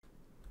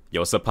Yo,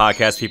 what's up,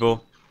 podcast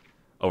people?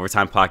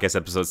 Overtime Podcast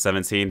episode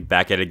 17.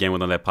 Back at it again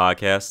with another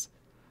podcast.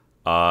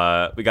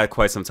 We got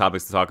quite some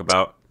topics to talk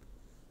about.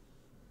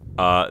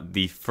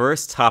 The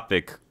first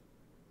topic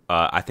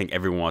I think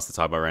everyone wants to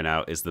talk about right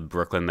now is the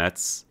Brooklyn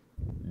Nets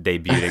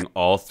debuting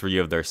all three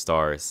of their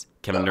stars,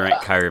 Kevin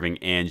Durant, Kyrie Irving,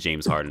 and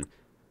James Harden.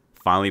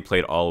 Finally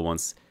played all at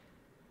once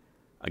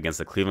against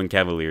the Cleveland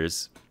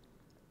Cavaliers,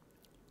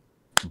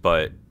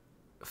 but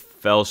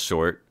fell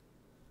short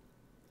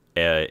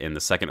in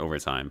the second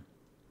overtime.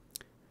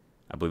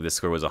 I believe the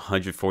score was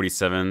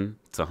 147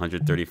 to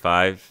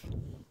 135.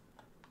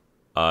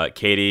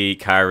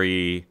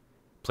 Kyrie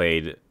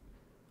played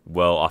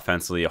well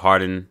offensively.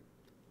 Harden,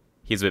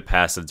 he's a bit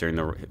passive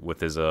with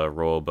his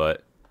role,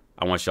 but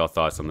I want y'all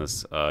thoughts on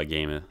this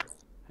game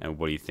and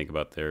what do you think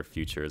about their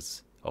future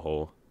as a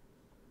whole?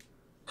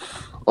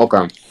 Okay,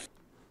 let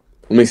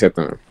me sit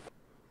there.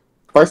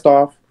 First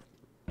off,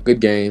 good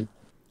game.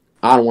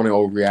 I don't want to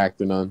overreact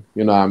to none.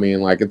 You know what I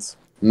mean? Like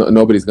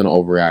nobody's gonna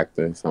overreact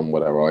to some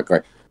whatever.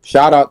 Like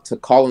shout out to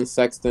Colin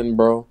Sexton,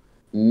 bro.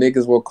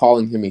 Niggas were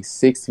calling him a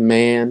sixth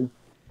man,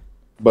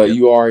 but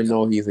you already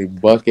know he's a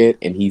bucket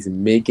and he's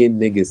making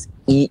niggas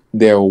eat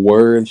their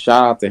words.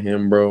 Shout out to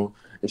him, bro.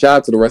 And shout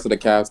out to the rest of the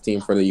Cavs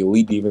team for the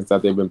elite defense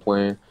that they've been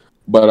playing.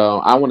 But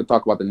I want to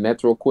talk about the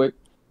Nets real quick.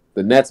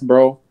 The Nets,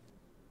 bro,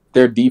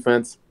 their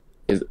defense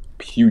is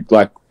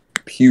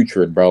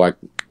putrid, bro. Like,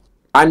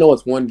 I know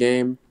it's one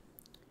game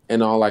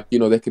and all, like, you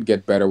know, they could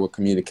get better with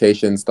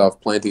communication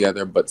stuff, playing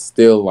together, but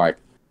still, like,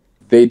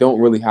 they don't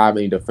really have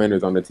any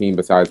defenders on the team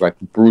besides, like,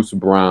 Bruce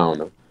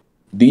Brown.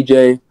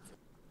 DJ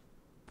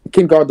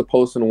can guard the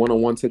post in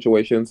one-on-one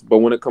situations, but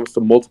when it comes to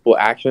multiple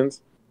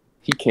actions,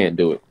 he can't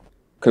do it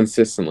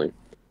consistently.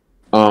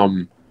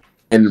 And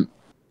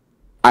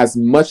as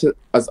much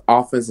as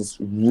offense is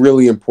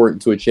really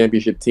important to a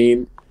championship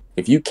team,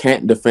 if you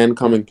can't defend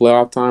coming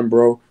playoff time,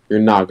 bro, you're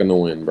not going to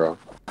win, bro.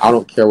 I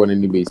don't care what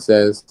anybody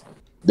says.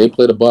 They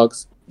play the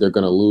Bucks, they're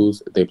going to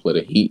lose. If they play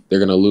the Heat, they're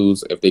going to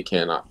lose if they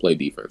cannot play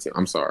defense.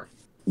 I'm sorry.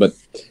 But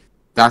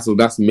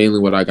that's mainly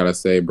what I got to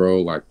say,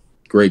 bro. Like,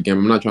 great game.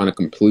 I'm not trying to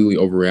completely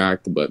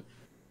overreact, but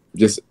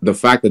just the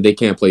fact that they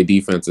can't play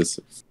defense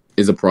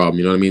is a problem.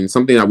 You know what I mean?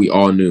 Something that we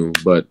all knew,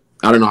 but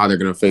I don't know how they're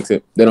going to fix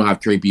it. They don't have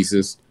trade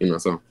pieces, you know,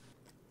 so.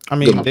 I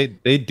mean,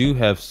 they do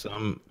have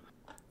some.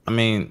 I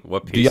mean,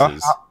 what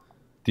pieces?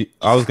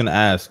 I was going to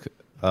ask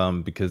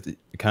because it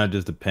kind of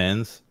just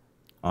depends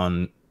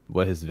on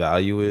what his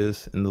value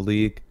is in the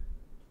league.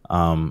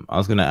 I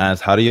was going to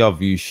ask, how do y'all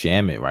view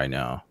Shamit right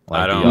now?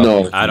 Like,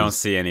 I don't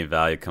see any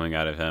value coming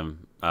out of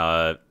him.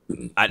 To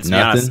be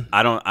honest,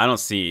 I don't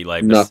see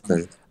like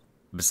nothing.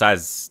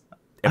 Besides,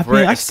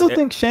 I still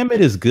think Shamit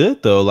is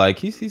good though. Like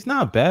he's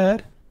not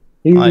bad.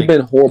 He's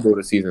been horrible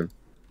this season.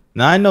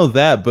 Now I know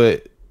that,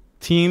 but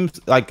teams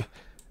like,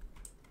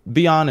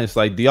 be honest,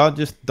 like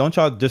don't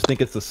y'all just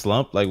think it's a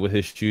slump like with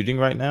his shooting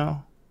right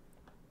now?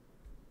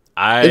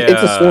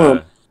 It's a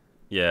slump.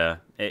 Yeah,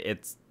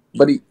 it's.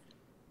 But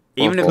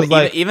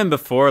even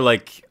before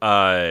like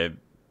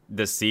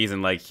this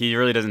season, like he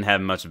really doesn't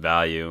have much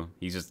value.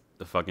 He's just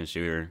a fucking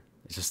shooter.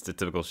 It's just a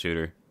typical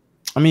shooter.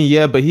 I mean,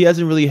 yeah, but he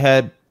hasn't really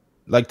had,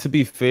 like, to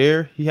be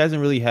fair, he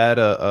hasn't really had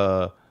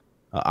a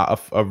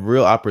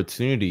real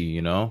opportunity,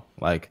 you know?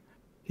 Like,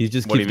 he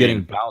just keeps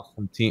getting bounced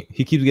from team.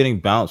 He keeps getting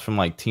bounced from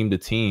like team to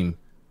team.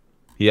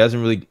 He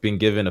hasn't really been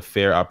given a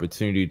fair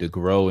opportunity to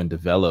grow and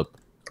develop.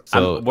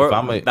 So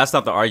that's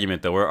not the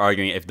argument though. We're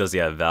arguing does he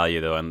have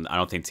value though, and I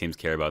don't think teams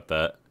care about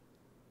that.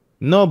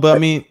 No, but I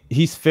mean,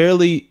 he's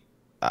fairly.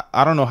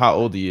 I don't know how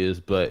old he is,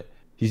 but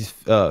he's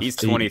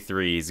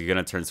 23. He's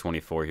gonna turn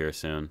 24 here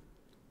soon.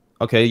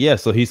 Okay, yeah,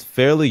 so he's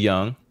fairly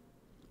young.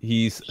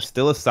 He's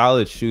still a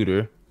solid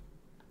shooter.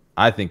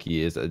 I think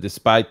he is,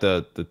 despite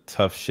the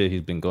tough shit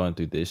he's been going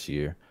through this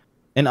year.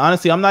 And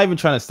honestly, I'm not even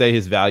trying to say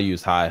his value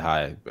is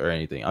high or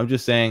anything. I'm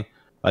just saying,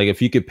 like,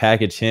 if you could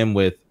package him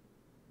with,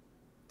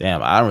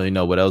 damn, I don't really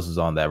know what else is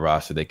on that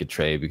roster they could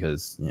trade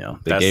because, you know,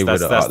 they gave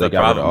rid of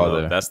all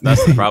their. That's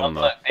the problem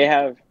though. They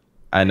have.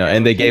 I know,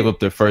 and they gave up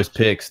their first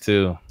picks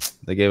too.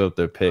 They gave up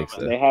their picks.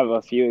 They have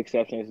a few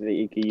exceptions that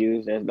you could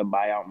use. There's the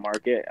buyout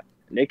market.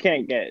 They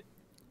can't get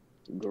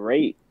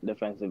great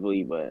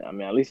defensively, but I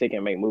mean, at least they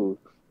can make moves.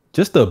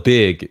 Just a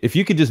big. If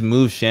you could just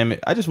move Shamit,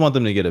 I just want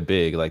them to get a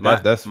big. Like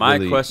that's my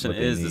really question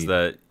is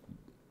that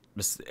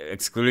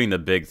excluding the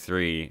big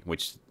three,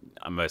 which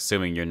I'm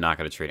assuming you're not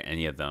going to trade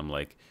any of them.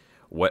 Like,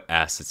 what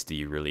assets do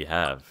you really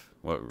have?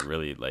 What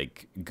really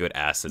like good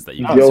assets that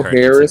you can turn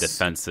into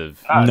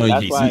defensive? No,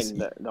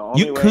 pieces?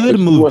 You could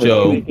move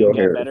Joe. They can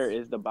get better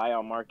is the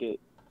buyout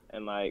market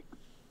and like.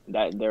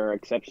 That there are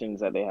exceptions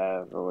that they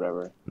have or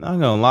whatever. Not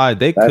gonna lie,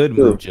 they could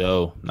move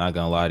Joe. Not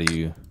gonna lie to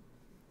you.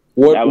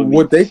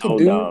 What they could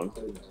do?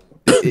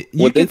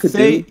 You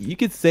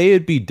could say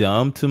it'd be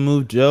dumb to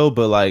move Joe,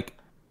 but like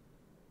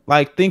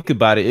think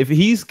about it.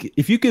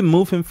 If you can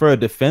move him for a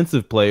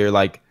defensive player,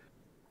 like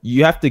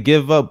you have to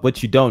give up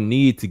what you don't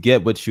need to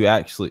get what you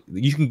actually.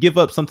 You can give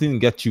up something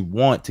that you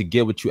want to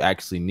get what you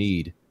actually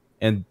need,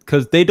 and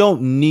because they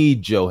don't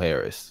need Joe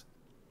Harris.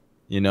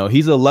 You know,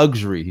 he's a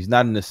luxury. He's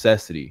not a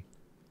necessity.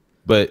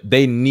 But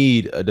they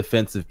need a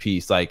defensive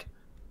piece. Like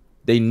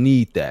they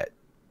need that.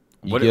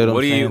 What do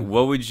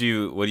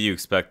you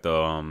expect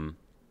though?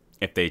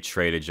 If they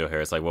traded Joe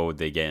Harris, like what would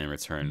they get in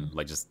return?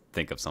 Like just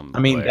think of some. I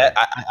mean, player.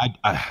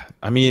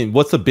 I mean,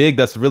 what's a big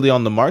that's really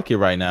on the market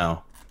right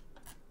now?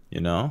 You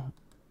know,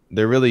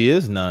 there really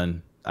is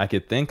none I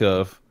could think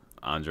of.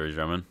 Andre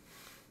Drummond.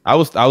 I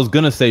was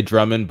gonna say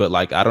Drummond, but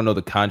like I don't know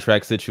the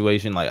contract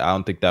situation. Like I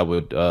don't think that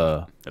would.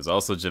 There's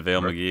also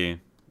JaVale McGee.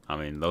 I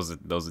mean, those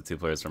are two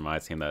players from my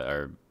team that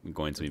are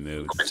going to be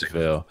moved.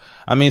 JaVale.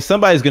 I mean,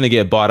 somebody's gonna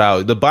get bought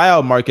out. The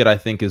buyout market, I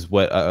think, is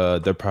what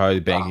they're probably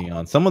banking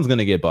on. Someone's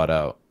gonna get bought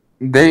out.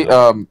 They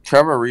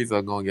Trevor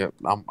Ariza gonna get.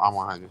 I'm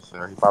 100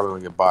 sure he probably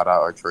gonna get bought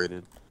out or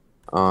traded.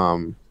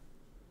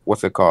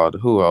 What's it called?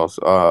 Who else?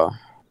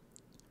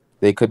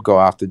 They could go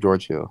after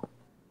George Hill.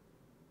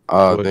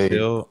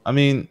 Hill. I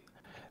mean,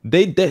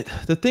 they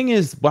the thing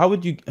is, why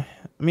would you? I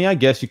mean, I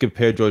guess you could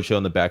pair George Hill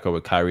in the backcourt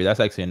with Kyrie. That's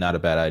actually not a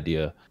bad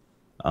idea.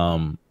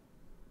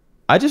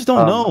 I just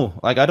don't know.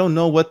 Like, I don't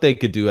know what they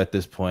could do at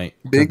this point.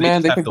 Big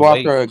man, they could go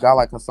after a guy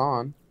like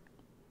Hassan,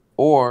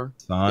 or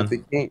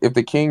if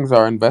the Kings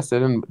are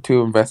invested in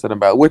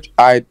Bell, which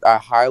I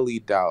highly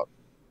doubt.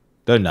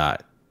 They're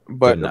not.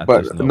 But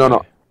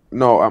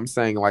no. I'm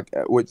saying like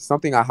which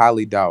something I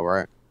highly doubt.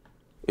 Right?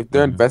 If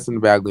they're investing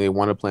in Bagley, they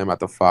want to play him at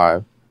the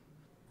 5.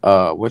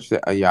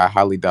 I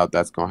highly doubt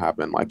that's gonna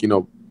happen. Like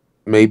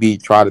maybe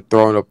try to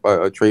throw in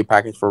a trade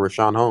package for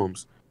Rashawn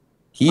Holmes.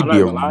 He'd be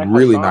a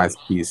really nice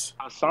piece.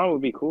 Hassan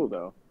would be cool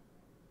though.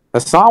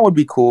 Hassan would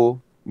be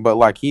cool, but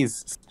like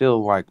he's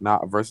still like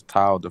not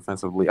versatile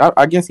defensively.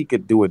 I guess he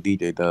could do what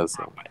DJ does.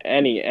 So.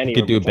 He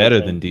could do better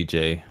than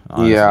DJ.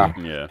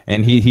 Honestly. Yeah.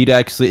 And he'd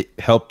actually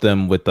help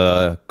them with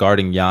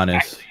guarding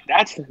Giannis.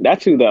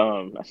 That's who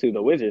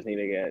the Wizards need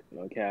to get.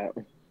 No cap.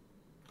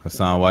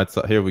 Hassan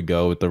Whiteside. Here we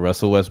go with the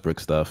Russell Westbrook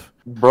stuff.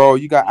 Bro,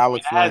 you got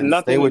Alex Len.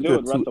 Stay with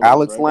your two.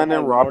 Alex Len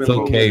and Robin. It's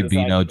okay,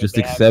 Bino. Just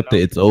accept it.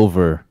 It's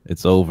over.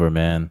 It's over,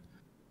 man.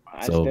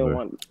 It's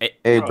over.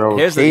 Hey, bro.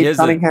 Cade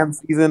Cunningham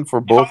season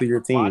for both of your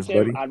teams,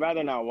 buddy. I'd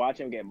rather not watch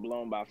him get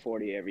blown by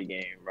 40 every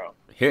game, bro.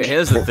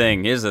 Here's the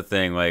thing.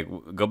 Like,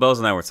 Gobels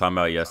and I were talking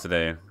about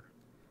yesterday.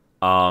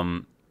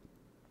 The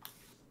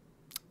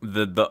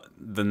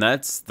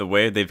Nets, the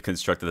way they've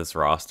constructed this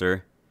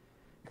roster,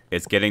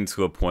 it's getting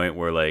to a point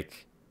where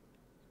like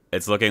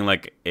it's looking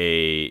like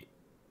a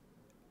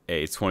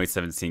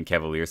 2017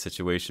 Cavaliers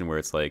situation where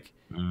it's like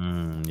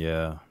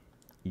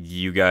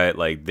you got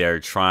like they're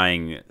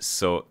trying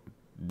so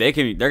they're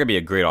gonna be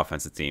a great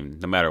offensive team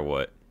no matter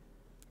what.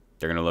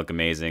 They're gonna look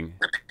amazing.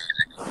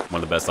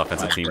 One of the best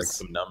offensive teams.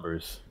 Some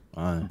numbers.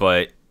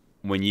 But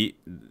when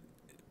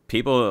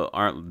people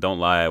don't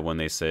lie when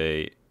they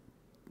say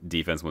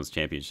defense wins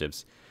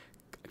championships,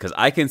 because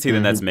I can see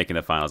the Nets making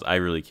the finals. I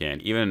really can,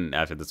 even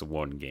after this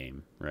one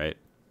game, right?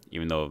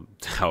 Even though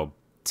how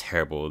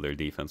terrible their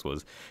defense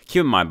was.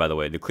 Keep in mind, by the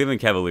way, the Cleveland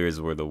Cavaliers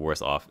were the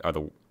worst at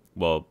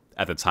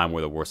the time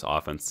were the worst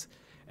offense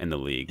in the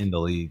league.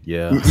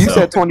 Yeah. You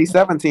said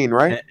 2017,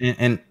 right?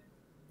 And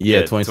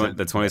the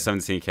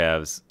 2017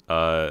 Cavs,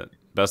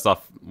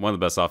 one of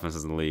the best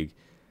offenses in the league.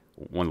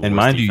 One of the and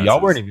worst mind defenses. you,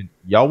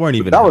 y'all weren't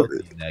even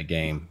healthy in that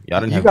game.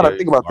 Y'all didn't. You got to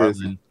think about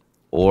this.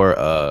 Or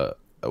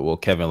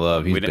Kevin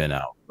Love, he's been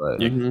out. But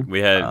we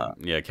had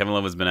Kevin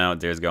Love has been out.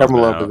 Darius Kevin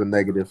Love out. Was a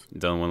negative.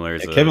 Dylan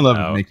Windler's Kevin Love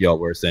out. would make y'all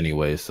worse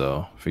anyway,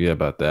 so forget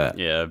about that.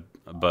 Yeah,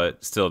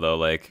 but still though,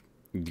 like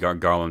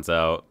Garland's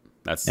out.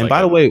 That's and like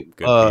by the way,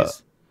 good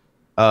piece.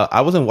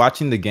 I wasn't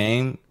watching the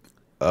game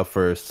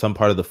for some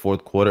part of the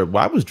fourth quarter.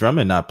 Why was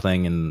Drummond not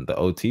playing in the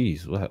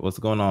OTs? What's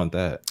going on with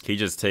that? He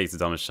just takes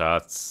dumb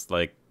shots.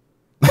 Like,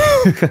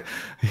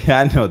 yeah,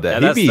 I know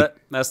that. Yeah,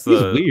 that's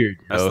the weird.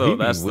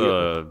 That's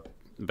the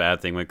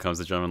bad thing when it comes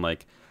to Drummond.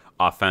 Like,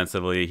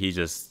 offensively, he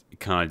just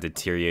kind of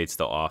deteriorates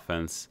the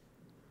offense,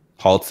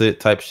 halts it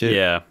type shit.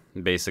 Yeah,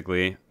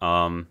 basically.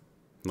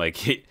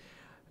 Like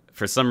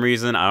for some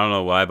reason, I don't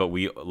know why, but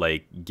we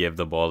like give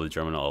the ball to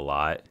Drummond a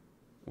lot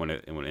when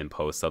in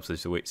post up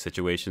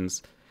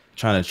situations.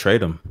 Trying to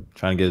trade him,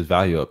 trying to get his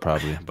value up,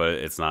 probably. But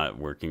it's not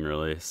working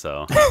really.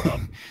 So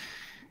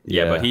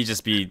yeah, but he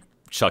just be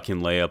chucking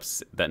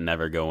layups that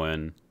never go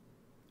in.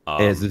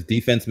 Is his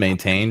defense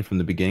maintained from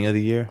the beginning of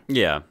the year?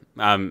 Yeah.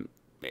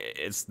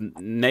 It's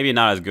maybe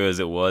not as good as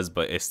it was,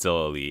 but it's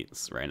still elite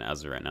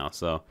as of right now.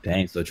 So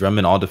dang, so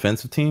Drummond all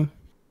defensive team?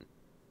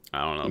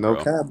 I don't know.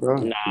 No cap, bro.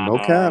 Nah. No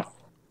cap.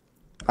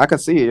 I can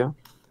see you.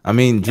 I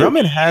mean,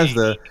 Drummond has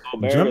the.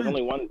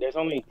 There's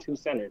only 2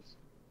 centers.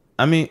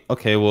 I mean,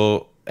 okay,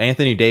 well,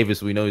 Anthony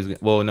Davis, we know he's.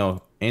 Well,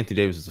 no, Anthony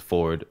Davis is a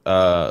forward.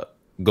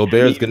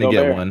 Gobert's gonna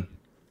get one.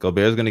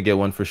 Gobert's gonna get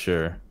one for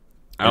sure.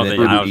 I don't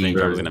think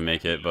Drummond's gonna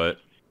make it, but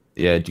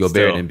yeah,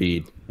 Gobert and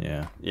Embiid.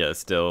 Yeah,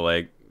 still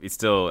like he's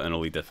still an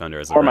elite defender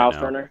as or right Miles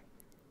now. Turner.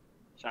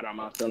 Shout out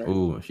Miles Turner.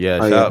 Ooh, yeah,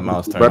 shout out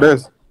Miles Turner.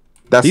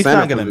 But he's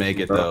not gonna make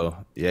it though.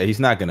 Yeah, he's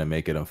not gonna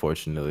make it,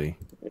 unfortunately.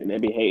 They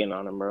be hating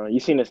on him, bro. You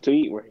seen his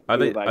tweet where are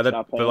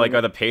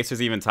the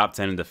Pacers even top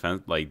 10 in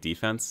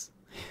defense?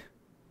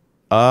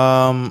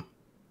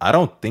 I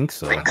don't think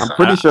so. I'm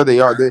pretty sure they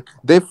are.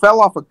 They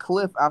fell off a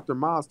cliff after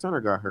Miles Turner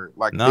got hurt.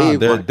 Like No,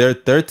 they're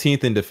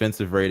 13th in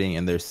defensive rating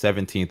and they're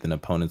 17th in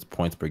opponents'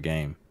 points per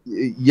game.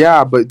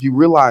 Yeah, but you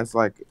realize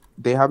like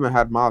they haven't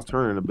had Miles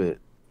Turner in a bit.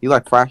 He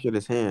like fractured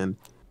his hand,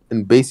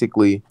 and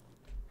basically,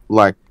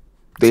 like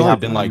they It's only have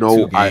been like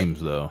no 2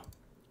 games though.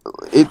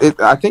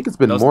 I think it's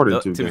been more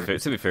than 2 To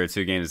games. be fair,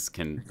 2 games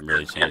can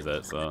really change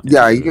that. So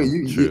Yeah,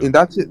 True. and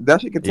that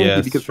shit can take you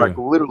that's because true. like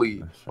literally,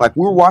 That's true. like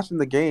we were watching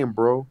the game,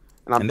 bro,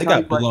 and they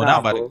telling got you blown right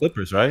out by now, the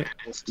Clippers, right?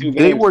 It's 2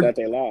 They games were- that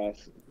they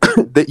lost.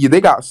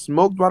 they got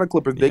smoked by the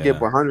Clippers. They Yeah.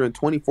 gave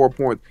 124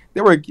 points.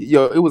 It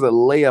was a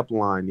layup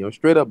line,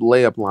 straight up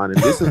layup line. And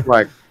this is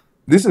like,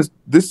 this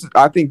is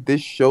I think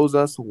this shows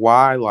us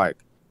why like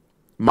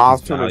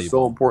Miles He's Turner is so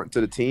valuable. important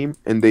to the team,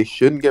 and they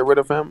shouldn't get rid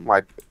of him.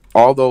 Like,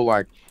 although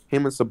like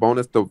him and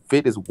Sabonis, the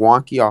fit is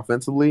wonky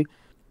offensively.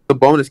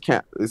 Sabonis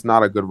is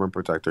not a good rim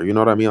protector. You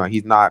know what I mean? Like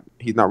he's not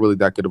really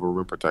that good of a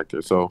rim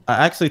protector. So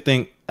I actually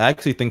think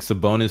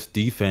Sabonis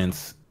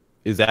defense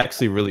is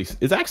actually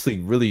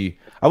really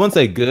I wouldn't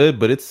say good,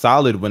 but it's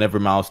solid whenever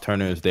Miles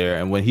Turner is there,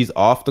 and when he's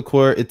off the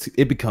court,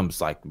 it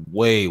becomes like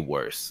way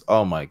worse.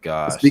 Oh my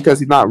gosh! it's because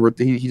he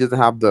doesn't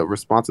have the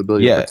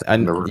responsibility. Yeah, of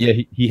protecting the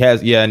rim. he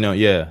has. Yeah, no,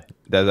 yeah,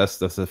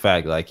 that's a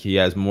fact. Like he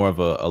has more of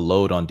a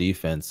load on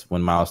defense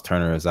when Miles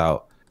Turner is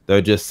out. There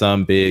are just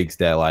some bigs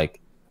that like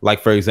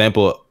for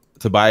example,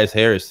 Tobias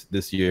Harris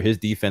this year, his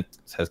defense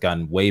has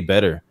gotten way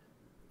better,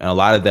 and a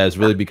lot of that is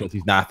really because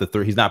he's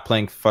not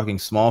playing fucking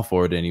small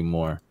forward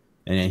anymore,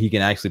 and he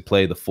can actually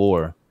play the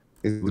 4.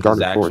 He's Which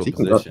guarding is actual forwards. He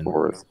can guard position.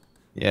 forwards.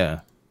 Yeah,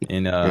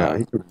 and He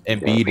can-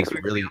 Embiid yeah. is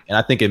really, and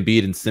I think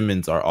Embiid and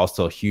Simmons are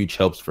also huge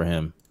helps for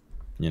him.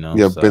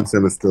 Yeah, so. Ben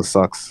Simmons still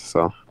sucks.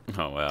 So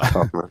oh wow.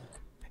 tough, man.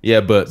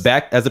 Yeah, but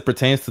back as it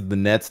pertains to the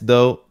Nets,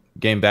 though,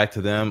 getting back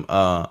to them,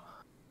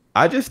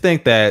 I just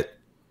think that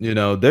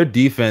their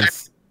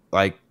defense,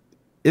 like,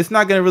 it's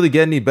not gonna really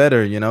get any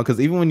better, because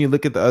even when you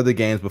look at the other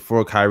games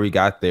before Kyrie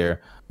got there,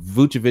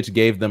 Vucevic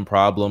gave them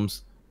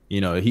problems.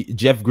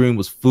 Jeff Green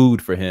was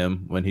food for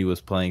him when he was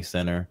playing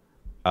center.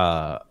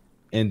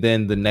 And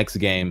then the next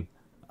game,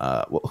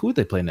 who did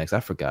they play next? I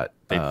forgot.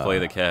 They play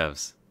the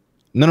Cavs.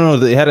 No,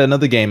 they had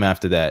another game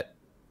after that.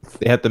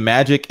 They had the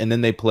Magic, and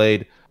then they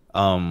played.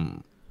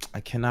 I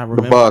cannot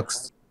remember. The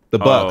Bucks. The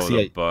Bucks. Oh,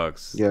 Yeah, the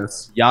Bucks.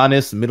 Yes.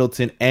 Giannis,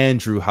 Middleton, and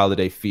Drew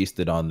Holiday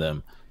feasted on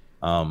them.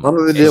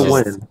 Although they It's did just-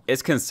 win.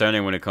 It's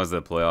concerning when it comes to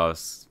the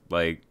playoffs.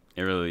 Like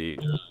it really.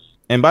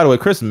 And by the way,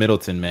 Chris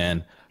Middleton,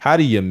 man, how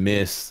do you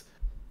miss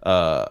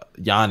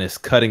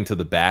Giannis cutting to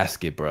the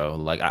basket, bro?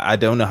 Like I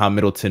don't know how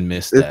Middleton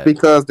missed It's that.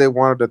 because they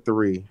wanted a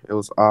 3. It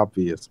was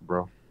obvious,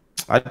 bro.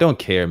 I don't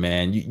care,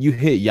 man. You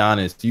hit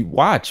Giannis. You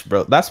watch,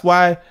 bro. That's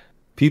why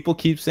people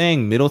keep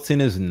saying Middleton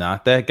is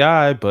not that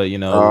guy, but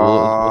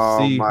we'll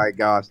see. My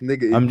gosh,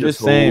 nigga! I'm it's just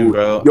saying, so-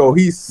 bro. Yo,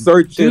 he's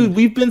searching. Dude,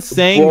 we've been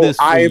saying Bro, this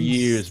for I am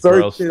years,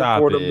 bro. searching Stop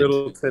for the it.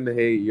 Middleton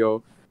hate,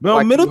 yo. Bro,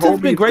 Like,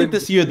 Middleton's been homie's great been-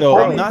 this year, though.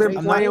 Homie's I'm not.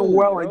 been playing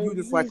well, and you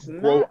just like,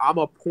 bro,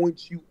 I'ma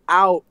point you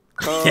out.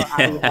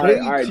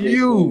 I hate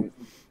you.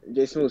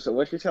 Jason, so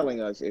what you're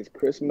telling us is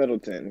Chris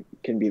Middleton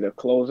can be the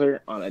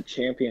closer on a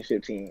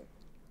championship team.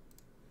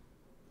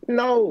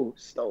 No,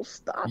 so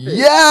stop it.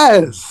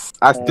 Yes,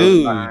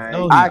 Dude, my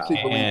no, I he actually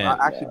believe. can't.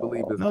 I actually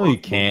believe this. No, you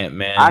can't,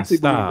 man. I actually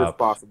believe it's Stop.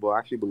 possible. I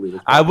actually believe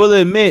it's I possible. will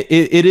admit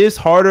it is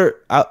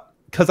harder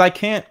because I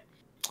can't.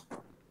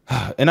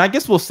 And I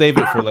guess we'll save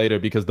it for later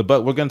because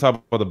we're gonna talk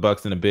about the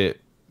Bucks in a bit.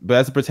 But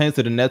as it pertains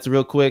to the Nets,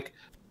 real quick,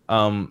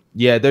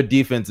 yeah, their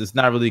defense is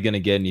not really gonna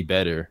get any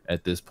better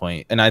at this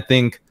point. And I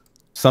think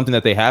something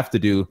that they have to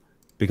do,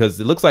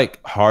 because it looks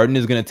like Harden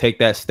is gonna take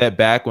that step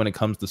back when it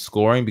comes to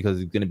scoring because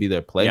he's gonna be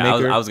their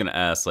playmaker. Yeah, I was gonna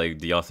ask, like,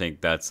 do y'all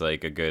think that's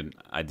like a good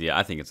idea?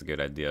 I think it's a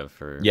good idea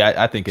for. Yeah,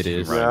 I think it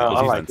is. Right, Yeah, I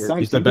he's- like it.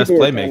 He's the best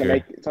people are trying to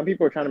playmaker. some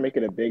people are trying to make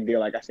it a big deal.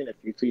 Like I seen a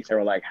few tweets that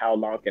were like, "How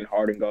long can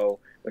Harden go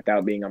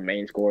without being a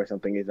main scorer?"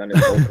 Something he's done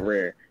his whole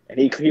career, and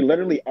he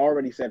literally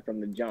already said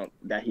from the jump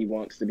that he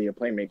wants to be a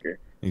playmaker.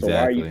 So why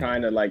are you Exactly.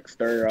 trying to like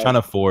stir up? Trying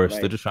to force.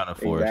 like, They're just trying to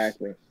force.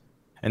 Exactly.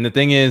 And the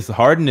thing is,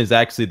 Harden is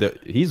actually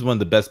he's one of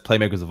the best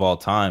playmakers of all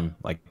time.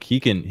 Like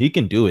he can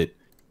do it,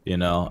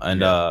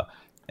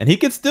 and he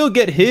can still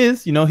get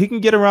his, he can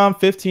get around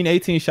 15,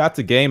 18 shots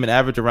a game and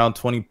average around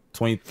 20,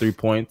 23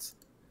 points.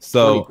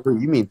 So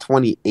 23, you mean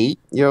 28?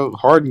 Yo,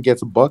 Harden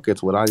gets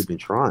buckets without even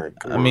trying.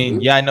 Come I on, mean,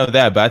 dude. yeah, I know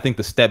that, but I think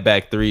the step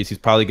back threes, he's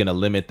probably going to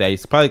limit that.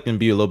 He's probably going to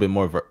be a little bit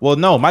more. Well,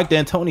 no, Mike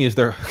D'Antoni is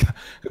their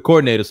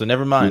coordinator, so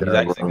never mind.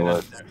 Yeah, He's actually bro.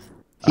 going to.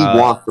 He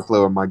wants to play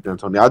with Mike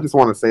D'Antoni. I just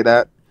want to say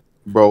that,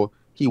 bro.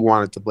 He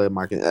wanted to play with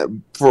Mike.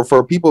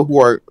 For people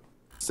who are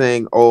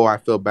saying, "Oh, I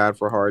feel bad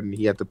for Harden.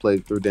 He had to play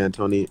through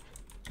D'Antoni."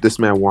 This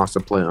man wants to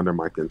play under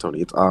Mike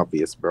D'Antoni. It's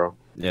obvious, bro.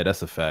 Yeah,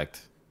 that's a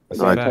fact.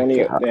 That's Like, a fact.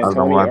 D'Antoni, I don't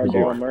D'Antoni want or to do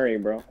Daryl it. Murray,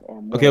 bro.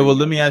 Or Murray. Okay, well,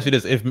 let me ask you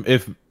this: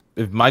 if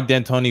Mike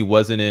D'Antoni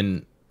wasn't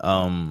in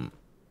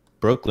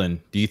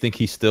Brooklyn, do you think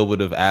he still would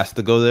have asked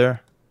to go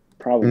there?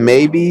 Probably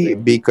Maybe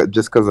because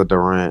of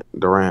Durant.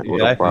 Durant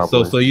would have Exactly.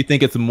 probably. So you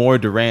think it's more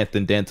Durant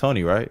than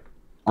D'Antoni, right?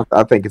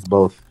 I think it's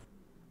both.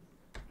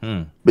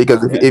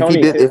 Because if he D'Antoni's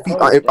did, his if he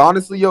coach, if bro.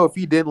 honestly, yo, if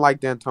he didn't like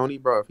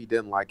D'Antoni, bro, if he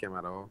didn't like him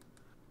at all,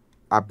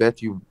 I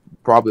bet you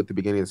probably at the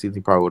beginning of the season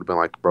he probably would have been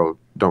like, bro,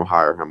 don't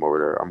hire him over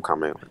there. I'm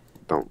coming.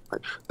 Like, don't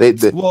like they've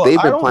I been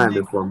don't planning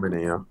think- this for a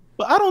minute, yeah.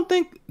 But I don't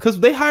think because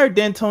they hired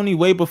D'Antoni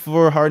way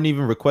before Harden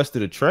even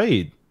requested a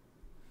trade,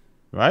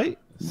 right?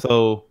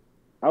 So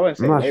I wouldn't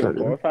say I'm not way sure,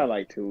 before. dude. Probably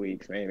like 2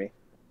 weeks, maybe.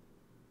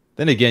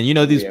 then again, you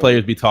know these Yeah,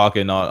 players be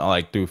talking on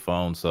like through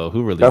phone, so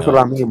who really That's knows?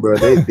 what I mean, bro.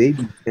 They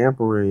be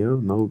tampering, yo.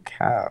 No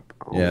cap.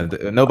 Oh, Yeah,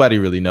 nobody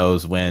really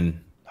knows when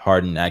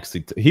Harden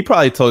actually. He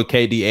probably told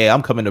KD, "Hey,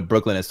 I'm coming to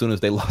Brooklyn as soon as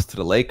they lost to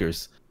the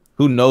Lakers."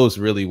 Who knows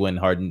really when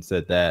Harden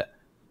said that?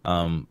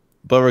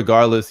 But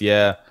regardless,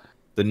 yeah,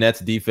 the Nets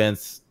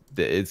defense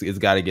it's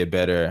got to get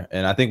better,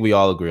 and I think we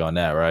all agree on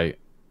that, right?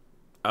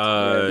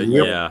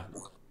 Yeah.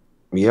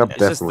 Yep, It's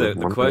just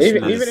definitely. the question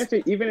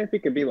Even if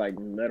it could be like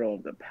middle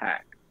of the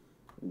pack,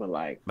 but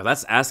like But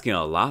that's asking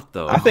a lot,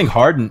 though. I think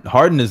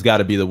Harden has got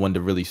to be the one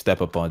to really step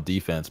up on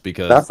defense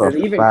because That's a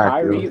even fact,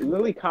 Kyrie, yo.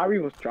 literally Kyrie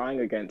was trying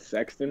against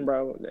Sexton,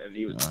 bro, and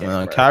he was getting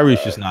murdered, Kyrie's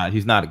bro. just not.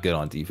 He's not good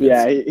on defense.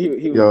 Yeah,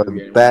 he Yo, was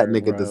getting that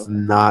murdered, nigga bro. does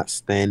not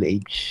stand a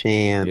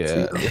chance. Yeah,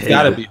 yo. it's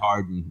got to be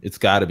Harden. It's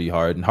got to be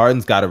Harden.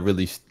 Harden's got to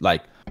really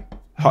like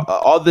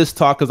all this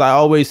talk because I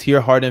always hear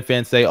Harden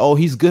fans say, "Oh,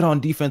 he's good on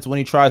defense when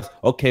he tries."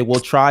 Okay, well,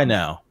 try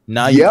now.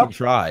 Now you Yep. can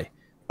try.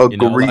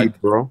 Agreed, You know,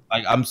 like- bro.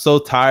 Like I'm so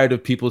tired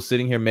of people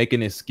sitting here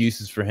making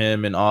excuses for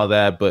him and all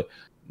that, but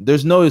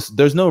there's no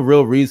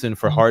real reason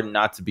for Harden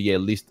not to be at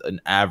least an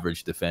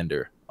average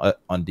defender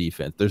on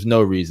defense. There's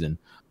no reason.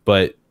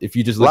 But if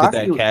you just look Last at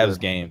that year was Cavs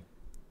good. game,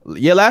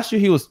 yeah, last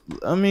year he was.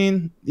 I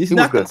mean, he's He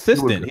was not good. He was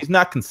consistent. good. He's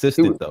not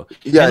consistent though.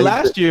 Yeah, and he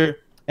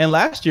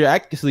last year,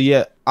 actually,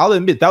 yeah, I'll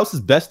admit that was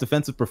his best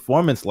defensive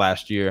performance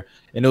last year,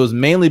 and it was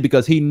mainly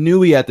because he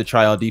knew he had to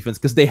try on defense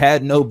because they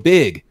had no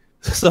big.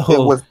 So it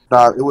was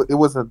that. It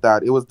wasn't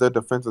that. It was their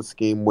defensive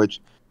scheme,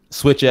 which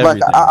switch everything.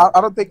 like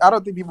I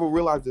don't think people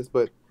realize this,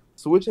 but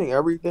switching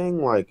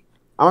everything, like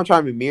I'm not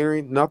trying to be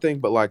mean, nothing,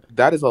 but like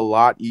that is a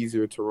lot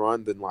easier to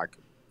run than like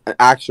an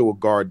actual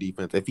guard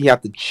defense. If he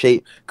have to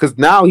chase, because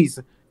now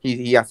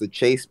he has to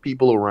chase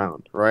people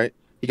around, right?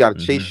 He got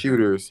to chase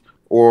shooters,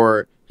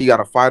 or he got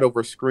to fight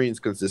over screens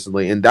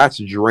consistently, and that's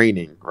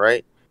draining,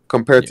 right?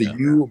 Compared to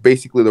you,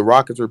 basically the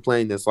Rockets were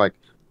playing this like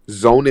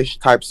zone-ish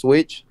type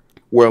switch,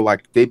 where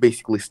like they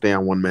basically stay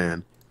on one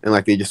man and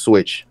like they just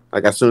switch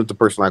like as soon as the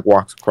person like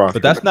walks across.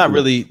 But that's not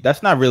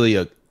really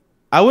a.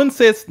 I wouldn't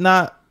say it's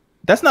not.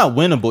 That's not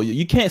winnable.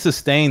 You can't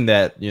sustain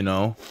that. You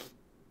know.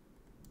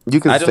 You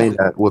can say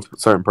that with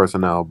certain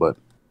personnel, but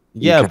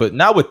yeah, but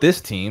not with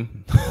this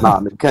team. nah,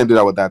 you can't do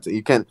that with that.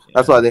 You can't.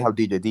 That's why they have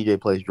DJ. DJ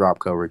plays drop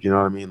coverage. You know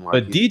what I mean? Like,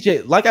 but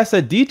DJ, like I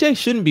said, DJ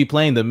shouldn't be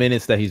playing the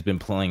minutes that he's been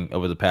playing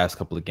over the past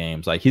couple of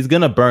games. Like he's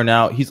gonna burn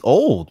out. He's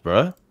old,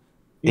 bro.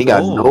 He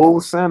got no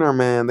center,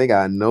 man. They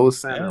got no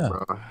center,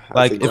 bro. That's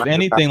like if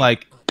anything,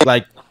 like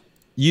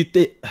you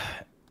think,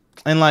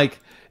 and like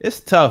it's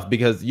tough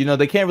because you know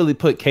they can't really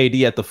put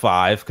KD at the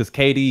 5 because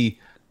KD,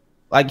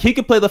 like he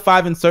could play the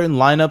 5 in certain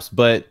lineups,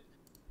 but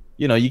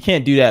you know you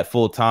can't do that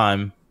full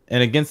time.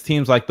 And against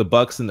teams like the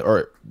Bucks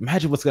or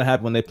imagine what's gonna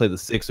happen when they play the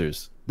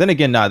Sixers. Then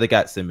again, they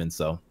got Simmons,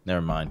 so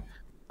never mind.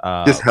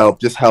 Just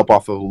help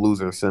off of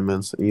loser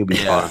Simmons, and you'll be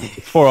fine.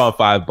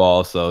 4-on-5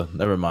 ball, so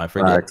never mind.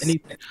 Forget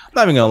anything. I'm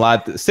not even gonna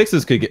lie. The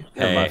Sixers could get.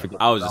 Hey,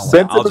 I'll just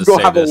say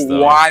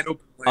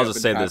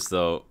this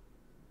though.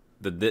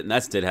 The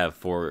Nets did have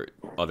 4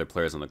 other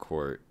players on the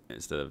court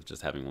instead of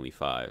just having only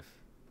 5.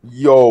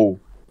 Yo,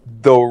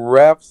 the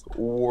refs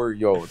were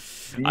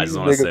I just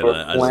want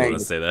to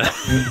say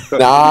that.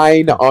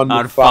 9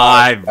 on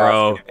 5,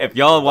 bro. If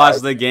y'all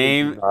watched the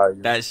game,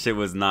 that shit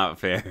was not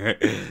fair.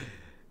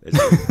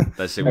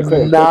 That shit was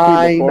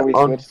 9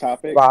 on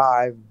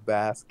 5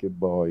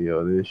 basketball,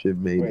 yo. This shit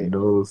made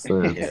no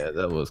sense. Yeah,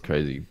 that was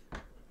crazy.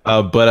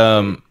 But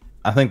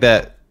I think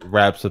that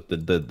wraps up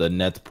the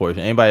Nets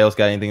portion. Anybody else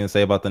got anything to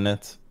say about the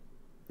Nets?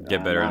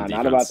 Get better in defense.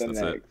 Not about the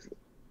Nets.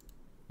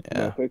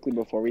 Yeah. But quickly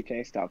before we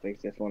change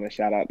topics, just want to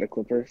shout out the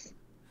Clippers.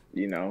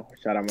 You know,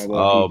 shout out my boy.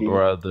 Oh, PG.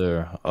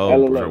 brother.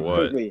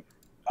 Quickly,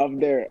 of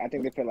their, I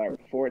think they played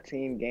like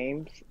 14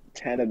 games.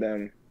 10 of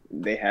them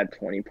they had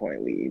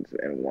 20-point leads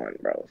and won,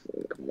 bro.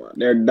 So, come on,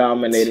 they're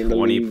dominating the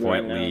league.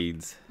 20-point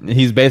leads.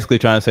 He's basically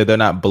trying to say they're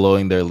not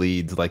blowing their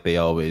leads like they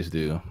always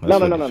do. That's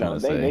no.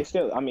 They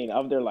still. I mean,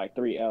 of their like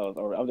 3 L's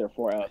or of their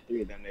 4 L's,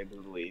 3 of them they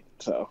blew the lead.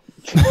 So.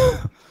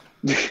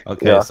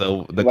 Okay,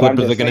 so the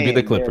Clippers are going to be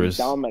the Clippers.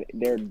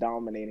 They're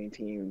dominating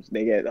teams.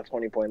 They get a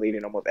 20-point lead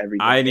in almost every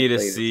game. I need to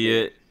see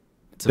it.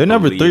 They're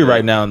number 3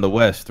 right now in the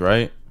West,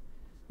 right?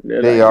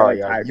 They are.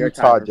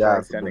 Utah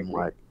Jazz have been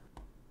like.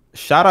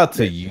 Shout out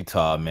to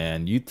Utah,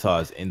 man.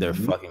 Utah's in their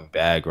fucking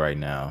bag right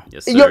now.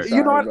 Yes, sir.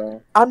 You know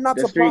what? I'm not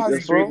surprised,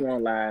 the streak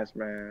won't last,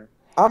 man.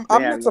 I'm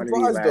not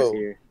surprised though,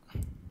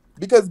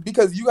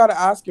 because you got to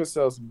ask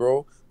yourselves,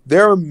 bro.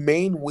 Their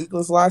main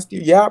weakness last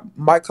year, yeah,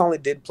 Mike Conley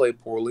did play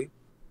poorly.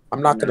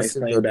 I'm not gonna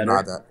sit there and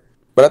deny that.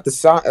 But at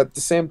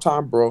the same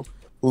time, bro,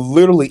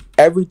 literally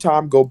every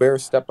time Gobert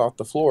stepped off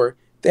the floor,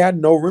 they had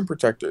no rim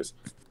protectors.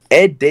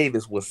 Ed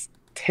Davis was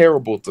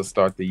terrible to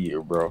start the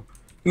year, bro.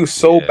 He was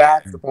so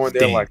bad to the point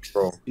they're like,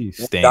 bro, he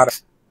we got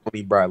stinks.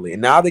 Tony Bradley.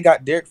 And now they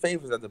got Derek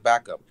Favors as the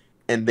backup.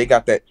 And they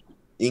got that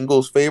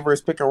Ingles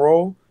Favors pick and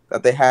roll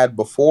that they had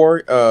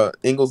before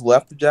Ingles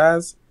left the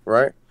Jazz,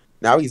 right?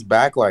 Now he's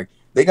back. Like,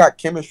 they got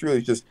chemistry.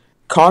 It's just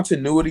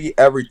continuity,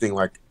 everything.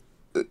 Like,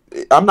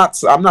 I'm not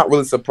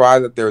really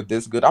surprised that they're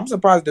this good. I'm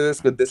surprised they're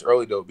this good this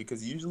early, though,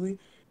 because usually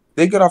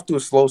they get off to a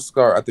slow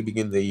start at the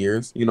beginning of the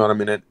years. You know what I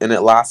mean? And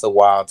it lasts a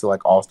while to,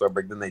 like, All-Star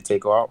break. Then they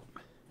take off.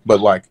 But,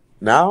 like,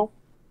 now,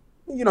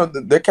 you know,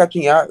 they're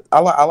catching out. I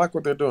like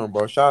what they're doing,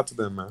 bro. Shout out to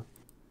them, man.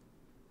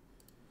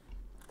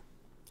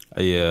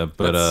 Yeah,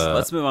 but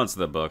let's move on to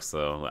the Bucks,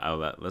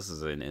 though. This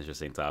is an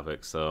interesting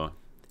topic. So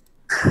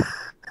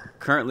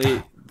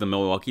currently, the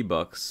Milwaukee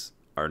Bucks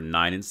are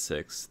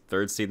 9-6,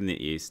 third seed in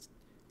the East.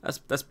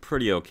 That's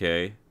pretty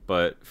okay,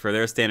 but for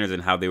their standards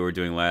and how they were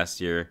doing last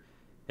year,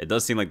 it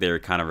does seem like they were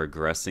kind of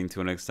regressing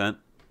to an extent.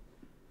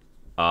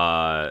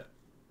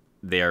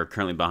 They are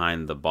currently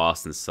behind the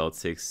Boston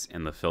Celtics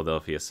and the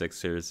Philadelphia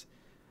Sixers,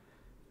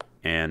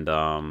 and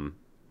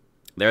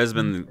there has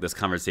been this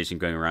conversation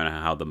going around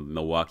on how the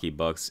Milwaukee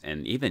Bucks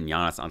and even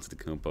Giannis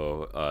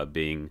Antetokounmpo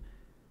being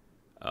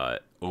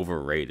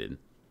overrated.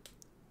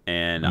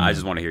 And I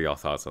just want to hear y'all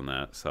thoughts on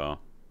that. So,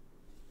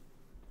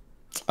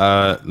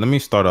 let me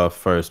start off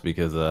first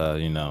because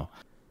you know,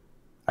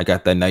 I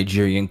got that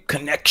Nigerian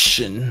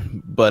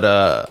connection.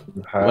 But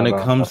when it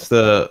comes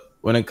to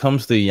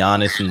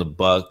Giannis and the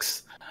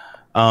Bucks,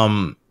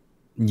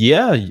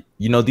 yeah,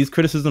 you know, these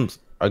criticisms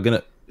are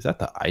gonna. Is that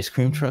the ice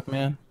cream truck,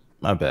 man?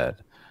 My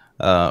bad.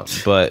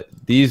 But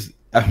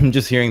I'm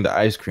just hearing the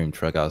ice cream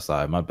truck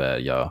outside. My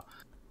bad, y'all.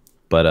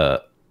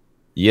 But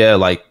yeah,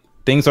 like,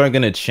 things aren't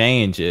gonna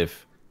change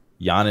if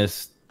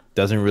Giannis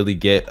doesn't really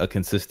get a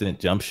consistent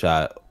jump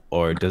shot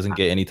or doesn't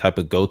get any type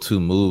of go-to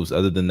moves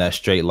other than that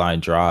straight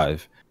line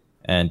drive.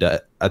 And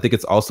I think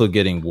it's also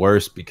getting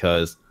worse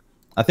because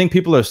I think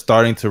people are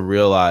starting to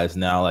realize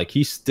now, like,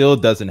 he still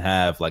doesn't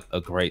have like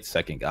a great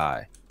second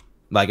guy.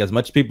 Like, as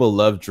much people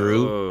love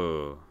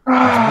Drew,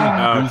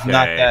 Drew's not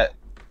that.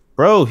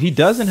 Bro, he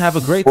doesn't have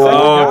a great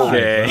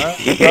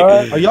second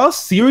guy. Are y'all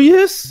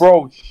serious?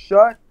 Bro,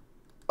 shut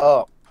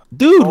up.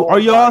 Dude, are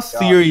y'all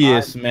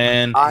serious,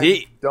 man?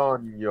 I'm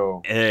done,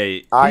 yo.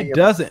 Hey, he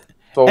doesn't.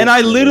 So and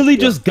I literally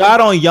just got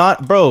on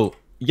bro.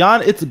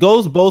 It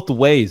goes both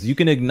ways. You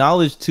can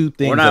acknowledge two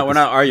things. We're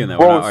not arguing that.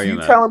 Bro, we're not arguing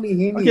that. telling me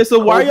he needs okay, so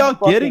why are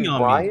y'all getting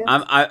on me?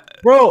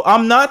 Bro,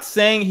 I'm not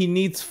saying he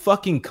needs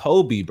fucking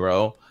Kobe,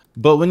 bro.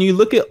 But when you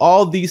look at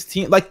all these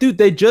teams, like, dude,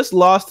 they just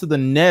lost to the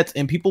Nets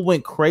and people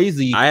went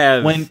crazy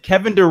when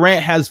Kevin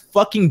Durant has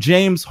fucking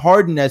James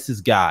Harden as his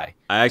guy.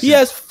 He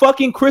has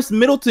fucking Chris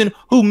Middleton,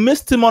 who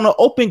missed him on an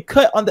open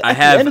cut at the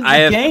end of the game. I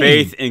have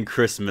faith in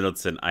Chris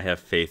Middleton. I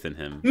have faith in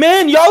him.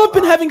 Man, y'all have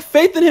been having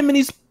faith in him, and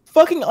he's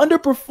fucking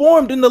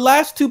underperformed in the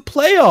last two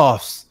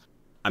playoffs.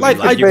 I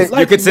mean,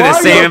 you could say the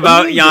same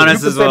about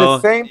Giannis as well.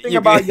 The same thing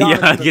about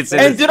Giannis.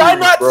 And did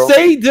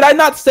I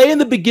not say in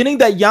the beginning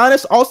that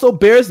Giannis also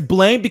bears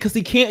blame because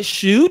he can't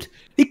shoot?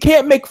 He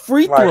can't make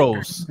free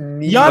throws.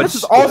 Giannis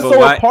is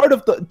also a part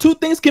of the two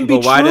things can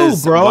be true,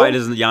 bro. Why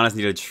doesn't Giannis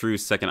need a true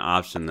second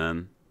option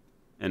then?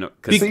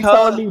 Because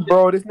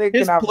bro, this nigga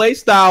his play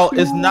style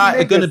is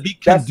not going to be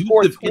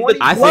conducive in the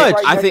clutch.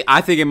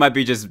 I think it might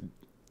be just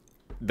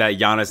that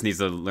Giannis needs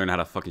to learn how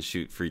to fucking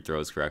shoot free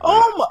throws correctly.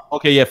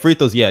 Okay, yeah, free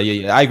throws, yeah,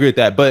 I agree with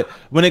that. But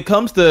when it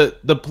comes to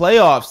the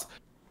playoffs,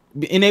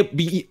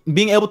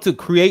 being able to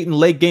create in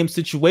late game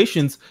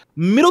situations,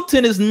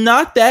 Middleton is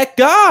not that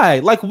guy.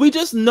 Like, we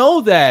just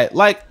know that.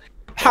 Like,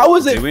 how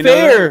is it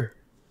fair?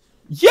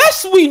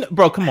 Yes,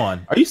 bro. Come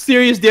on, are you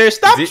serious, Darius?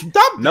 Stop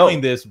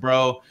doing this,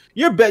 bro.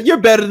 You're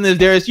better than this,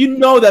 Darius. You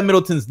know that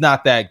Middleton's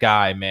not that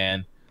guy,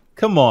 man.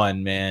 Come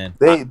on, man.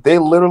 They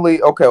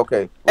literally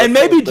okay. And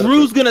maybe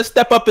Drew's gonna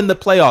step up in the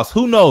playoffs.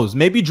 Who knows?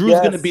 Maybe Drew's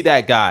gonna be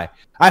that guy.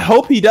 I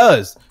hope he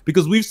does,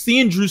 because we've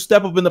seen Drew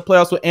step up in the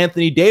playoffs with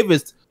Anthony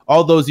Davis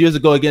all those years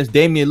ago against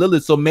Damian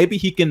Lillard. So maybe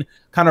he can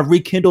kind of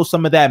rekindle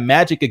some of that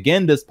magic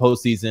again this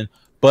postseason.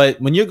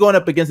 But when you're going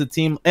up against a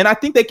team, and I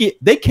think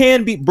they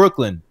can beat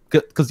Brooklyn,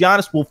 because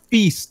Giannis will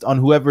feast on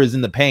whoever is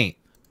in the paint,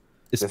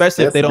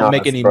 especially if they don't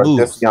make any moves.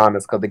 Just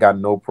Giannis, because they got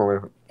no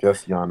perimeter.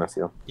 Just Giannis,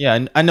 yeah.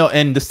 Yeah, I know.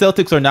 And the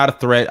Celtics are not a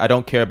threat. I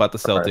don't care about the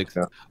Celtics.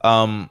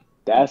 Right,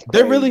 That's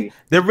crazy.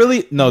 They're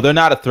really no, they're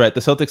not a threat. The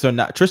Celtics are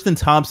not. Tristan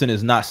Thompson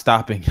is not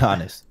stopping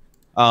Giannis.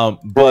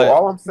 But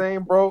all I'm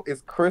saying, bro,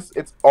 is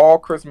it's all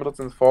Chris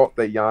Middleton's fault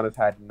that Giannis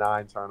had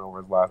 9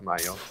 turnovers last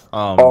night, yo.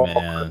 Oh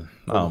man.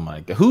 Oh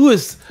my god. Who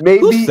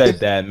said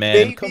that,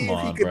 man? Come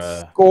on, he bro.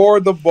 could score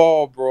the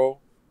ball, bro.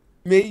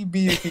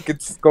 Maybe if he could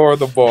score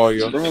the ball,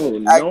 yo. Bro,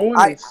 no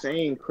one is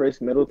saying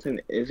Chris Middleton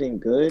isn't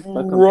good.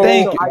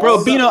 Thank you,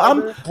 bro. Bino,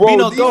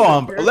 go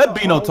on, bro. Let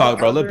Bino talk,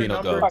 bro. Let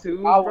Bino go.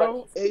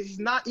 Bro, it's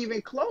not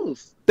even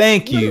close.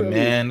 Thank you,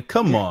 man.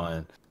 Come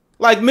on.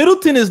 Like,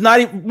 Middleton is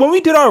not even, when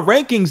we did our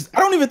rankings, I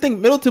don't even think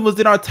Middleton was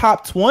in our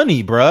top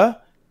 20, bruh.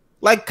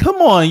 Like, come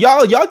on,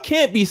 y'all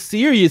can't be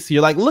serious here.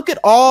 Like, look at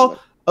all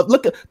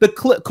Look at the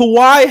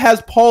Kawhi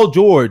has Paul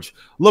George.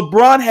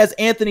 LeBron has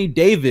Anthony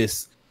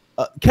Davis.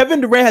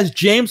 Kevin Durant has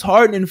James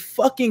Harden and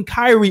fucking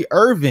Kyrie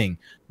Irving.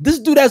 This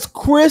dude has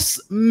Chris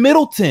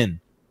Middleton.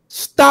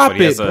 Stop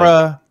it,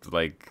 bruh.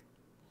 Like,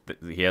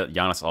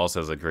 Giannis also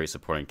has a great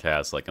supporting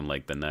cast, like in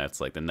like the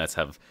Nets. Like the Nets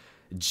have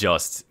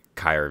just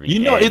Kyrie. You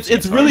know,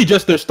 it's really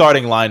just their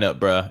starting lineup,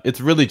 bruh.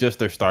 It's really just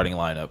their starting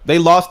lineup. They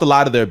lost a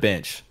lot of their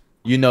bench.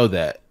 You know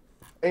that.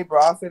 Hey,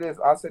 bro, I'll say this.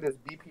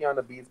 BP on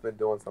the beat's been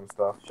doing some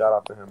stuff. Shout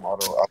out to him.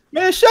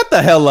 Man, shut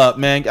the hell up,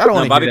 man. I don't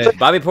want to hear that.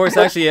 Bobby Portis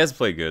actually has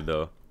played good,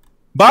 though.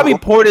 Bobby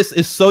Portis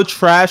is so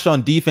trash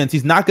on defense.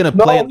 He's not going to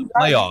play in the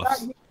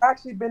playoffs. He's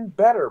actually been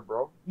better,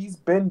 bro. He's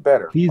been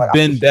better. He's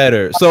been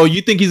better. So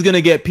you think he's going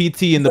to get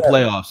PT in the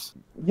playoffs?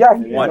 Yeah.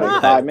 Why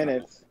not? 5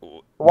 minutes.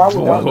 Why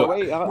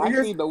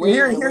would the way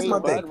here's my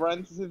Bud thing.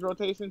 runs his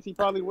rotations, he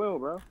probably will,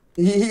 bro.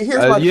 Here's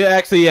my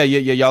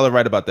y'all are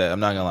right about that. I'm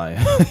not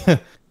going to lie.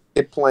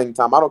 Playing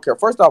time. I don't care.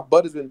 First off,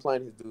 Bud has been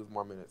playing his dudes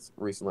more minutes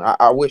recently.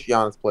 I wish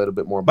Giannis played a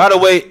bit more. By the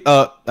way,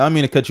 I don't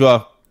mean to cut you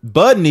off.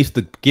 Bud needs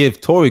to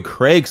give Torrey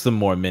Craig some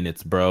more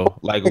minutes, bro.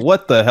 Like,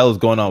 what the hell is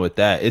going on with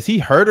that? Is he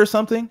hurt or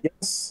something?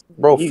 Yes,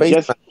 bro.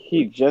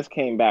 He just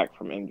came back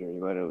from injury,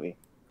 literally.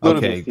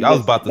 Okay, I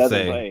was about to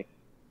say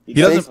he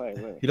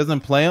doesn't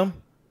play him.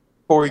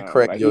 Torrey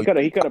Craig, like,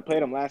 he could have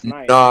played him last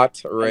night.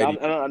 Not ready.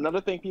 Another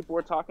thing people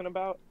were talking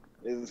about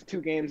is 2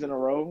 games in a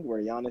row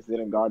where Giannis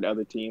didn't guard the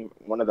other team,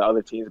 one of the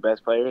other team's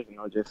best players. You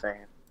know, just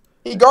saying.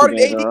 He guarded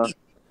AD.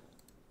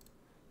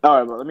 All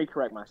right, but let me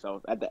correct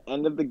myself. At the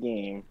end of the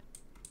game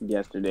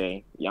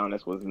yesterday,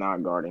 Giannis was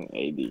not guarding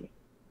AD.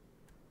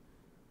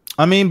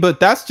 I mean,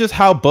 but that's just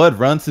how Bud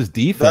runs his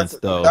defense,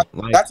 though.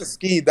 That's a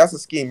scheme. That's a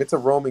scheme. It's a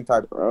roaming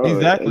type. Bro,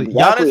 exactly.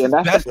 Giannis is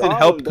best in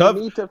help cover.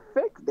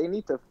 They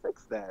need to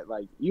fix that.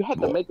 Like, you had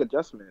to make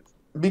adjustments.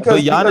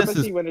 Because Giannis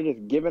is when they're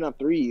just giving up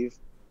threes.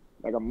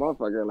 Like a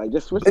motherfucker, like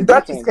just switch.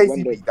 That's just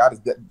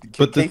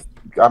KCP.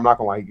 I'm not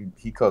gonna lie,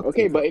 he cooked.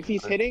 Okay, but if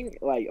he's hitting,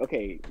 like,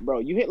 okay, bro,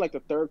 you hit like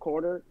the third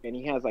quarter and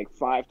he has like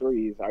 5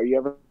 threes. Are you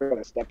ever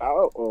gonna step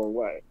out or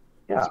what?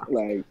 Yeah.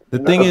 Like the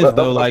thing is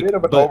though, like, a bit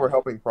of an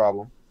overhelping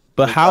problem.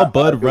 But how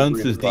Bud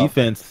runs his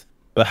defense?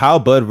 But how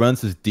Bud runs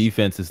his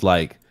defense is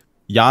like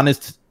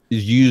Giannis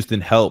is used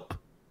in help.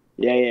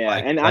 Yeah,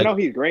 and I know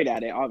he's great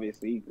at it.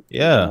 Obviously,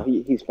 yeah,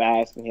 he's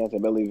fast and he has the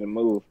ability to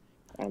move.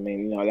 I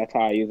mean, you know, that's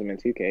how I use him in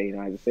 2K, you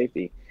know, as a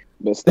safety.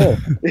 But still,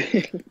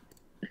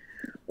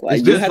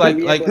 like, just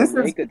like this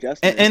is,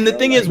 and the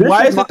thing is,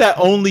 why is it that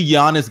only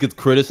Giannis gets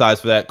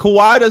criticized for that?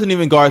 Kawhi doesn't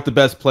even guard the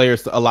best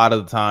players a lot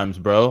of the times,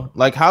 bro.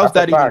 Like, how's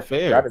that even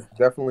fair? That is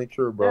definitely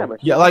true, bro.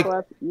 Yeah, like,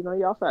 you know,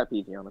 he also had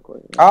PG on the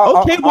court. You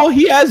know? Okay, well,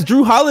 he has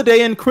Drew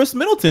Holiday and Chris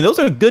Middleton. Those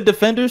are good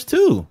defenders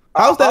too.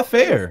 How's that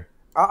fair?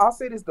 I'll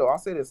say this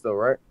though,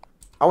 right?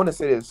 I want to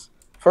say this.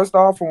 First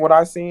off, from what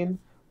I've seen,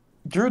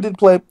 Drew did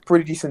play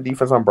pretty decent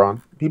defense on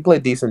Braun. He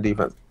played decent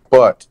defense,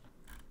 but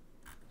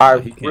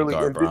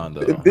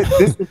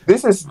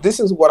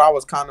this is what I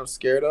was kind of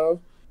scared of.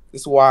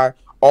 This is why,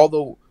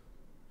 although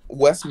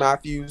Wes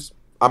Matthews,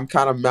 I'm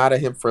kind of mad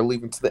at him for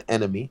leaving to the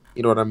enemy.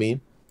 You know what I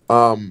mean?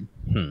 The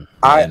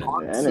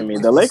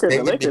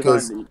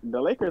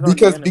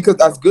Lakers because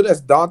as good as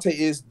Dante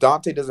is,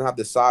 Dante doesn't have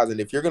the size, and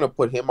if you're gonna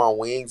put him on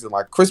wings and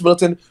like Chris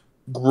Middleton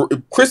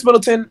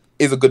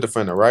is a good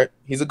defender, right?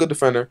 He's a good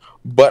defender,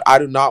 but I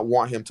do not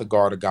want him to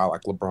guard a guy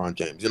like LeBron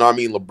James. You know what I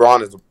mean?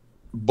 LeBron is a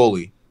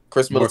bully.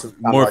 Chris Middleton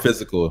more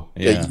physical.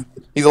 Yeah,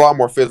 he's a lot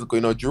more physical.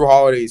 You know, Drew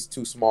Holiday is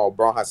too small.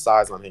 Braun has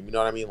size on him. You know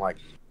what I mean? Like,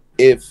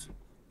 if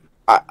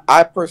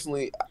I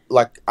personally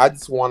like, I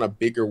just want a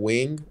bigger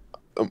wing,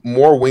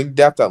 more wing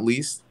depth at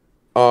least.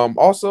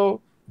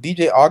 Also,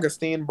 DJ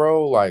Augustine,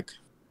 bro. Like,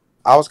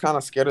 I was kind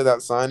of scared of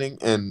that signing,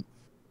 and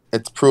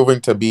it's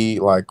proving to be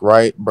like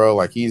right, bro.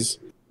 Like he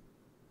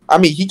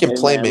can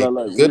play,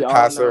 man. Good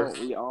passer.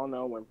 We all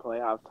know when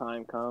playoff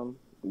time comes,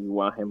 you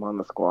want him on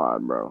the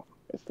squad, bro.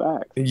 It's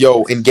facts.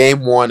 Yo, in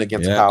game 1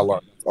 against Kyle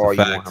Lowry, all you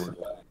want him.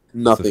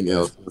 Nothing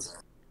else.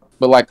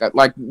 But like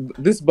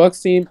this Bucks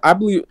team, I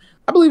believe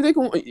they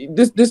can.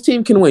 This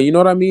team can win. You know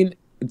what I mean?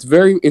 It's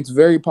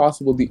very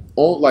possible.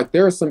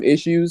 There are some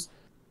issues.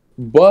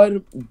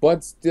 Bud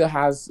still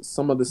has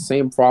some of the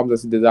same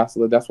problems as he did.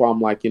 That's why I'm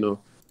like, you know,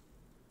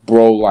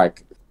 bro,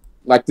 like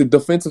the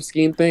defensive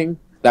scheme thing.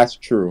 That's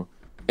true,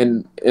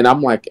 and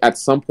I'm like, at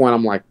some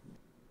point,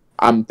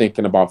 I'm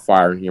thinking about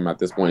firing him at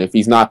this point if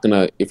he's not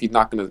gonna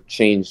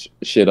change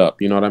shit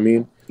up. You know what I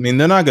mean? I mean,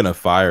 they're not gonna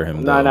fire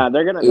him. No,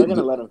 they're gonna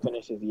let him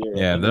finish his year.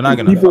 Yeah, they're not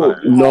gonna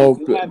fire him. No,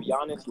 you have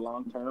Giannis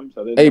long term.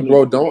 So hey,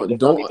 bro,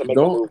 don't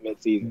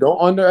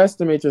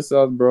underestimate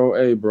yourself, bro.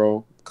 Hey,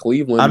 bro,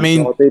 Cleveland. I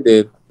mean, what they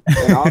did.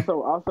 And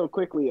also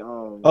quickly,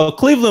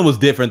 Cleveland was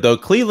different though.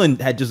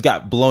 Cleveland had just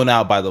got blown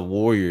out by the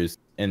Warriors,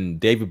 and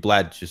David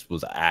Blatt just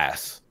was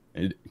ass.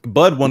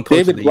 Bud won coach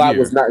David of the Blatt year.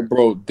 was not,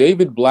 bro.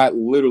 David Blatt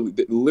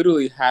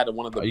literally had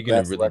one of the. Are you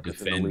best gonna really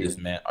defend this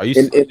man? Are you?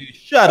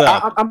 Shut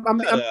up!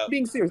 I'm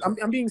being serious.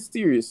 I'm being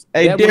serious.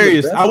 Hey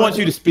Darius, I want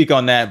you to speak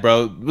on that,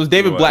 bro. Was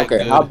David Blatt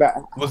good? How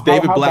bad? Was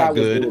David Blatt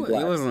good? He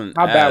wasn't.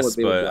 How bad ass, was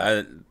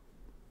David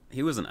but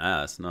He was an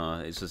ass. No,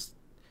 it's just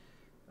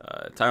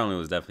Tyronn Lue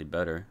was definitely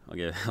better.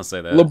 I'll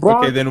say that. LeBron.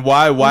 Okay, then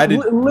why did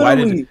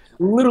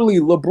literally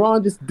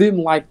LeBron just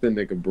didn't like the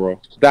nigga, bro.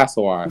 That's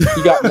why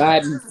he got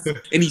mad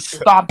and he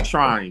stopped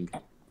trying.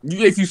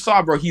 If you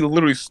saw, bro, he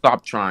literally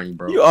stopped trying,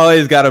 bro. you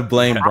always gotta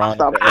blame Bron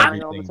Stop for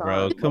trying all everything, the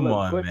bro? time. Come Look,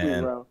 on, quickly,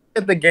 man. bro.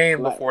 At the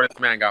game before this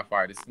man got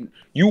fired.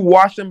 You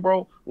watched him,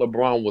 bro.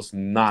 LeBron was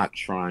not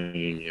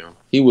trying, yo.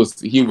 He was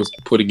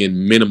putting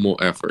in minimal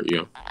effort,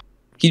 yo.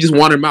 He just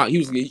wanted him out.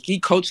 He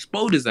coached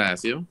Spo'd his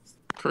ass, yo.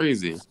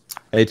 Crazy.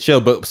 Hey,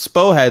 chill. But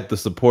Spo had the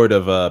support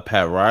of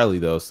Pat Riley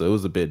though, so it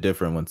was a bit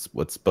different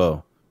with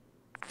Spo.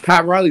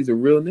 Pat Riley's a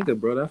real nigga,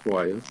 bro. That's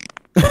why, yo.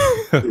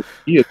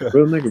 He is a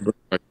real nigga, bro.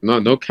 Like,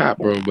 no cap,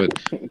 bro. But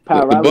Pat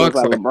the Riley was Bucks,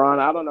 like, like- LeBron,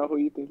 I don't know who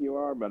you think you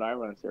are, but I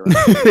run shit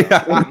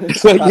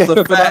That's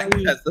a fact.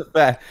 That's a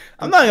fact.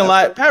 I'm not gonna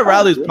lie. Pat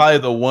Riley's probably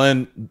the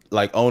one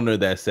like owner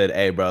that said,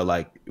 "Hey, bro,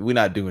 like we're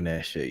not doing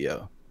that shit,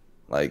 yo.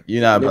 Like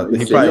you're not about."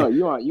 He probably.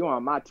 You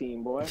on my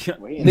team, boy.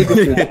 Well, he ain't nigga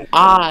doing said, that.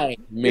 I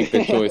make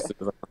the choices.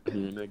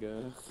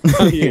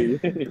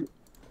 Nigga.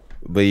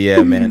 But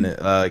yeah, man.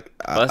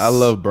 I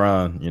love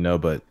Bron, you know,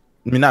 but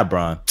I mean not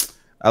Bron.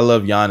 I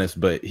love Giannis,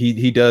 but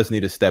he does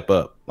need to step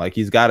up. Like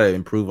he's got to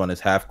improve on his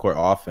half court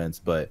offense,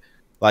 but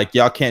like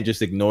y'all can't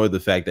just ignore the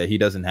fact that he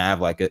doesn't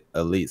have like an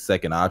elite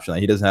second option.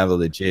 Like, he doesn't have a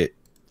legit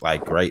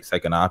like great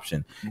second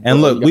option.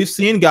 And look, we've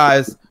seen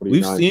guys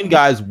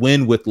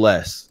win with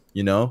less.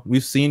 You know,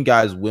 we've seen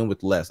guys win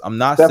with less. I'm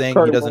not saying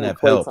he doesn't have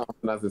help.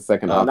 That's the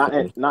second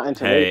option. Not in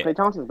today. Klay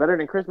Thompson's better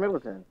than Chris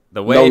Middleton.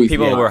 The way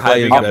people were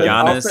Clay hyping up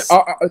is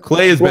Giannis.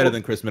 Clay is better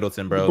than Chris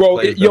Middleton, bro.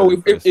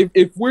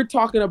 If we're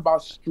talking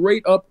about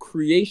straight up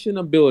creation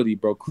ability,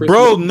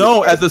 bro,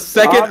 no, as a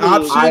second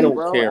option, I don't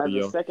bro, care, as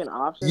yo. a second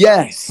option.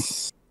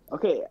 Yes.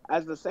 Okay,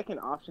 as the second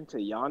option to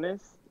Giannis.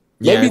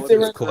 yeah, Maybe it's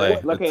Clay.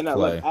 Okay, It's no,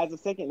 Clay. look, as a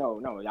second,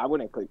 no, I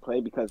wouldn't click Clay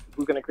because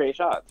who's gonna create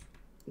shots?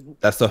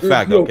 That's a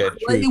fact. Yo, Okay,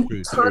 Clay true, would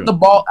true. turn the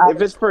ball out.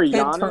 If it's for 10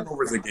 Giannis,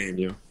 turnovers a game,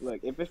 yo. look,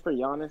 if it's for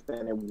Giannis,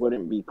 then it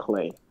wouldn't be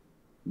Clay.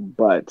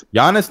 But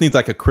Giannis needs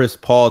like a Chris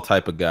Paul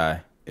type of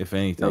guy, if no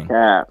anything.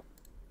 cap.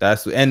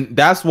 That's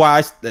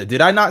why did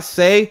I not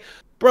say,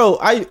 bro?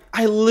 I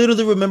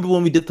literally remember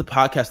when we did the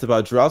podcast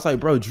about Drew. I was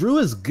like, bro, Drew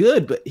is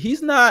good, but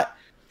he's not.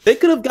 They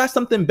could have got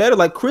something better.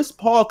 Like Chris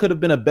Paul could have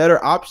been a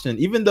better option,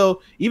 even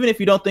if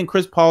you don't think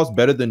Chris Paul's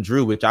better than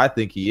Drew, which I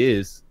think he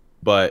is.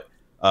 But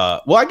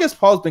well, I guess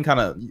Paul's been kind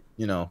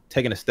of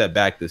taking a step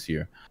back this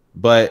year,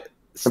 but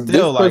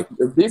still,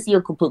 if this year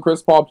could put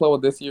Chris Paul play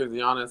with this year's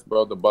Giannis,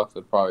 bro, the Bucks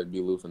would probably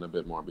be losing a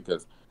bit more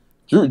because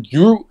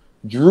Drew,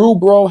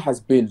 bro,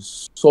 has been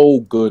so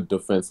good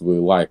defensively.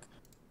 Like,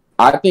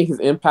 I think his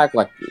impact,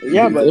 like,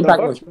 Yeah, but his the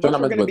impact Bucks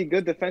are gonna be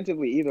good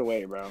defensively either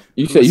way, bro.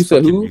 You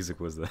said who? Music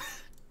was that?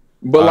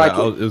 But like,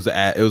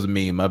 it was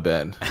me, my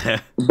bad.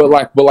 but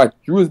like,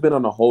 Drew has been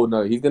on a whole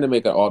nother. He's gonna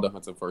make an all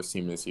defensive first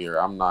team this year.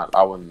 I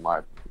wouldn't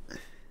like.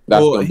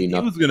 That's gonna be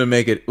nothing. He was gonna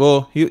make it.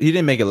 Well, he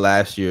didn't make it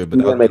last year, but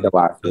He didn't make it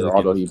last year,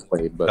 although he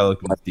played. But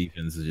Pelicans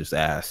defense is just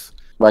ass.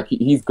 like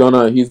he's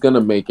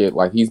gonna make it.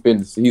 Like he's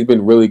been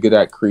really good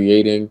at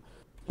creating.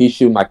 He's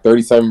shooting like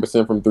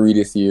 37% from three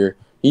this year.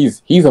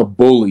 He's a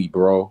bully,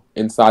 bro.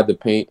 Inside the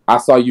paint, I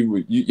saw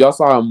y'all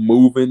saw him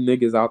moving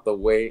niggas out the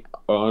way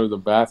under the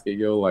basket.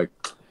 Yo, like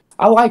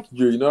I like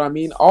Drew. You know what I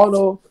mean?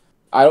 Although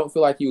I don't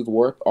feel like he was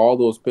worth all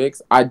those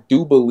picks, I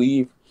do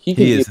believe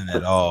he isn't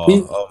at all.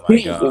 Oh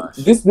my gosh.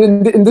 This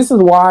is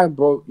why,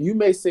 bro. You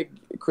may say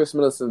Chris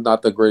Middleton's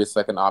not the greatest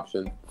second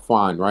option.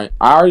 Fine, right?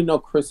 I already know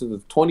Chris is a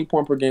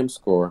 20-point per game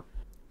scorer.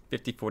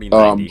 50, 40,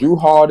 90. Drew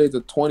Holiday is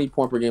a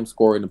 20-point per game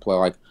scorer in the play.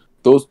 Like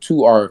those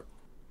two are,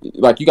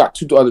 like you got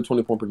two other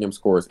 20-point per game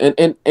scorers.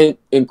 And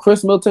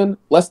Chris Middleton,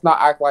 let's not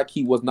act like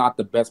he was not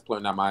the best player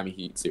in that Miami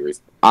Heat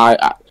series.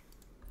 I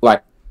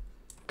like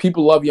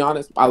people love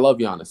Giannis. I love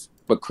Giannis.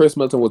 But Chris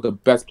Middleton was the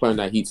best player in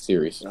that Heat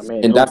series. I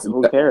mean, who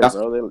cares,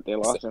 bro? They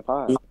lost in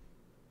 5.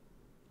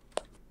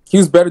 He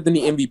was better than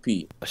the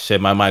MVP.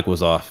 Shit, my mic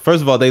was off.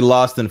 First of all, they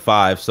lost in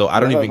 5, so I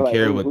don't even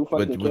care who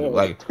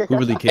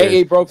really cares.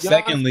 Hey, bro.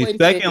 Secondly,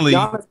 Secondly,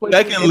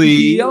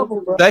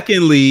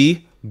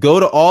 go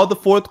to all the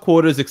fourth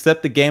quarters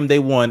except the game they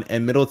won,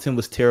 and Middleton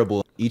was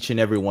terrible each and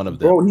every one of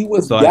them. bro, he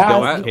was. So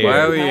down. Why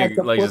are we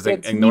like just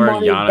like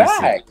ignoring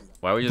Giannis?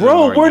 Why are we just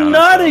Bro, we're ignoring Giannis,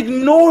 not though?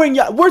 ignoring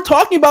y'all. We're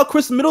talking about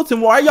Chris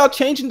Middleton. Why are y'all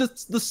changing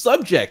the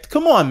subject?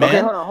 Come on,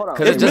 man. Okay, hold on.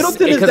 Because If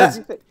Middleton is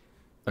that,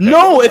 Okay.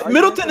 no, if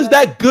Middleton is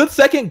that good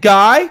second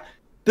guy,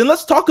 then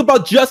let's talk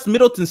about just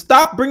Middleton.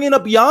 Stop bringing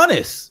up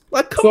Giannis.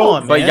 Like, come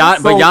on, But man.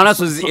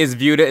 Giannis is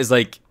viewed as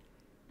like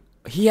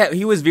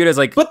he was viewed as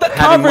like. But the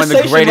having one of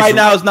conversation greatest right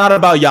now is not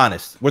about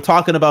Giannis. We're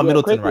talking about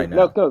Middleton right now.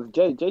 No, because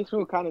Jay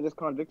Smooth kind of just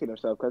contradicted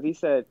himself because he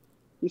said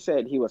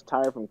he was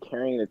tired from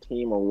carrying the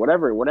team or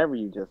whatever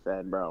you just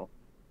said, bro.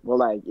 Well,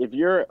 like if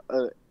you're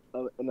an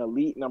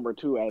elite number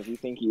 2 as you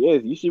think he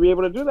is, you should be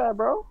able to do that,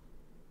 bro.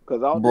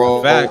 Because I'm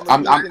letting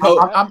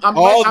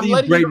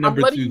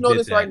you know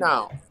this right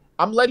now.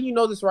 I'm letting you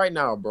know this right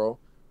now, bro.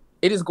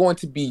 it is going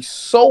to be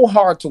so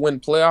hard to win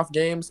playoff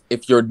games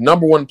if your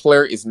number one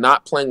player is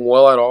not playing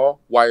well at all,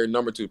 while your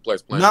number two player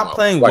is playing Not well.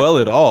 playing Like, well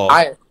at all.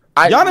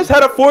 Giannis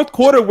had a fourth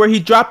quarter where he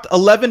dropped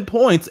 11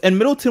 points, and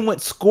Middleton went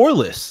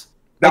scoreless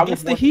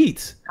against the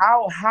Heat.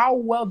 How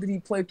well did he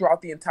play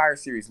throughout the entire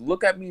series?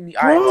 Look at me in the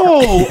eye. Bro,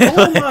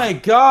 oh my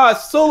God!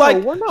 So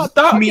like, we're not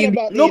stop. talking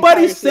about the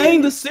Nobody's entire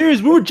saying the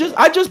series.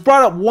 I just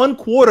brought up one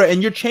quarter,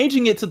 and you're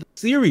changing it to the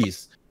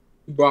series.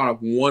 You brought up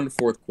one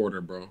fourth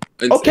quarter, bro.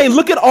 Okay,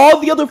 look at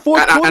all the other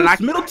fourth quarters.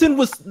 Middleton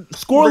was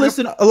scoreless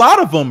in a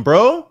lot of them,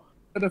 bro.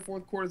 The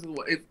fourth quarters.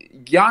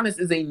 Giannis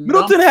is a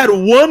Middleton had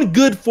one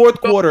good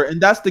fourth quarter,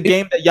 and that's the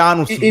game that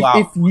Giannis was out.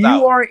 If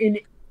you are in,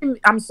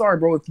 I'm sorry,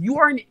 bro. If you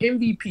are an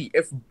MVP,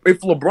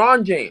 if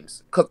LeBron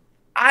James, because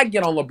I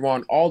get on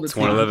LeBron all the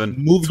time.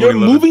 2011. You're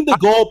moving the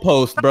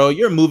goalpost, bro.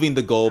 You're moving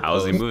the goalpost. How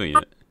is he moving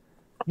it?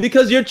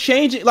 Because you're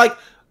changing. Like,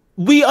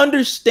 we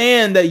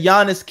understand that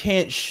Giannis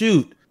can't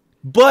shoot,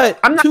 but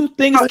two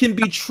things can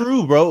be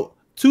true, bro.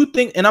 Two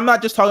things, and I'm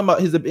not just talking about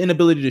his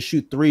inability to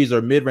shoot threes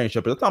or mid-range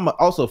jumpers. I'm talking about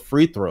also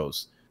free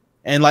throws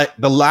and like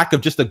the lack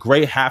of just a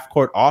great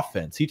half-court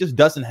offense. He just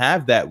doesn't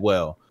have that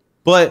well.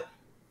 But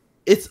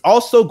it's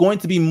also going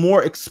to be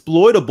more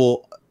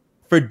exploitable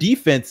for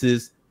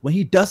defenses when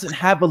he doesn't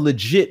have a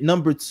legit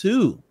number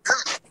two.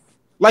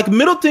 Like,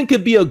 Middleton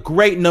could be a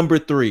great number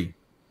three.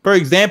 For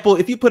example,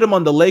 if you put him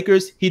on the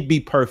Lakers, he'd be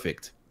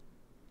perfect.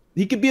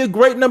 He could be a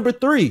great number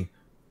three,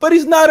 but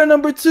he's not a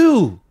number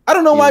two. I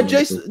don't know why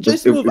Jason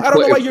moved. I don't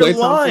know why you're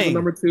lying.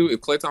 Number two,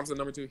 if Klay Thompson's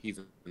number two, he's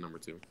a number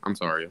two. I'm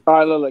sorry. All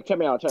right, look, check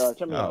me out.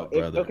 Check me out.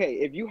 Brother.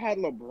 If you had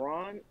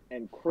LeBron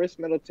and Chris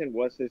Middleton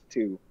was his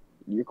two,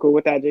 you cool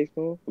with that,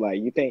 Jason?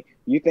 Like, you think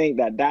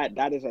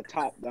that is a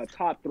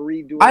top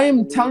three duo? I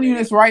am telling you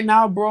this right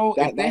now, bro.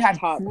 If they had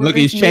look,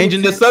 he's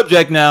changing the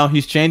subject now.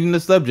 He's changing the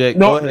subject.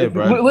 No, go ahead,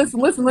 bro.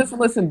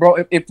 Listen, bro.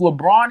 If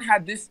LeBron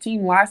had this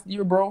team last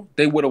year, bro,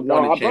 they would have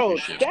won a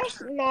championship. Bro,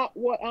 that's not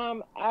what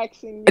I'm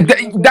asking.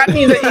 That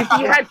means that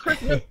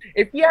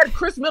if he had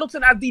Chris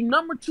Middleton as the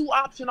number two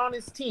option on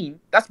his team,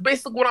 that's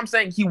basically what I'm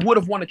saying. He would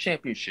have won a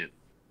championship.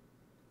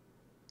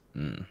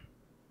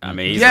 I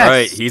mean, he's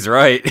right. He's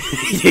right.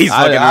 He's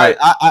fucking right.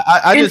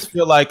 I just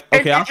feel like,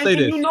 okay, I'll say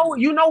this.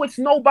 You know, it's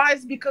no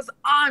bias because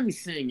I'm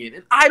saying it,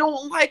 and I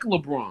don't like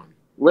LeBron.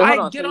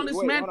 I get on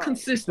this man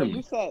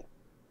consistently. So you said,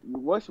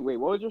 what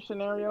was your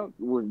scenario?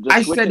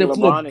 I said if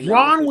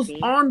LeBron was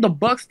on the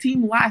Bucks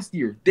team last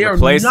year, they are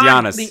replace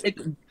not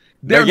Giannis.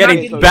 They're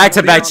getting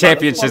back-to-back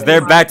championships.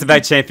 They're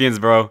back-to-back champions,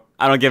 bro.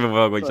 I don't give a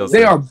fuck what you'll say.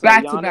 They are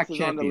back-to-back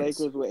champions. On the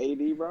Lakers with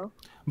AD, bro.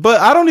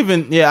 But I don't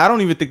even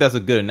think that's a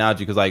good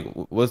analogy because, like,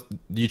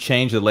 you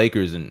change the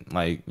Lakers and,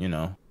 like, you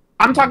know.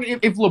 I'm talking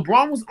if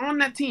LeBron was on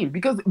that team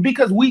because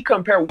we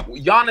compare.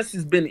 Giannis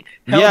has been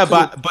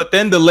but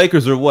then the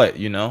Lakers are what,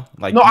 you know,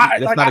 like,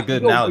 that's not a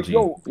good analogy.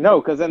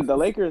 No, because then the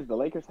Lakers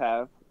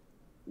have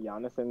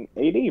Giannis and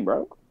AD,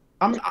 bro.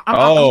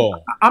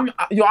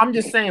 I'm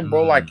just saying,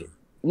 bro. Like,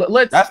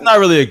 let's. That's not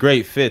really a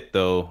great fit,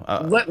 though.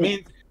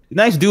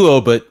 Nice duo,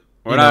 but.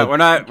 We're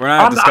not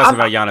discussing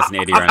about Giannis and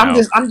AD right now.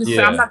 I'm just saying.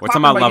 I'm not we're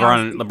talking about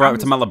LeBron. We're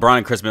talking about LeBron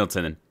and Chris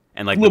Middleton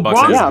and like the Bucks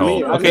as a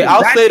whole. Okay,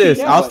 I'll say this.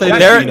 I'll say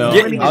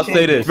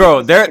this,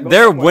 bro.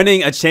 They're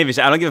winning a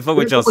championship. I don't give a fuck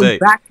what y'all say.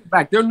 Back to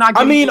back, they're not.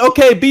 I mean,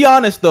 okay, be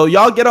honest though.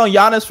 Y'all get on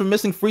Giannis for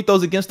missing free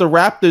throws against the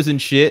Raptors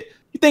and shit.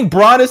 You think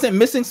Braun isn't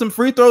missing some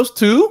free throws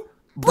too?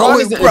 Bro,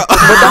 but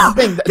that's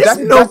the thing. There's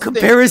no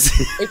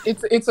comparison.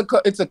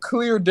 It's a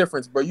clear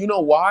difference, bro. You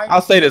know why?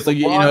 I'll say this. So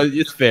you know,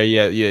 it's fair.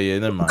 Yeah.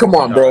 Never mind. Come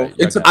on, bro.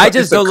 I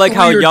just don't like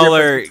how y'all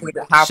are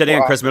shitting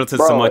on Chris Middleton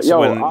so much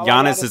when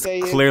Giannis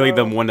is clearly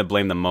the one to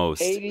blame the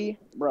most. 80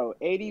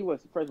 was,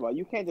 first of all,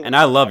 you can't just. And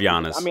I love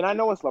Giannis. I mean, I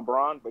know it's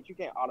LeBron, but you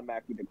can't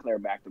automatically declare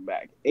back to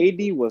back.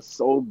 AD was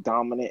so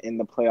dominant in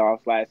the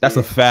playoffs last year. That's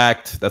a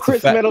fact.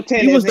 Chris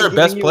Middleton, he was their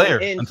best player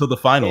until the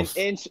finals.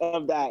 An inch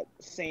of that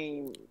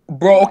same.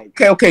 Bro,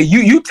 okay.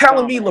 You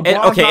telling me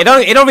LeBron? Okay, it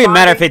don't even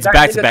matter if it's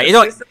back to back. It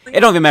don't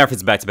even matter if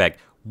it's back to back.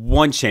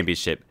 One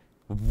championship.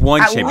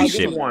 One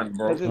championship.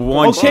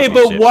 Okay,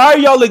 but why are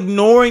y'all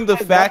ignoring the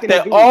fact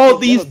that all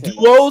these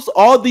duos,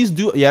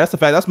 yeah, that's a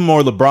fact. That's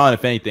more LeBron,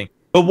 if anything.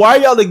 But why are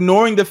y'all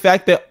ignoring the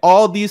fact that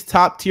all these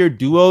top tier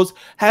duos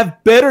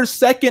have better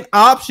second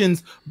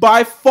options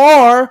by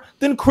far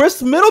than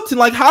Chris Middleton?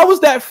 Like, how is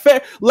that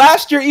fair?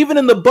 Last year, even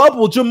in the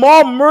bubble,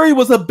 Jamal Murray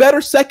was a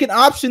better second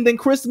option than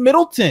Chris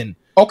Middleton.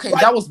 Okay,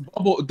 like, that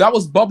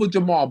was bubble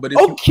Jamal, but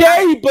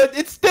but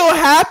it still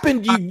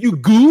happened. You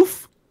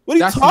goof. What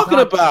are you talking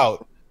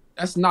about?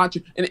 That's not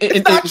true.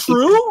 It's not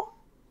true.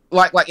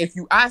 Like if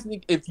you ask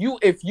me, if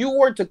you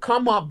were to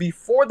come up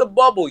before the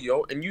bubble,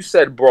 and you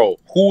said, bro,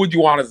 who would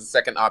you want as a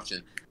second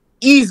option?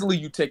 Easily,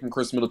 you taking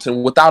Chris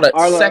Middleton without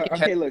a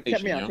second. Okay, look,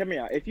 check me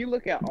out. If you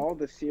look at all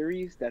the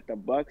series that the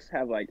Bucks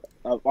have, like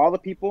of all the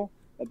people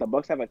that the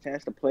Bucks have a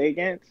chance to play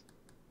against,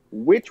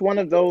 which one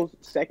of those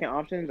second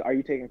options are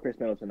you taking Chris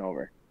Middleton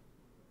over?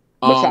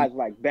 Besides,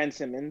 like Ben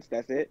Simmons,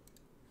 that's it.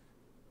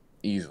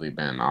 Easily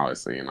Ben,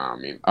 obviously, you know what I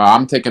mean.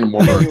 I'm taking him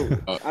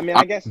over. I mean,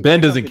 I guess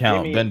Ben doesn't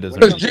count. Ben doesn't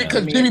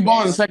because Jimmy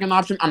Ball is the second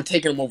option. I'm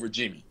taking him over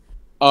Jimmy.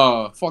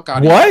 Fuck out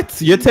of here.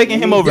 What? You're taking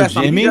him over Yes,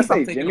 Jimmy? yes,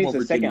 I'm taking him Jimmy's over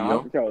the second Jimmy, yo.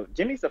 option. Yo,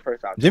 Jimmy's the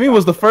first option. Jimmy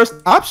was the first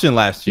option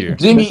last year.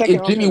 Jimmy The second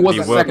Jimmy option was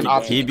He the woke- second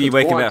option. He'd be because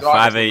waking Goran up at Dragic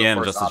 5 was the a.m.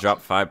 first just to option.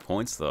 drop 5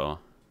 points, though.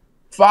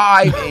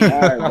 5 All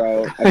a.m. right,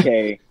 bro.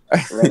 Okay,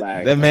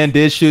 relax. That man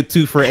did shoot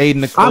 2 for 8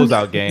 in the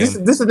closeout game. This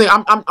is the thing.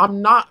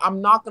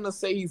 I'm not gonna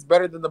say he's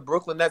better than the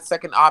Brooklyn Nets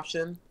second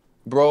option,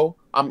 bro.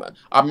 I'm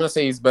gonna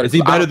say he's better. Is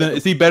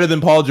he better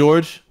than Paul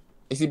George?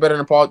 Is he better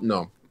than Paul?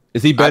 No.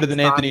 Is he better I than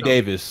just Anthony not know.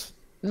 Davis?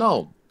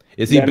 No.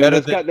 Is he better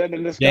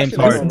than James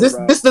Harden? This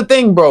is the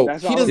thing, bro.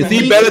 That's He all doesn't Is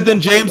he need- better than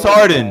James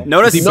Harden?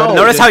 Notice, Is he better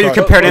notice than how you James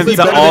compared Harden? him Is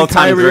to he better than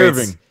all-time Kyrie greats.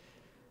 Irving?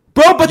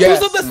 Bro, but Yes,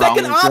 those are the no,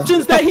 second bro.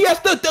 options that he has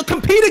to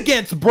compete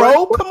against,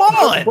 bro. Come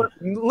on. But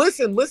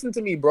listen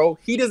to me, bro.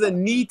 He doesn't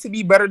need to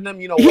be better than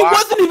them. You know He why?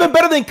 wasn't even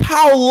better than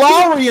Kyle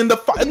Lowry in the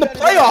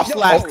playoffs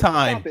last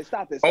time.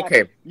 Stop it.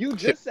 Okay. You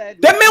just said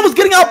That man was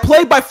getting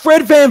outplayed by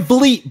Fred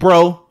VanVleet,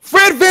 bro.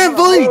 Fred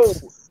VanVleet. Wait,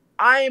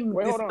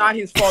 It's hold on. not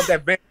his fault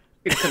that Van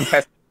is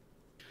contested.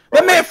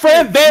 That man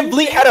Fred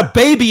VanVleet had a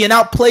baby and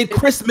outplayed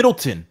Chris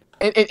Middleton.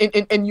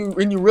 And you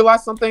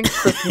Realize something?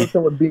 Chris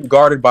Middleton was being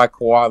guarded by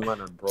Kawhi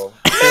Leonard, bro.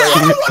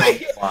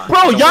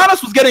 Bro,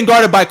 Giannis was getting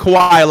guarded by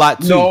Kawhi a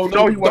lot too. No,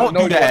 he wasn't.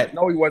 Don't do that.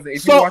 No, he wasn't.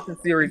 If So- you watch the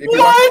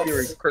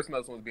series, Chris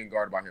Middleton was being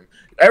guarded by him.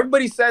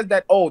 Everybody says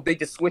that, they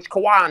just switched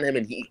Kawhi on him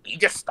and he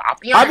just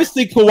stopped. Yeah.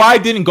 Obviously,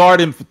 Kawhi didn't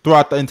guard him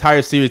throughout the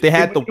entire series. They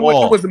had the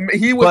wall.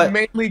 He was But-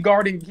 mainly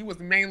guarding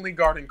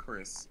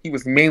Chris. He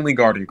was mainly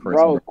guarding Chris.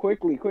 Bro,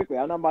 quickly.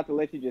 I'm not about to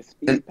let you just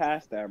speed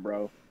past that,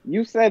 bro.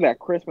 You said that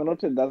Chris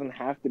Middleton doesn't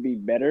have to be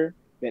better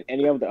than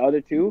any of the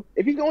other two.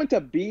 If you're all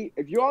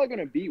are going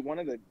to beat one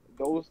of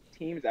those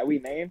teams that we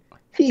named,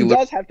 he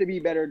does have to be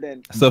better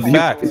than. It's a Paul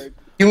fact. George,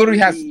 He literally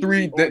has Embiid,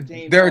 three. or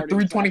James There are Harden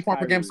 3 slash 20-point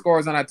per game Kyrie.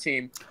 scorers on that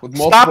team with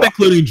multiple. Stop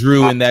including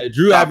Drew in that.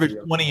 Drew Stop averaged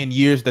it. 20 in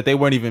years that they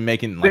weren't even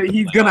making. Like, the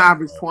He's playoffs. gonna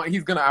average 20.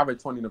 He's gonna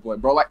average 20 in the play,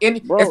 bro. Like,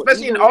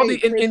 especially in either all way, the.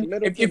 Chris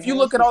Middleton If you has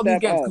look at to all these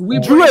step games, up, we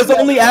bro. Drew has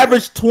only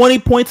averaged 20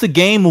 points a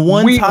game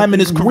one time in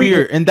his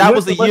career, and that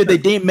was the year they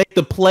didn't make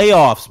the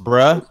playoffs,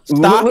 bruh.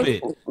 Stop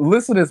it.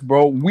 Listen to this,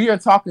 bro. We are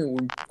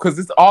talking because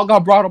this all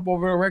got brought up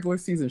over the regular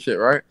season shit,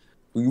 right?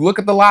 When you look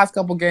at the last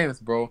couple games,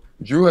 bro,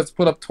 Drew has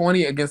put up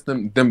 20 against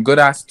them good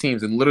ass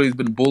teams and literally has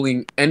been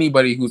bullying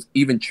anybody who's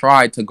even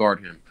tried to guard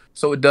him.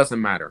 So it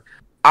doesn't matter.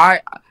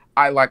 I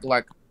like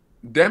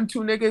them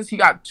two niggas. He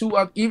got two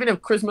up. Even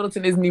if Chris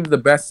Middleton isn't even the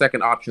best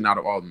second option out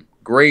of all of them,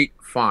 great,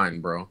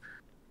 fine, bro.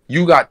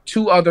 You got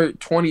two other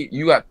 20.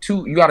 You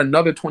got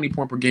another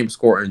 20-point per game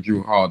score in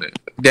Drew Holiday.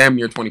 Damn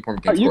near 20-point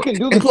per game You score. can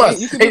do And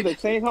plus, you can do the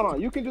same. Hold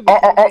on. You can do the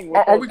same thing.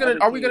 are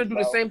we gonna do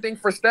the same thing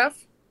for Steph?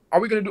 Are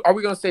we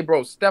gonna say,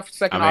 bro, Steph's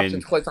second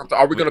option, Klay Thompson?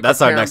 Are we gonna?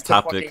 That's our compare him next to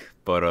topic, fucking-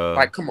 but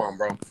like, come on,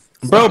 bro.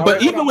 Bro,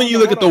 but even when you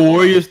look at the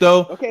Warriors,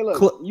 though, Okay,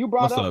 look, you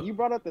brought what's up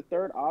up? the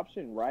third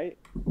option, right?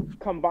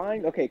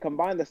 Combine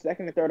the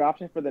second and third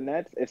option for the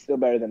Nets, it's still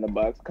better than the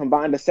Bucks.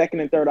 Combine the second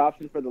and third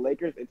option for the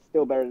Lakers, it's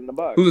still better than the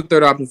Bucks. Who's the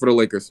third option for the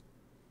Lakers?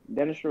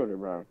 Dennis Schroeder,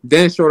 bro.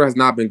 Dennis Schroeder has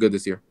not been good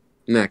this year.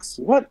 Next.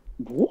 What?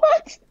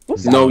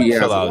 What's No, that? yeah.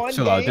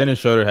 chill out. Dennis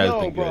Schroeder has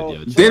No, been bro.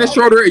 good. Yo. Dennis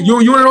Schroeder, you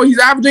want to know what he's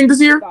averaging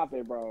this year? Stop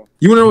it, bro.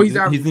 You want to know what he's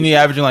averaging? He's only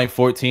averaging like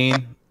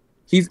 14.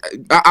 He's he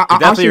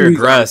definitely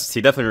regressed.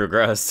 He definitely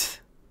regressed.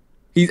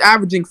 He's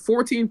averaging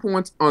 14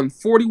 points on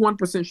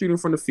 41% shooting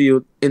from the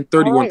field and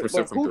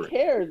 31% from Who three.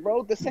 cares,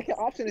 bro? The second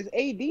option is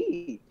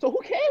AD. So who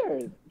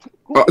cares?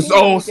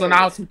 So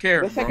now who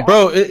cares, bro?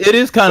 Bro, it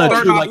is kind of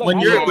Third true. Like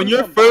option. when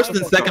your first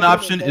and second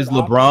option is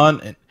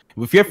LeBron, and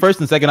if your first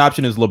and second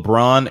option is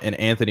LeBron and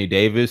Anthony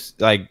Davis,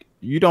 like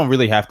you don't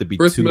really have to be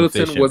Chris too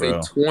Middleton efficient, was bro.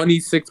 a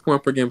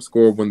 26-point per game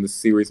scorer when the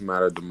series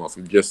mattered the most.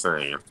 I'm just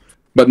saying.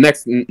 But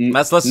let's Just move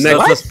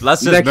next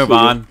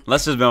on.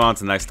 Let's just move on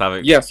to the next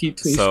topic. Yes, he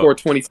scored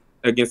 20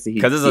 against the Heat.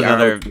 Because this is He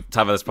another averaged-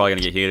 topic that's probably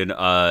gonna get heated.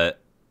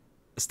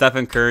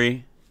 Stephen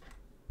Curry.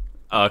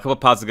 A couple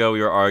pods ago,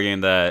 we were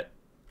arguing that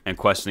and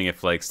questioning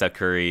if like Steph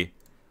Curry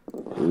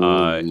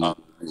can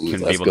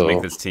be able to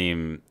make this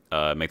team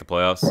make the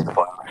playoffs.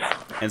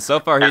 And so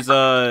far,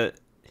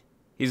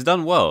 he's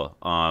done well.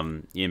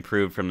 He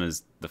improved from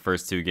the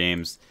first 2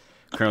 games.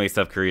 Currently,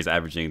 Steph Curry is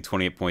averaging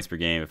 28 points per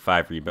game,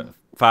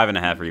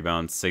 5.5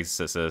 rebounds, 6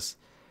 assists,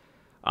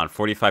 on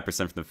 45%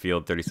 from the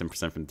field,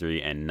 37% from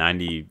 3, and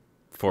 94%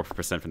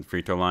 from the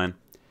free throw line.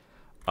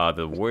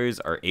 The Warriors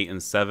are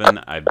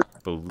 8-7. I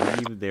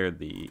believe they're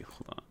the.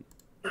 Hold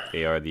on.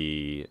 They are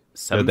the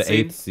 7th They're the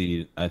seed. 8th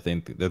seed, I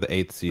think. They're the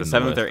 8th seed. The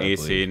in 7th or West, I 8th believe.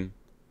 seed.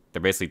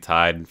 They're basically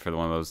tied for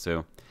one of those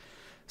two.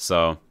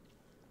 So,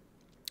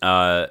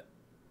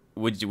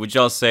 would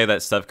y'all say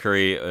that Steph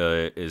Curry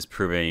is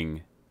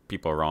proving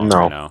people wrong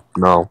right now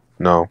No.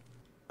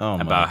 Oh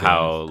my about goodness.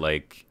 how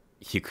like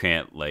he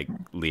can't like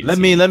lead? a Let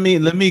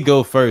team? me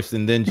go first,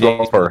 and then Jay Go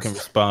Smooth first. can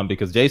respond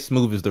because Jay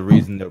Smooth is the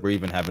reason that we're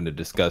even having to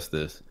discuss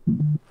this.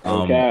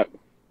 Okay.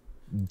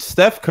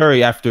 Steph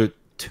Curry, after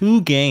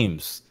 2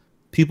 games,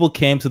 people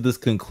came to this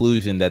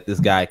conclusion that this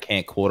guy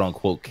can't quote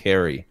unquote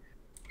carry.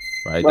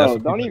 right? Bro, That's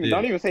what don't people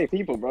even did. say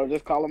people, bro.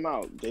 Just call them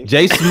out.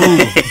 Jay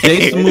Smooth,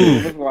 Jay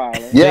Smooth,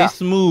 Smooth. Jay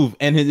Smooth,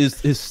 and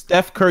his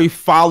Steph Curry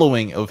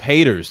following of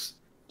haters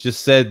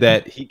just said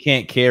that he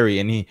can't carry,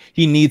 and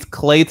he needs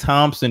Klay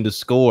Thompson to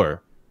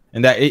score.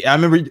 And that I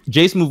remember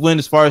Jay Smooth went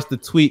as far as to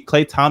tweet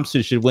Klay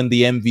Thompson should win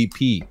the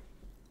MVP.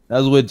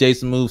 That's what Jay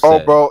Smooth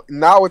said. Oh, bro,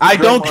 now it's I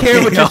don't Draymond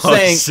care what you're Oh,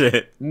 saying.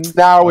 shit.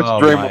 Now it's Oh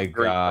Draymond my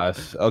Green.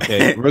 gosh.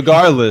 Okay.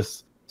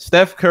 Regardless,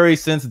 Steph Curry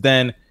since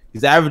then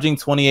he's averaging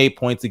 28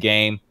 points a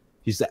game.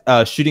 He's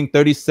shooting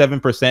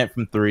 37%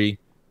 from three.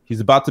 He's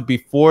about to be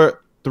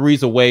 4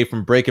 threes away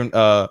from breaking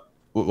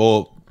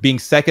being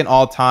second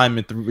all time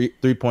in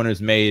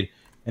three-pointers made,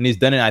 and he's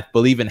done it, I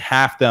believe, in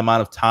half the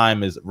amount of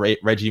time as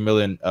Reggie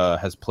Miller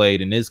has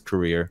played in his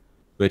career,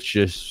 which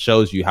just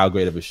shows you how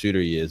great of a shooter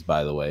he is,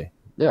 by the way.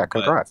 Yeah,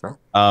 congrats,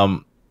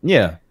 man.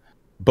 Yeah,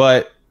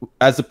 but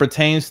as it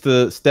pertains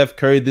to Steph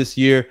Curry this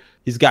year,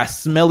 he's got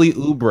Smelly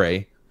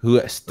Oubre,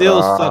 who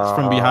still sucks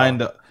from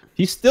behind the.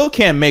 He still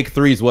can't make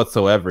threes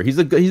whatsoever. He's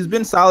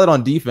been solid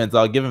on defense.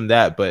 I'll give him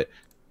that, but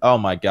oh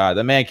my god,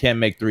 that man can't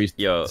make threes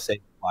to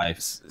save life.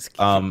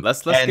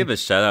 Let's give a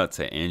shout out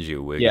to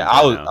Andrew Wiggins. Yeah,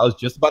 I was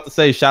just about to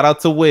say shout out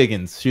to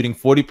Wiggins, shooting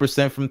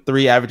 40% from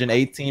three, averaging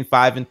 18,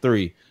 5, and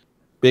 3.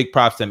 Big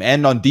props to him.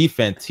 And on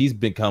defense, he's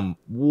become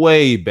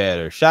way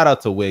better. Shout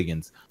out to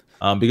Wiggins.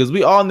 Because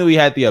we all knew he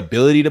had the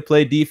ability to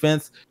play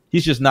defense.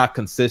 He's just not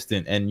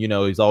consistent. And,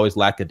 he's always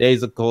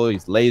lackadaisical.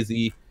 He's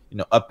lazy,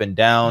 up and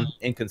down,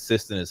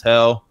 inconsistent as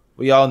hell.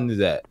 We all knew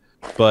that.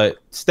 But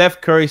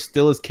Steph Curry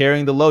still is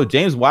carrying the load.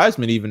 James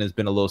Wiseman even has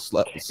been a little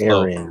slow. He's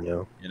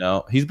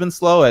been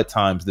slow at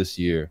times this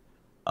year.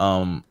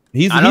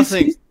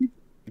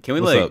 Can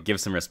we give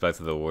some respect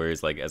to the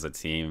Warriors as a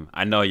team?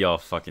 I know y'all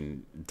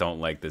fucking don't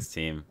like this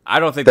team. I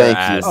don't think they're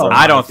ass.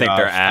 I don't think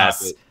they're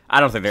ass. I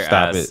don't think they're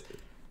ass.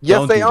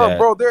 Yes, they are,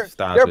 bro. Their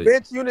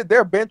bench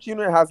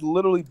unit has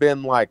literally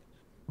been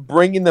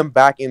bringing them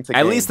back into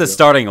at games, least the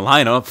starting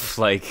lineup,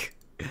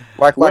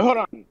 Wait, hold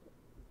on.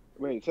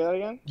 Wait, say that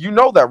again. You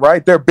know that,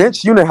 right? Their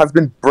bench unit has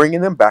been bringing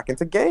them back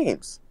into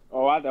games.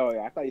 Oh, I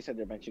thought you said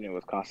their bench unit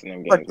was costing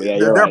them games.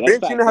 Their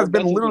bench unit has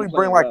been literally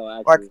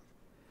bringing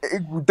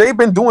they've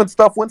been doing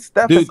stuff when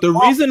Steph. Dude, the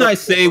reason I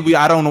say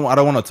I don't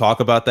want to talk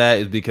about that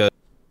is because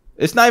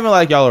it's not even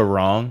like y'all are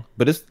wrong,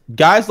 but it's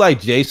guys like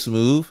Jay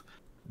Smooth.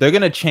 They're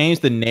gonna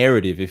change the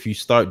narrative if you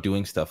start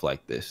doing stuff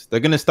like this.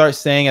 They're gonna start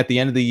saying at the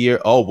end of the year,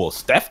 "Oh, well,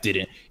 Steph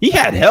didn't. He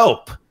had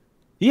help.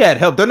 He had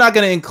help." They're not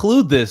gonna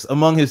include this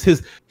among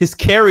his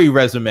carry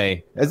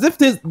resume, as if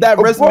that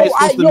resume is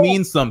supposed to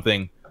mean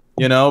something,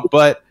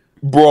 But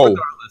bro,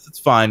 it's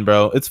fine,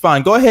 bro. It's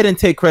fine. Go ahead and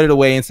take credit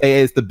away and say,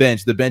 "Hey, it's the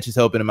bench. The bench is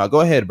helping him out."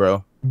 Go ahead,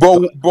 bro.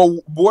 Bro,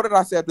 what did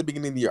I say at the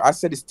beginning of the year? I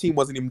said his team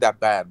wasn't even that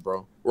bad,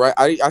 bro. Right?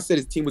 I said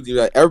his team was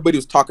even that. Everybody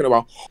was talking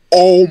about,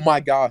 oh my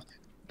gosh,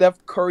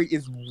 Steph Curry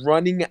is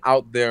running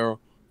out there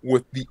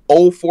with the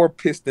 04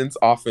 Pistons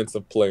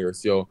offensive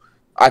players, yo.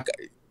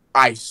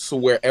 I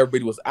swear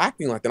everybody was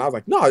acting like that. I was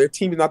like, no, their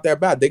team is not that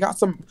bad. They got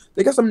some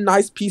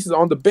nice pieces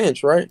on the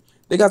bench, right?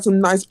 They got some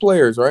nice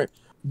players, right?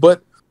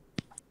 But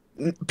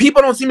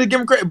people don't seem to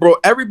give him credit, bro.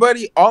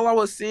 All I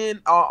was seeing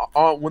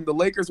when the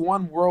Lakers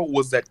won World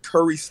was that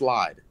Curry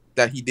slide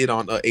that he did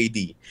on AD.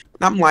 And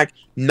I'm like,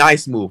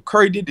 nice move.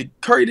 Curry did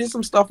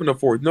some stuff in the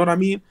fourth. You know what I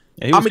mean?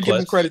 Yeah, I'm gonna give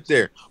him credit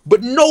there.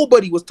 But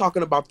nobody was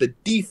talking about the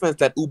defense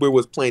that Oubre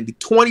was playing, the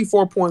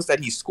 24 points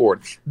that he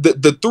scored,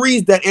 the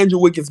threes that Andrew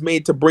Wiggins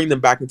made to bring them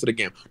back into the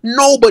game.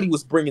 Nobody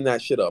was bringing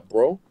that shit up,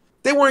 bro.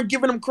 They weren't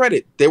giving him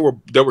credit. They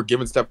were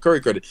giving Steph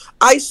Curry credit.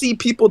 I see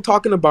people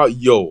talking about,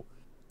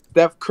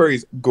 Steph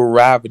Curry's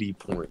gravity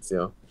points,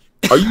 yo.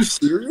 Are you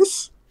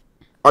serious?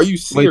 Are you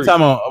serious?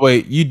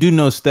 Wait, you do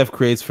know Steph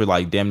creates for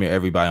damn near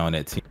everybody on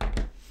that team.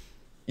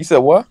 You said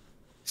what?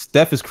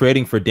 Steph is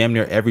creating for damn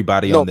near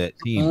everybody on that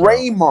team.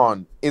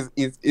 Draymond is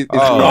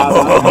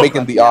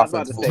making the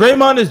offense.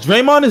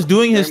 Draymond is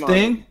doing his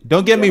thing.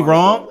 Don't get me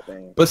wrong,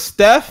 but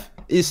Steph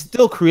is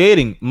still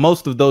creating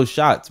most of those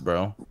shots,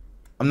 bro.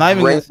 I'm not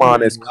even.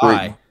 Draymond is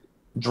creating.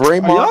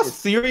 Draymond, are y'all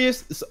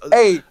serious?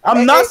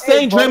 I'm not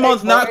saying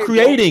Draymond's not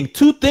creating.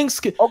 Two things.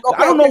 I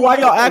don't know why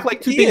y'all act like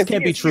two things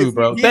can't be true,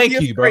 bro. Thank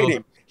you, bro.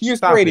 He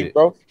is creating,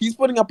 bro. He's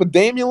putting up a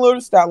Damian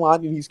Lillard stat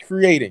line and he's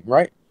creating,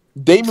 right?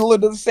 Damian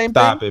Lillard does the same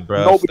thing. Stop it,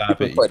 bro. Stop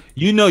it.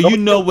 You know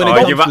when it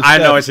comes to I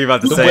know what you're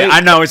about to say.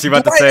 I know what you're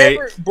about to say.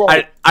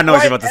 I know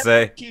what you're about to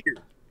say.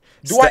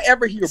 Do I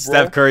ever hear, bro?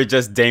 Steph Curry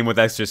just Dame with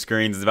extra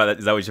screens. Is that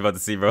what you're about to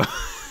see, bro?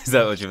 Is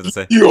that what you're about to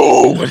say?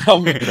 Yo,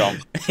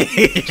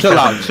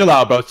 chill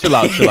out, bro. Chill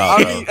out, bro.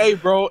 I mean, hey,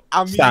 bro.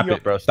 Stop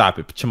it, bro. Stop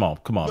it. Come on,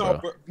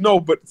 bro. No,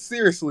 but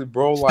seriously,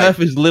 bro. Steph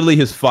is literally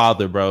his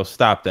father, bro.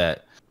 Stop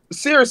that.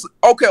 Seriously.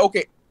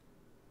 Okay.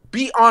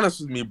 Be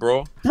honest with me,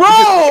 bro.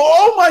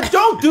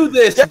 Don't do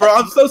this, bro.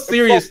 I'm so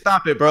serious.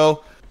 Stop it,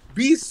 bro.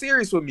 Be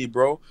serious with me,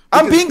 bro.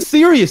 I'm being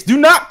serious. Do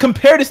not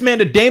compare this man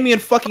to Damian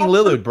fucking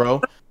Lillard, bro.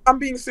 I'm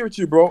being serious with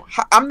you, bro.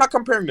 I'm not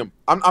comparing them.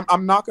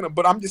 I'm not gonna.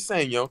 But I'm just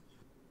saying, yo.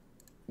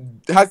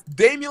 Has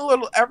Damian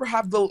Lillard ever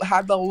had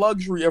the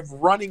luxury of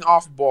running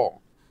off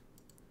ball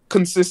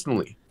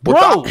consistently?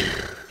 Bro,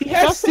 he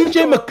has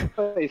CJ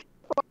Mc.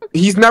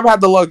 He's never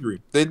had the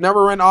luxury. They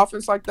never ran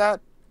offense like that.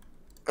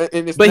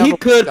 And it's But he never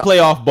could out. play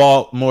off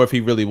ball more if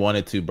he really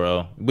wanted to,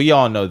 bro. We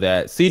all know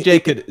that.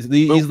 CJ could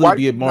easily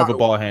be more of a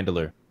ball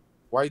handler.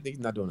 Why do you think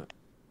he's not doing it?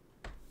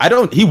 I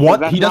don't. He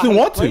doesn't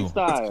want to.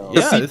 Style.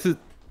 Yeah, this is.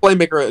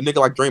 Playmaker, a nigga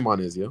like Draymond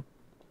is, yo.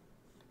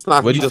 It's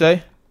not. What'd you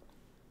say?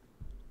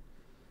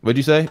 What'd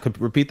you say? Could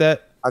repeat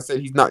that? I said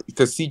he's not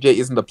because CJ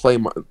isn't the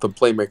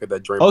playmaker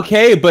that Draymond.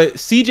 Okay, but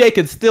CJ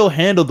could still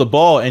handle the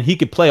ball and he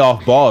could play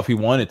off ball if he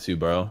wanted to,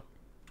 bro.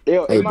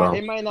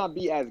 It might not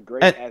be as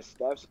great as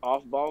Steph's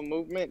off-ball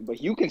movement,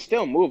 but you can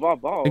still move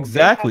off ball.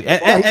 Exactly,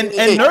 and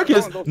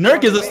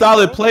Nurk is a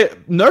solid player.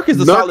 Nurk is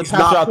a solid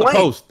passer out the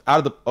post,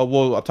 out of the.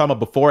 Well, I'm talking about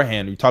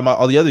beforehand. You're talking about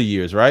all the other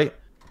years, right?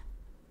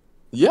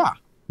 Yeah.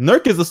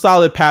 Nurk is a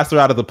solid passer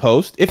out of the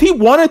post. If he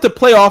wanted to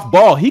play off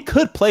ball, he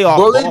could play off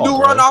ball. Bro, they do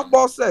run off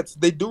ball sets.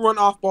 They do run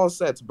off ball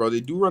sets, bro.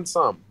 They do run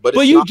some. But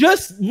why'd you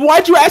ask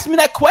me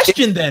that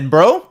question then,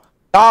 bro?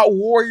 Not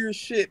Warrior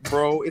shit,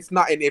 bro. It's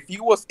not. And if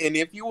you was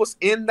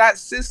in that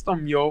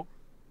system, yo,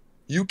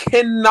 you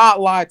cannot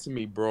lie to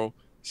me, bro.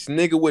 This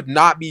nigga would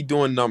not be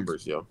doing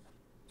numbers, yo.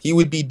 He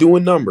would be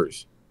doing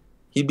numbers.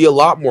 He'd be a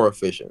lot more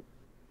efficient.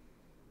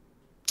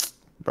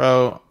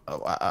 Bro,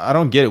 I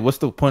don't get it. What's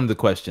the point of the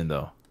question,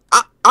 though?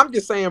 I'm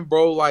just saying,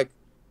 bro, like,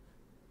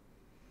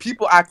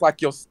 people act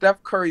like, yo,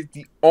 Steph Curry's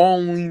the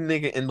only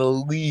nigga in the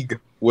league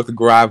with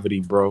gravity,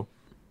 bro.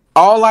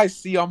 All I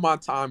see on my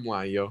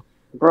timeline, yo.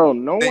 Bro,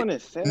 no one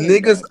is saying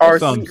niggas that. are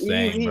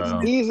saying, bro.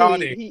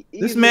 This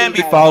Easily man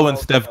be following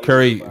Steph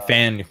Curry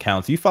fan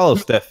accounts. You follow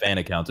Steph fan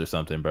accounts or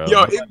something, bro.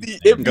 Yo, it'd be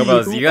you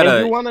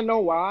gotta. You want to know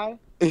why?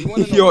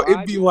 Yo,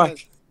 it'd be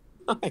like,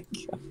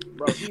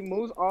 bro, he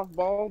moves off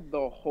ball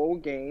the whole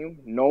game.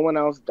 No one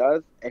else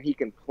does, and he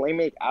can play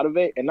make out of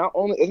it. And not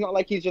only, it's not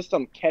like he's just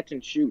some catch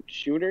and shoot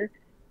shooter.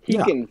 He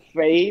can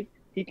fade.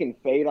 He can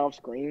fade off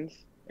screens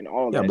and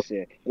all of that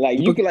shit. Like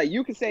you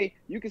could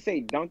say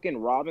Duncan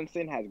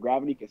Robinson has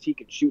gravity because he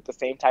could shoot the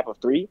same type of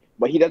three,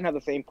 but he doesn't have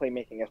the same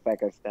playmaking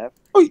effect as Steph.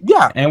 Oh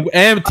yeah,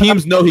 and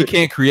teams know he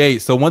can't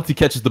create. So once he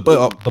catches the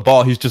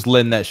ball, he's just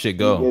letting that shit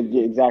go.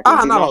 Yeah, exactly.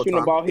 He's not shooting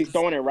the ball. He's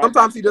throwing it right.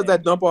 Sometimes he does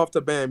that dump off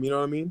to Bam. You know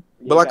what I mean?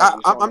 But like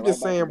I'm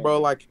just saying,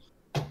 bro. Like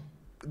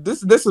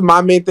this is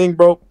my main thing,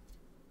 bro.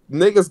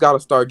 Niggas got to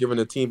start giving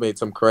the teammates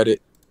some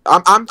credit.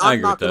 I'm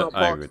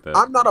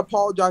not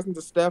apologizing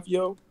to Steph,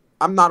 yo.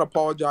 I'm not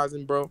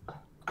apologizing, bro.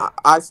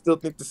 I still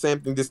think the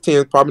same thing. This team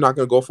is probably not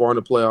going to go far in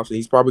the playoffs, and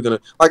he's probably going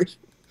to like.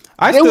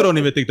 I still don't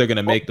even think they're going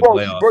to make the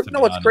playoffs. Bro, you know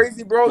what's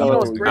crazy, bro? You know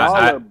what's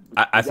crazy?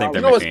 I think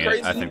they're making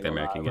it. I think they're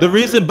making it.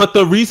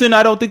 The reason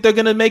I don't think they're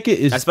going to make it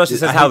is especially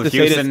since how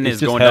Houston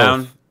is going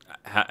down.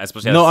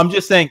 No, I'm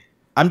just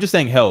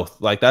saying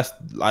health. Like that's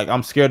like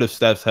I'm scared of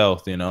Steph's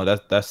health. You know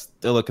that's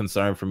still a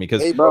concern for me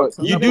because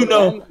you do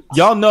know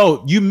y'all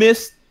know you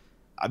missed.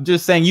 I'm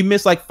just saying you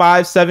missed like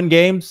 5-7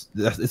 games.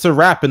 It's a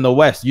wrap in the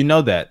West. You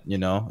know that. You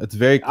know it's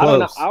very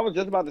close. I was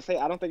just about to say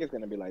I don't think it's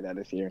going to be like that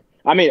this year.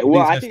 I mean,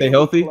 I think stay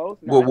healthy.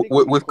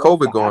 With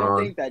COVID going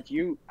on.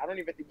 I don't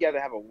even think you have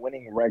to have a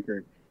winning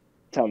record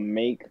to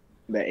make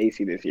the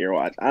AC this year.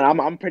 Watch,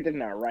 I'm predicting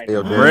that right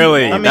now.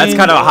 Really? I mean, that's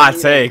kind of a hot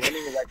take.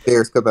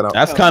 Cut that out.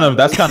 That's kind of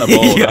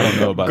bold. Yeah. I don't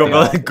know about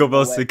that. Go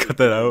cut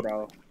that out.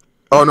 Bro.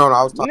 Oh no,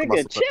 I was talking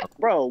about chip,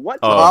 bro.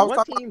 What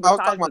team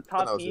besides the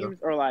top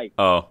teams are like?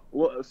 Oh,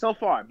 well, so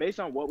far,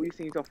 based on what we've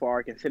seen so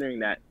far, considering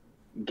that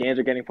games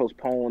are getting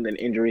postponed and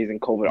injuries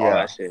and COVID, all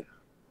that shit.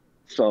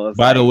 So, it's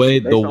by the way,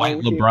 the white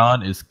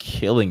LeBron is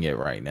killing it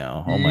right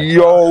now. Oh my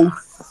god.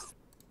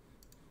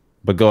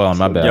 But go on,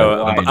 my bad.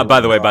 Yo,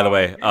 by the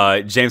way,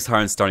 James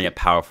Harden's starting at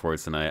power forward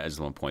tonight. I just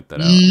want to point that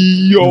out.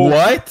 Yo,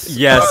 what?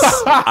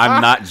 Yes,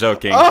 I'm not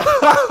joking.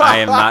 I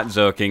am not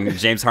joking.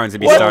 James Harden's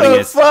gonna be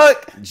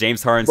starting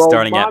James Harden's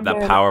starting at the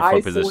power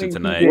forward position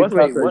tonight.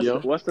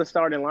 What's the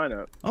starting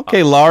lineup?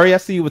 Okay, Laurie, I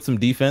see you with some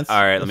defense.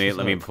 All right,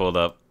 let me pull it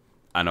up.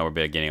 I know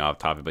we're getting off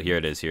topic, but here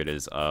it is.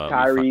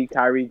 Kyrie,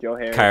 Joe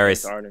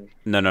Harris.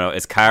 No,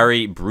 it's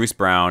Kyrie, Bruce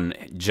Brown,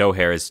 Joe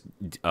Harris,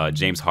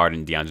 James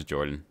Harden, DeAndre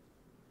Jordan.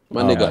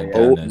 My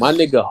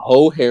nigga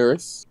Ho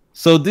Harris.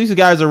 So these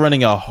guys are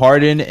running a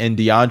Harden and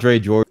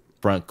DeAndre Jordan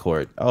front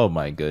court. Oh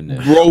my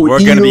goodness. Bro, we're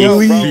gonna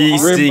be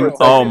feasting.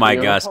 Oh my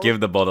gosh, give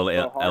the ball to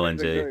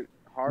LNJ.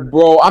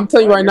 Bro, I'm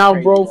telling you right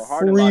now, bro,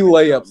 free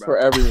layups for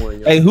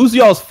everyone. Yo. Hey, who's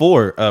y'all's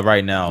for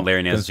right now?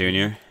 Larry Nance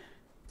Jr.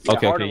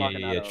 Okay,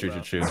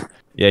 true.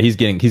 Yeah, he's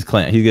getting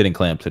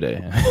clamped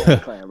today.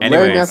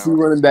 Larry Nance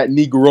running that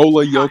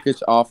Negrola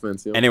Jokic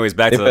offense. Yo. Anyways,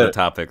 back to the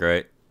topic,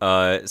 right?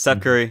 Steph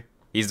Curry,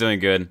 he's doing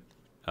good.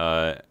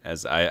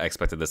 As I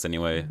expected this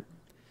anyway.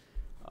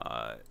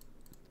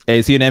 Hey,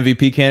 is he an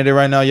MVP candidate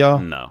right now, y'all?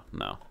 No.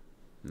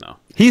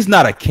 He's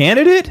not a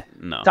candidate?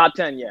 No. Top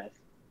 10, yes.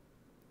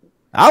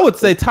 I would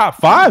say top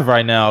 5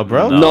 right now,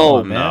 bro.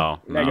 No.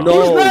 He's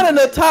not in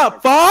the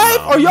top 5?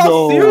 Are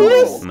y'all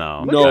serious?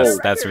 No.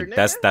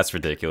 That's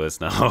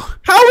ridiculous. No.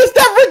 How is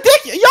that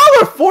ridiculous?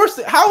 Y'all are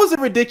forcing. How is it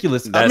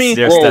ridiculous? That's I mean,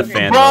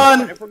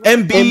 LeBron,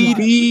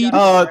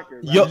 Embiid,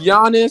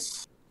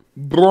 Giannis,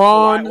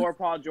 Braun, Kawhi or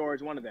Paul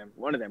George, one of them.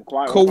 Kawhi, or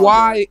Paul George.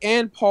 Kawhi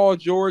and Paul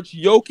George.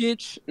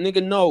 Jokic,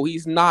 nigga, no,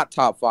 he's not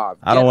top 5.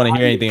 I don't want to Get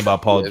hear out anything of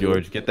about Paul here.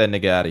 George. Get that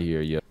nigga out of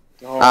here, yo.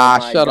 Oh my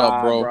shut up,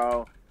 God,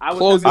 bro. I was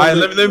Close All right,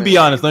 your let me be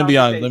honest. Let me be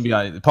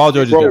honest. Paul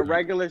George is Bro, good.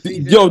 regular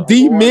season. Yo,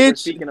 D. award, we're Mitch,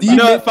 speaking D. You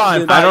know, about-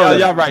 fine. I don't-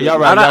 Y'all right.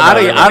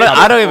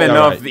 I don't even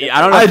know if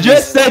I don't know. I if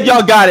just said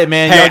y'all got it,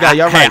 man. Hey,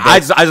 Y'all hey, right. I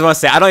just want to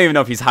say I don't even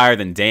know if he's higher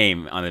than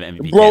Dame on the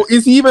MVP. Bro, candidate.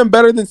 is he even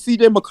better than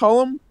CJ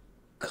McCollum?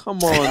 Come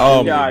on.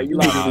 Oh, Yeah, my you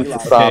God. need to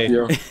Stop, Okay.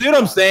 yo. See what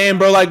I'm saying,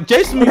 bro? Like,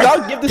 Jason,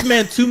 y'all give this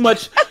man too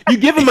much. You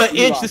give him an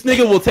inch, this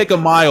nigga will take a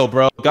mile,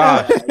 bro.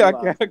 God.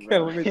 Okay,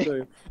 let me tell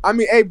you. I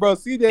mean, hey, bro,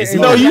 CJ. Is he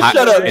No, even you hi-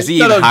 shut up. Is he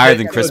Shut even up, higher Jake.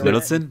 than Chris Shut up.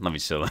 Middleton? Let me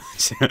chill.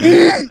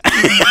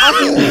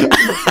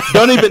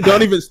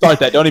 Don't even start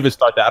that. Don't even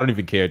start that. I don't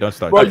even care. Don't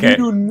start Bro, that. Okay. you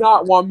do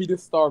not want me to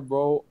start,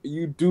 bro.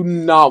 You do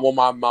not want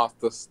my mouth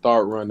to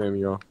start running,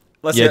 yo.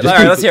 Let's Yeah, hear. just All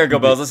right, keep let's it- hear it. Go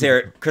Bills. Let's hear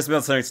it. Chris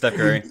Middleton or Steph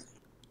Curry.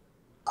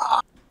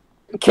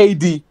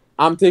 KD.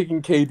 I'm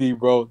taking KD,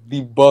 bro.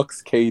 The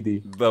Bucks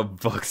KD. The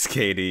Bucks,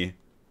 KD.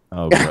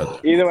 Oh, brother.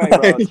 Either way,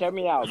 bro, check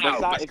me out.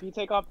 If you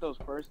take off those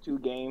first 2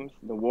 games,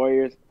 the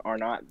Warriors are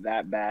not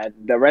that bad.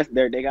 The rest,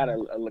 they got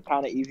a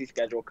kind of easy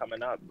schedule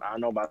coming up. I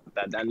don't know about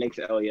that. That Knicks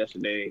L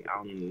yesterday,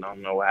 I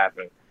don't know what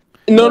happened.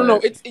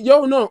 No. It's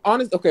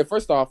honest. Okay,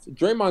 first off,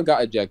 Draymond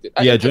got ejected.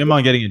 Yeah,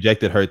 Draymond getting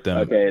ejected hurt them.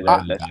 Okay,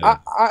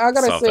 I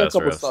gotta Soft say a ass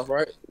couple refs. stuff,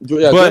 right?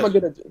 Yeah, But- Draymond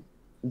get ejected.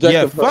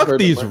 Yeah, fuck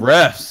these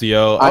refs,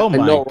 yo. I Oh, my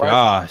know, right?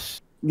 gosh.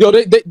 Yo,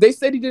 they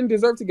said he didn't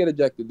deserve to get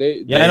ejected.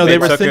 Yeah, I know they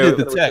took rescinded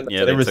it- the tech.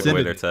 Yeah, they took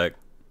away their tech.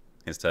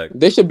 His tech.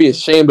 They should be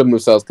ashamed of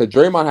themselves because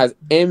Draymond has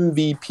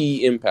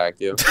MVP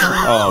impact, yo.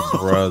 Oh,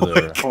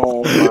 brother.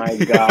 Oh my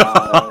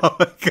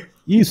God.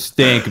 You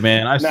stink,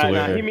 man. I Nah,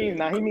 swear. he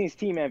means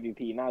team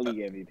MVP, not league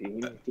MVP. He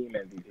means team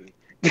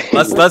MVP.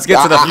 Let's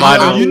get to the I-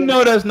 final. You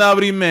know that's not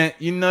what he meant.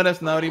 You know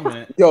that's not what he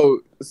meant. Yo,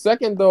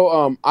 second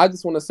though, I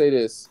just want to say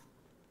this: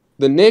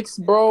 the Knicks,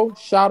 bro.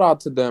 Shout out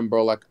to them,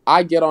 bro. Like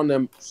I get on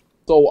them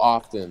so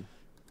often.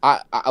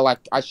 I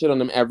shit on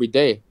them every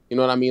day. You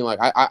know what I mean? Like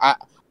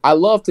I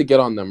love to get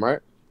on them, right?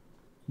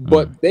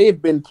 But they've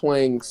been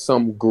playing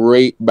some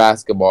great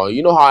basketball.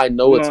 You know how I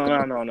know it's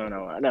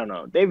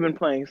No. They've been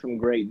playing some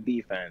great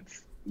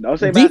defense. Don't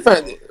say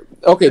defense.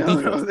 Okay, No,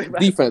 defense, don't say basketball.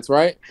 defense,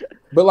 right?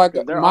 But like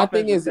Their my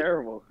offense thing is,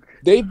 terrible.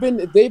 they've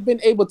been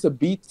able to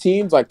beat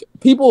teams. Like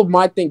people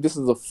might think this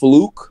is a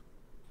fluke,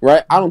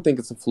 right? I don't think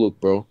it's a fluke,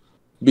 bro,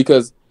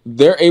 because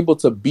they're able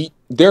to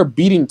they're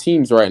beating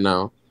teams right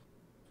now,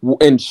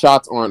 and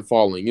shots aren't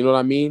falling. You know what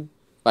I mean?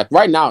 Like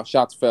right now,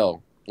 shots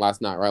fell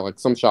last night, right? Like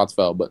some shots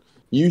fell, but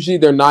usually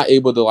they're not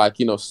able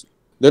to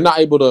they're not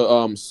able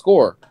to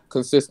score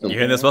consistently. You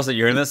hearing this, Wilson?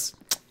 You hearing this?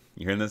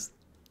 You hearing this?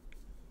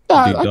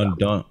 Dude,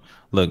 don't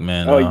look,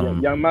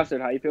 man. Young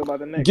Mustard, how you feel about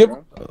the Knicks, Give bro?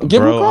 him bro,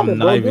 credit, I'm bro.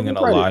 not Give even him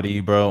gonna credit. lie to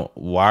you, bro.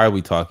 Why are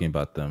we talking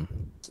about them?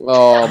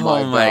 Oh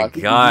my my God,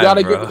 You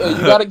gotta bro. give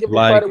you gotta give the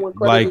Like, credit when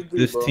credit is due,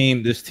 this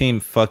bro. this team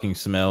fucking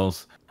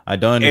smells. I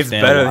don't It's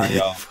understand better why than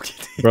y'all.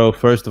 Bro,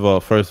 first of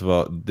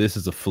all, this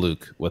is a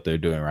fluke what they're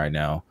doing right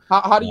now.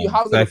 How's it a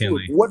fluke?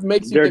 Secondly, What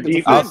makes you their think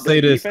it's a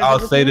defense- fluke? I'll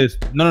say this.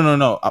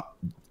 No.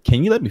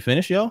 Can you let me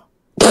finish, yo?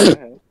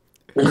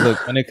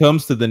 Look, when it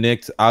comes to the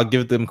Knicks, I'll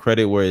give them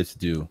credit where it's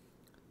due.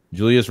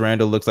 Julius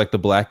Randle looks like the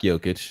black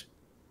Jokic.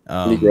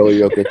 Negro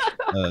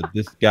Jokic.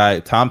 This guy,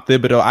 Tom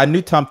Thibodeau. I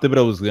knew Tom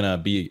Thibodeau was gonna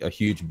be a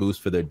huge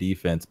boost for their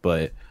defense,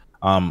 but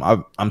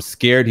I'm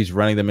scared he's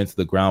running them into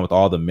the ground with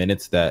all the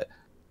minutes that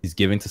he's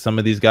giving to some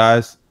of these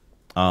guys.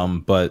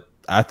 But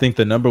I think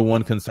the number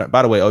one concern.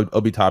 By the way,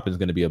 Obi Toppin's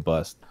going to be a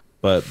bust.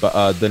 But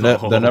the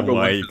number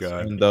one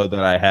concern though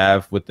that I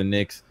have with the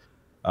Knicks,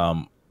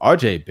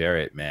 RJ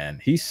Barrett, man,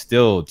 he's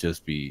still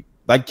just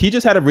he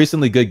just had a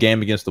recently good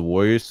game against the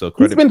Warriors. So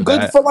He's been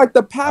good for like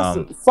the past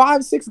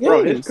 5-6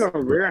 Bro, his games.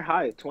 career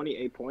high is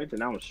 28 points,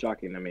 and that was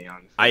shocking to me,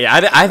 honestly.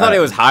 I thought it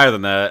was higher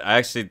than that. I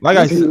actually Like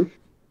I said.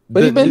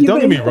 But Don't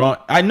get me wrong.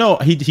 I know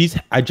he's.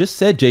 I just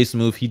said Jay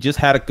Smooth. He just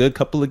had a good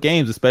couple of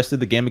games, especially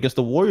the game against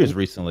the Warriors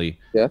recently.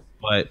 Yeah.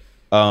 But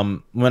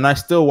when I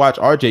still watch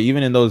RJ,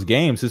 even in those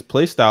games, his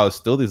play style is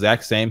still the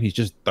exact same. He's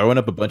just throwing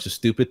up a bunch of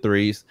stupid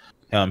threes.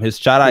 His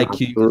shot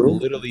IQ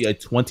is literally a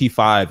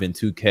 25 in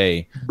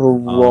 2K.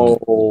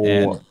 Bro.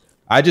 And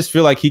I just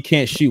feel like he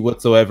can't shoot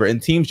whatsoever,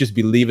 and teams just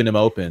be leaving him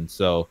open.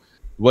 So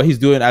what he's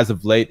doing as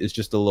of late is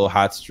just a little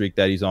hot streak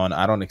that he's on.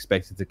 I don't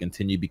expect it to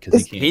continue because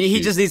he can't. He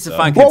shoot, just needs to so.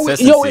 find Bro,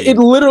 consistency. it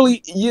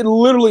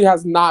literally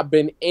has not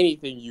been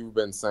anything you've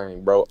been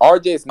saying, bro.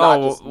 RJ's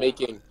not just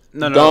making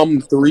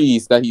dumb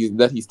threes that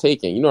he's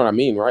taking. You know what I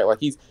mean, right? Like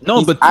he's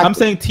but active. I'm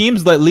saying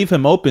teams that leave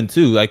him open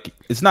too. Like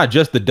it's not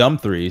just the dumb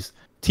threes.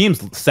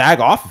 Teams sag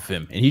off of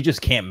him, and he just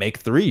can't make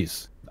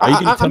threes. Are you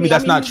gonna tell me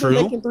that's not he's been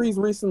true? making threes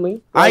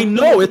recently. I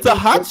know it's a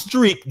hot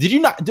streak. Did you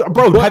not,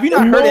 bro? Have you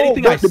not heard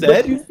anything I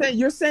said?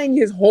 You're saying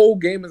his whole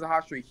game is a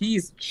hot streak.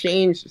 He's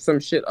changed some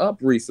shit up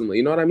recently.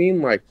 You know what I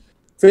mean? Like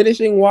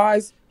finishing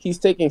wise, he's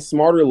taking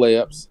smarter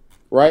layups,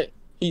 right?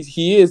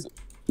 He is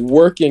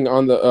working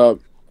on the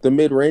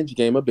mid range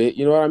game a bit.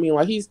 You know what I mean?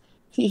 Like he's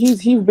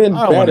He's been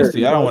I don't want better. to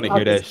see. I don't want to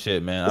hear that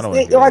shit, man. I don't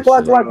want to Like, hear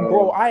that shit.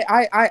 bro.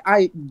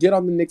 I get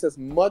on the Knicks as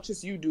much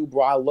as you do,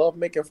 bro. I love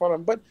making fun of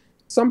them, but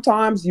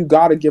sometimes you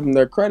gotta give them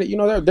their credit. You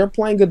know, they're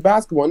playing good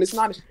basketball, and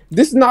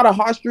this is not a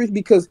hot streak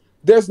because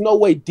there's no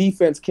way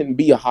defense can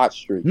be a hot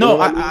streak. No, you know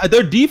what I mean?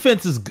 their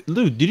defense is.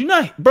 Dude, did you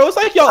not, bro? It's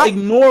like y'all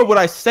ignore what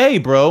I say,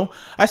 bro.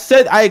 I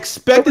said I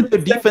expected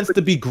their defense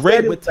to be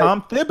great with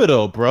Tom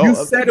Thibodeau, bro. You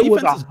said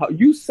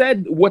you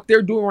said what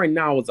they're doing right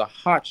now is a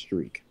hot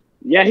streak.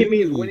 Yeah, he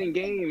means winning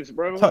games,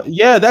 bro.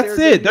 Yeah, that's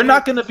it. They're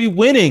not gonna be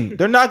winning.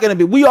 They're not gonna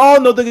be. We all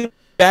know they're gonna be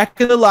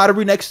back in the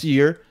lottery next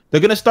year.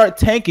 They're gonna start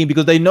tanking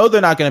because they know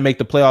they're not gonna make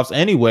the playoffs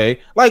anyway.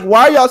 Like,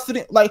 why are y'all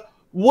sitting? Like,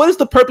 what is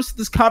the purpose of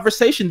this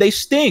conversation? They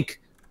stink.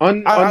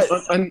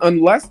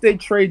 Unless they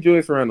trade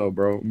Julius Randle,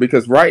 bro,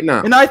 because right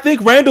now, and I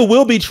think Randle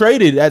will be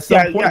traded at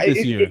some point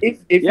this year.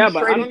 But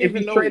I don't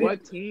even know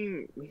what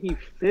team he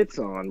fits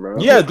on, bro.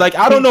 Yeah, like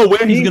I don't know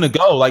where he's gonna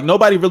go. Like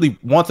nobody really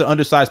wants an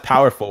undersized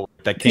power forward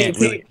that can't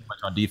really do much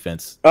on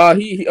defense.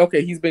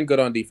 He's been good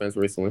on defense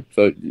recently,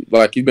 so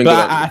like he's been.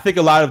 But I think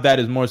a lot of that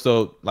is more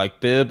so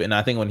like Thib, and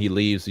I think when he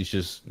leaves, he's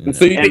just.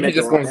 So you think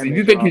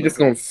he's just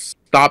gonna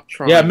stop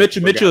trying? Yeah,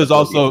 Mitchell has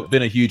also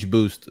been a huge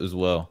boost as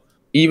well.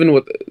 Even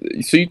with,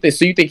 so you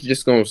think he's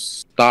just gonna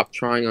stop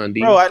trying on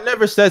defense? Bro, I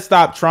never said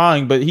stop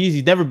trying, but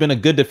he's never been a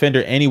good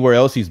defender anywhere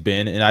else he's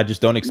been, and I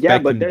just don't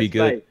expect him to be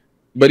good. Like,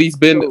 but he's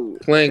been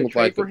playing with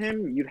like for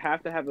him, you'd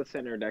have to have a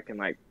center that can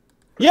like.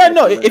 Yeah,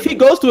 no, if he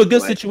goes to a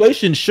good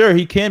situation, sure,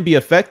 he can be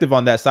effective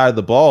on that side of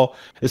the ball,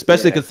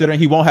 especially considering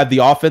he won't have the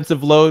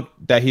offensive load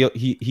that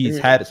he's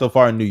had so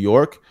far in New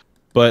York.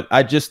 But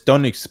I just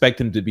don't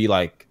expect him to be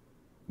like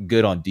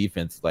good on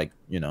defense. Like,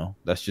 you know,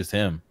 that's just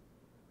him.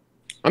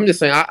 I'm just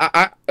saying,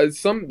 I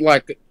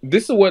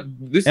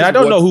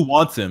don't know who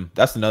wants him.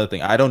 That's another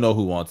thing. I don't know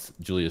who wants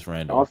Julius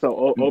Randle. Also,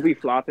 Obi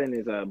flopping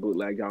is a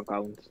bootleg John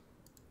Collins.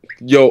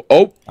 Yo,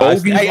 Obi.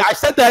 I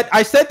said that.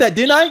 I said that,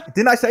 didn't I?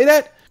 Didn't I say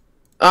that?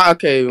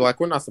 Okay, like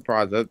we're not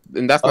surprised,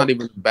 and that's not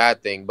even a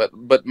bad thing. But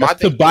my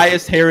thing,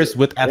 Tobias Harris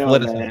with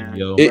athleticism,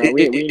 yo.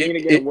 We need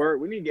to get word.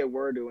 We need to get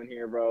word doing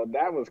here, bro.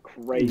 That was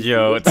crazy.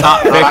 Yo,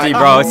 top 50,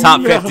 bro.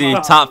 Top 50.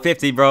 Top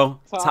 50, bro.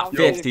 Top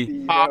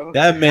 50.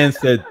 That man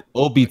said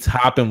Obi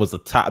Toppin was a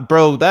top,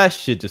 bro. That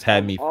shit just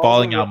had me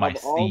falling out my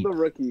seat. All the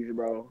rookies,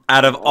 bro.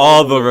 Out of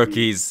all the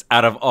rookies.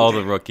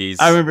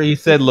 I remember he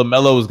said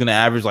LaMelo was gonna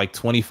average like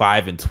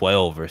 25 and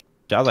 12 or.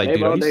 I was like,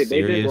 dude, are you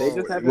serious?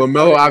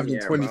 LaMelo averaging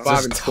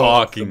 25 and 12.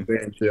 Talking.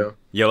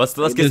 Yo, let's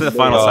get to the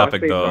final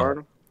topic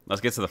though. Let's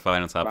get to the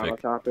final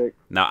topic.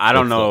 Now, I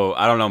don't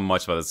know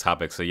much about this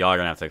topic, so y'all are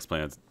gonna have to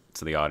explain it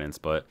to the audience.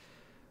 But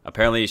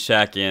apparently,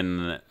 Shaq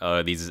and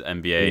these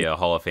NBA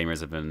Hall of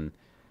Famers have been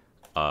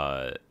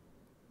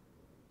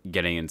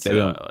getting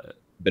into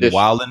been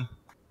wilding.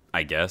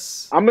 I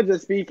guess. I'm gonna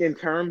just speak in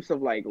terms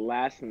of like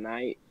last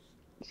night.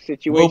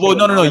 Situation. Well,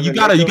 no. You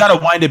gotta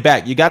wind it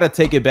back. You gotta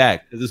take it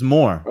back. There's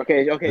more.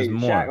 Okay.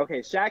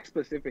 Shaq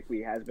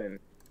specifically has been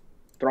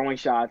throwing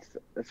shots.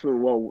 It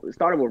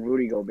started with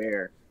Rudy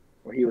Gobert,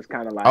 where he was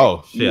kind of like,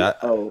 oh shit.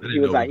 He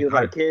was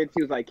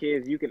like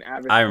kids. You can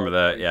average. I remember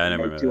that. Yeah, I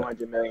remember that.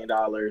 $200 million.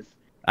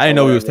 I didn't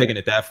know he was taking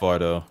it that far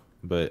though.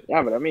 But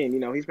yeah, but I mean, you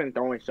know, he's been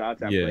throwing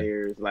shots at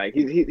players. Like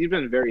he's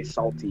been very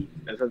salty,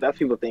 and so that's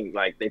people think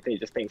like they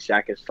just think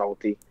Shaq is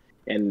salty,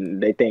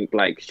 and they think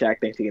like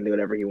Shaq thinks he can do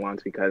whatever he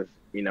wants because.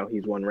 You know,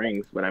 he's won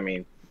rings, but I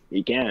mean,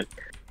 he can.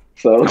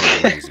 So how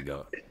many rings he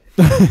got?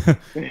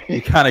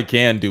 He kind of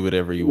can do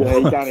whatever you want. Yeah,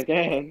 he kind of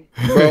can,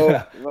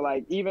 bro. But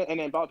like,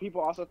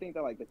 people also think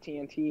that like the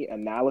TNT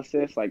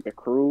analysis, like the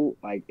crew,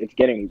 like it's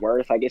getting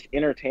worse. Like it's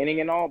entertaining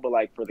and all, but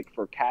like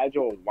for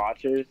casual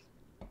watchers,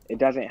 it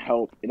doesn't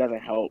help. It doesn't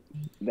help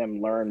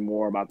them learn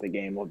more about the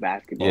game of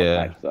basketball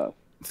type stuff.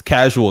 It's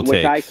casual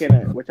takes.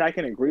 Which I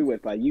can agree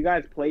with. Like you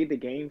guys played the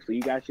game, so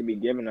you guys should be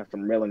giving us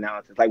some real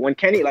analysis. Like when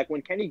Kenny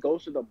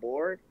goes to the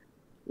board,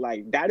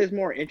 like that is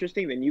more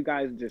interesting than you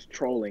guys just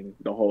trolling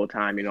the whole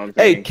time. You know what I'm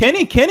saying?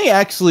 Hey, Kenny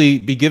actually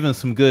be giving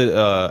some good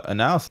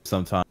analysis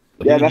sometimes.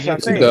 Yeah, that's what I'm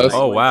saying. Like,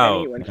 oh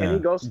wow! When Kenny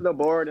goes to the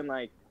board and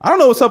like I don't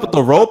know what's up with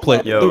the role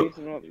play.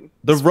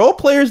 The role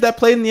players that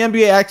played in the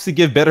NBA actually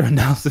give better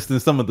analysis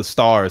than some of the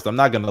stars. I'm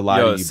not gonna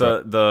lie to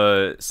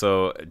you.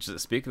 So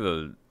just speak of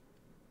the.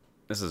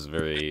 This is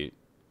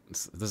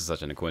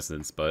such a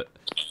coincidence, but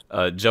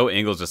Joe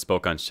Ingles just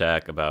spoke on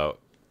Shaq about,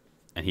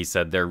 and he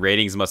said their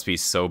ratings must be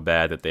so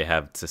bad that they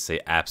have to say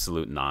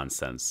absolute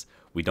nonsense.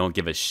 We don't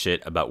give a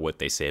shit about what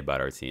they say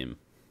about our team.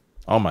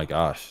 Oh my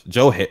gosh,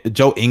 Joe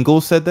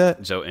Ingles said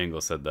that. Joe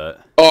Ingles said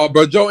that. Oh,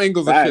 bro, Joe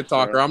Ingles a shit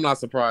talker. I'm not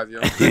surprised,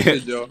 yo.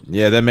 Joe.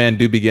 Yeah, that man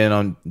do be getting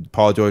on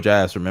Paul George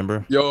ass.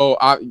 Remember? Yo,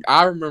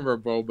 I remember,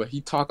 bro, but he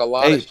talk a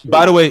lot. Of shit.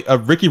 By the way,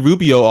 Ricky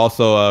Rubio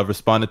also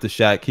responded to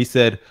Shaq. He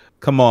said,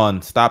 come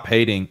on, stop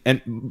hating.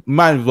 And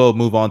might as well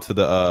move on to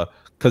the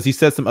because he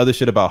said some other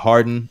shit about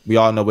Harden. We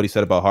all know what he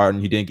said about Harden.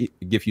 He didn't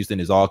give Houston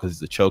his all because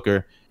he's a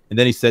choker. And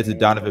then he said to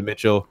Donovan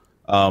Mitchell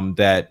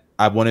that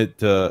I wanted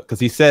to, because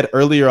he said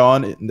earlier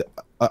on in the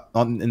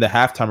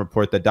halftime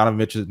report that Donovan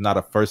Mitchell is not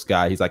a first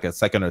guy. He's like a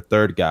second or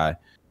third guy.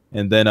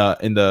 And then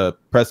in the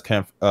press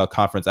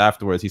conference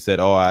afterwards, he said,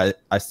 "Oh,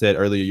 I said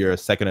earlier you're a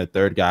second or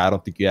third guy. I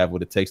don't think you have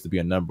what it takes to be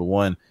a number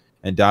one."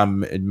 And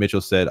Donovan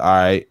Mitchell said, "All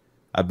right,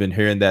 I've been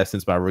hearing that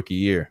since my rookie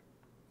year."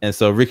 And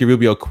so Ricky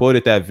Rubio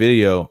quoted that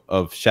video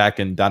of Shaq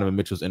and Donovan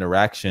Mitchell's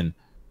interaction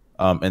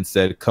and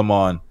said, "Come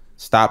on,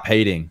 stop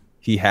hating.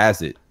 He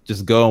has it.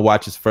 Just go and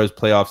watch his first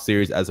playoff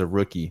series as a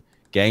rookie.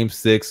 Game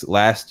 6,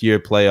 last year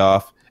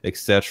playoff,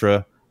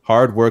 etc.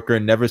 Hard worker,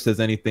 never says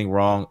anything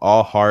wrong,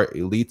 all heart,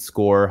 elite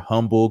scorer,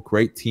 humble,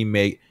 great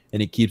teammate,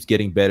 and he keeps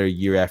getting better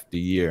year after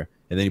year."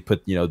 And then he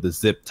put, the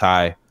zip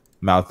tie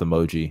mouth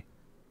emoji.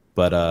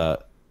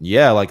 But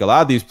yeah, like a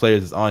lot of these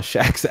players is on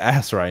Shaq's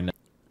ass right now.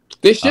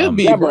 They should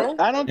be, bro.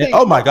 I don't think.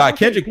 Oh my God,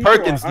 Kendrick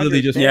Perkins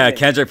literally just. Yeah,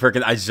 Kendrick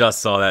Perkins. I just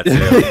saw that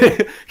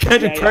too.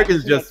 Kendrick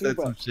Perkins just said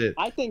some shit.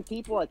 I think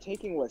people are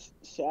taking what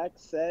Shaq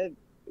said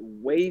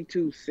way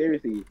too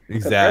seriously.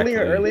 Exactly.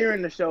 Earlier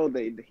in the show,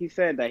 he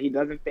said that he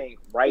doesn't think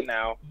right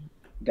now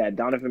that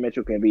Donovan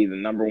Mitchell can be the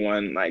number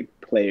one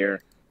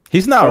player.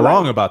 He's not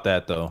wrong about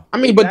that though. I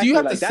mean, but do you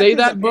have to say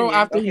that, bro?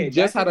 After he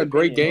just had a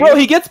great game, bro.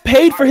 He gets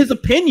paid for his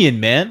opinion,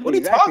 man. What are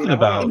you talking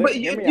about? But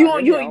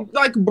you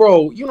like,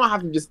 bro, you don't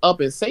have to just up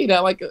and say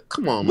that. Like,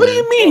 come on, man. What do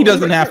you mean he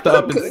doesn't have to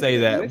up and say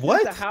that?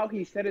 What? Listen to how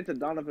he said it to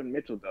Donovan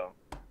Mitchell though.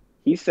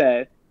 He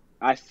said,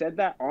 "I said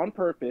that on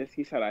purpose."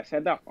 He said, "I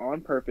said that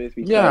on purpose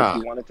because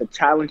he wanted to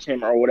challenge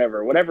him or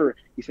whatever." Whatever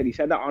he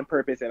said that on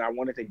purpose, and I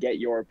wanted to get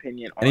your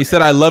opinion. And he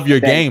said, "I love your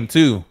game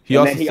too." He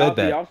also said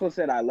that. He also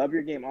said, "I love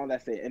your game." All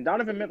that shit. And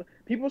Donovan Mitchell,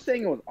 people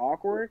saying it was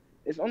awkward.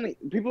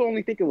 People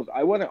only think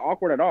I wasn't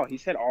awkward at all. He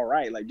said, "All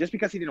right," like just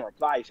because he didn't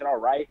reply, he said, "All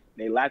right."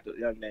 They laughed,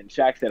 and then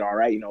Shaq said, "All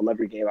right, love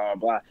your game." Blah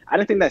blah blah. I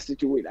didn't think that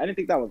situation. I didn't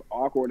think that was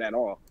awkward at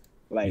all.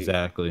 Like,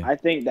 exactly. I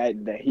think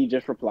that he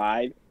just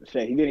replied.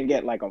 Shit, he didn't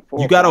get like a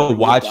full. You gotta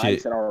watch it. He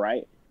said, "All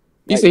right."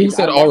 He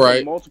said, "All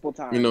right," multiple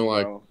times.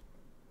 Bro.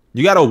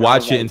 You gotta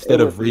watch it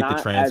instead of read the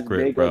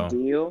transcript, bro.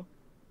 Deal.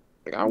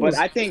 But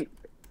I think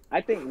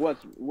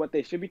what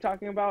they should be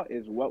talking about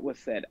is what was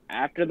said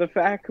after the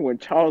fact when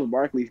Charles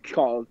Barkley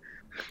called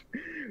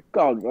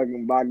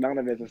fucking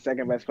Bogdanovich the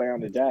second best player on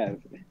the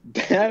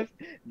Jazz.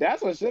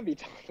 That's what should be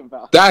talking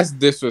about. That's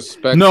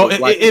disrespectful. No,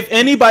 if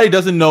anybody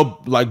doesn't know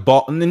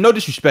ball, no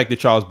disrespect to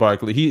Charles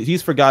Barkley,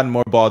 he's forgotten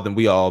more ball than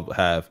we all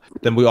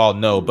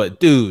know. But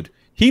dude,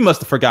 he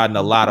must have forgotten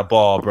a lot of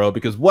ball, bro.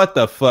 Because what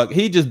the fuck,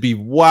 he just be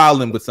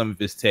wilding with some of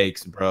his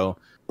takes, bro.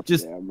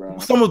 Just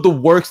some of the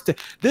worst.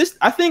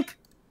 I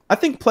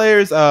think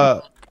players,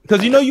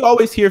 because you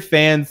always hear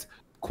fans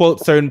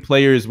quote certain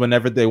players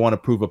whenever they want to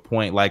prove a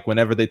point, like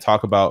whenever they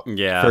talk about,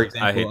 for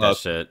example, I hate that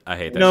shit. I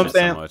hate that. You know what I'm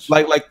saying? So much.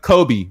 Like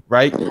Kobe,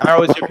 right? I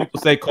always hear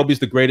people say Kobe's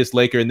the greatest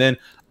Laker, and then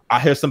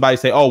I hear somebody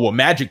say, "Oh, well,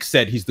 Magic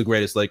said he's the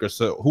greatest Laker,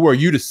 so who are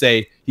you to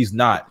say he's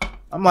not?"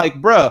 I'm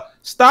like, bruh,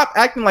 stop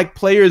acting like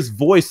players'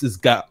 voice is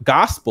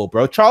gospel,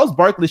 bro. Charles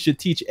Barkley should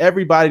teach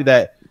everybody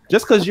that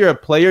just because you're a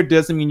player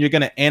doesn't mean you're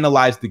going to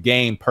analyze the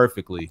game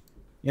perfectly.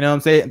 You know what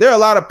I'm saying? There are a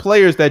lot of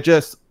players that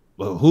just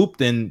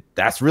hooped, and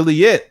that's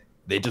really it.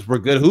 They just were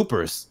good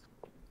hoopers.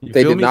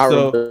 They did not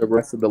run the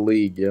rest of the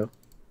league, yeah.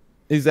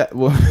 Exactly.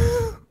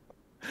 Well,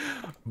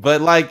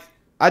 but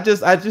I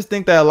just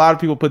think that a lot of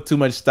people put too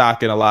much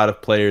stock in a lot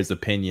of players'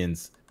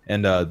 opinions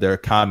and their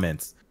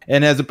comments.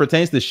 And as it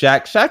pertains to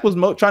Shaq was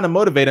trying to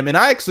motivate him, and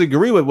I actually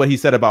agree with what he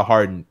said about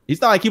Harden.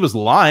 He's not like he was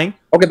lying.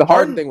 Okay, the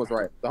Harden thing was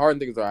right.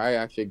 I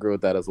actually agree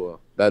with that as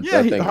well.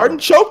 Harden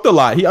choked a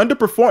lot. He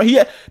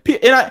underperformed.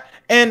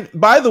 And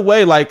by the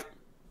way,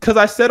 because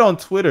I said on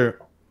Twitter,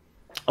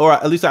 or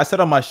at least I said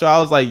on my show, I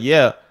was like,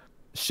 yeah,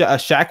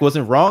 Shaq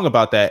wasn't wrong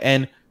about that.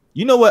 And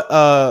you know what?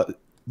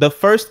 The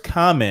first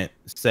comment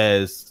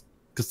says,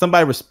 because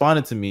somebody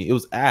responded to me, it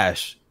was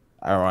Ash,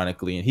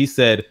 ironically, and he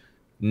said,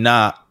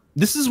 "Nah."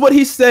 This is what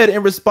he said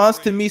in response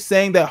to me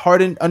saying that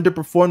Harden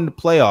underperformed in the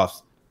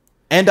playoffs.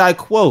 And I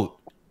quote,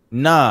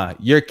 "Nah,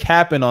 you're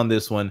capping on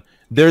this one.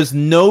 There's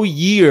no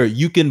year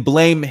you can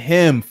blame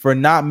him for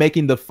not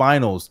making the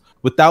finals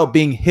without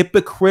being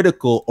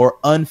hypocritical or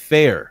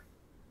unfair."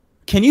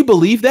 Can you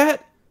believe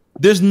that?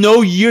 There's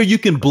no year you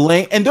can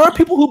blame. And there are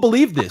people who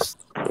believe this.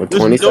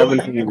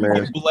 2017,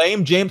 man.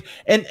 Blame James.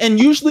 And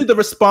usually the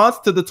response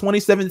to the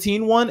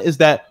 2017 one is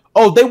that,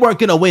 oh, they weren't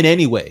going to win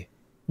anyway.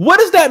 What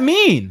does that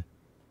mean?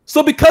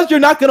 So because you're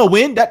not gonna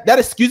win, that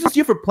excuses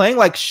you for playing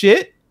like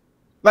shit?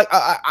 Like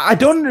I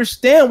don't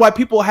understand why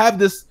people have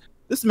this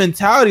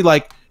mentality.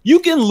 Like, you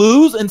can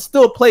lose and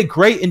still play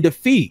great in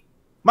defeat.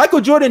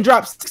 Michael Jordan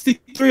dropped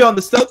 63 on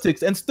the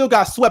Celtics and still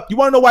got swept. You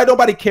want to know why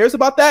nobody cares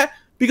about that?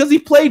 Because he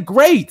played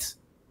great.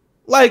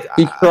 Like,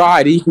 he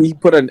tried. He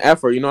put an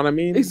effort. You know what I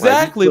mean?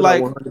 Exactly.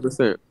 Like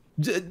 100%.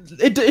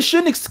 It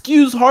shouldn't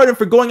excuse Harden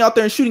for going out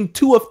there and shooting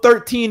 2 of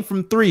 13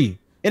 from 3.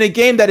 In a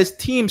game that his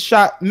team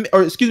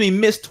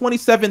missed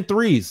 27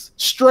 threes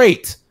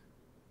straight.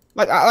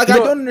 I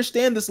don't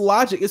understand this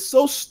logic. It's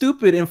so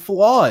stupid and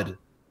flawed.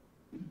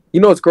 You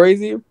know what's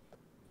crazy?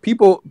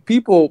 People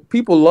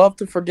love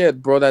to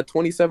forget, bro, that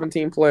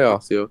 2017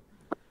 playoffs, yo.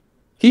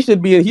 He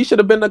should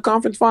have been in the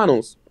conference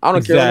finals. I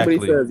don't care what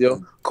anybody says,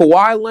 yo.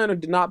 Kawhi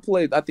Leonard did not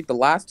play, I think, the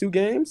last 2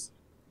 games.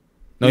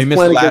 No, he He's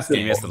missed the playing last against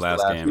game. He missed the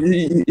last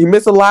game. He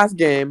missed the last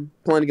game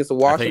playing against the I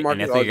Washington think,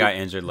 and I Marcus. think he got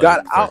injured like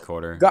got third out,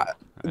 quarter.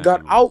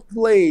 got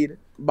outplayed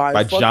by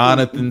fucking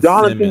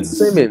Jonathan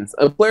Simmons,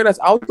 a player that's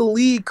out the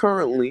league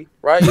currently,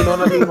 right? You know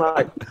what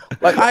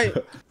I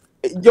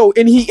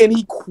mean? And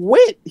he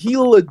quit. He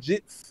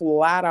legit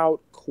flat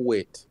out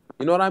quit.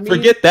 You know what I mean?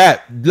 Forget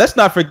that. Let's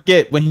not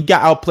forget when he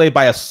got outplayed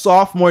by a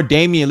sophomore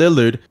Damian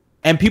Lillard.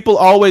 And people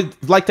always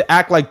like to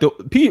act like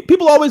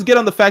people always get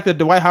on the fact that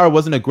Dwight Howard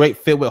wasn't a great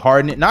fit with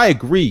Harden, and I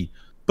agree.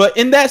 But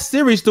in that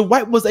series,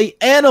 Dwight was an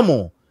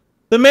animal.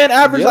 The man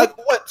averaged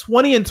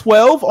 20 and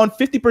 12 on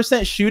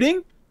 50%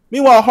 shooting.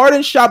 Meanwhile,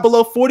 Harden shot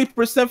below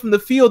 40% from the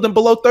field and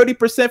below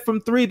 30% from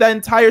three that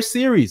entire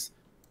series,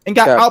 and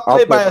got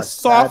outplayed by a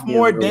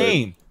sophomore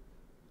Dame.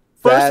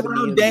 First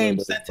round Dame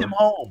sent him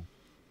home.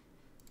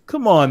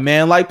 Come on,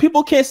 man! Like,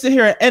 people can't sit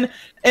here and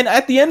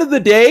at the end of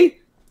the day,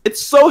 it's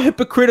so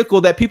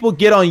hypocritical that people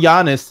get on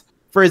Giannis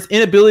for his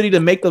inability to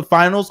make the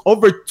finals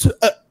over a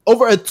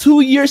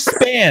 2-year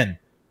span.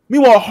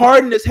 Meanwhile,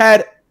 Harden has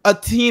had a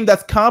team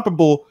that's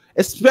comparable,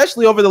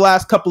 especially over the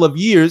last couple of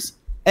years,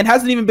 and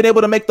hasn't even been able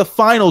to make the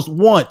finals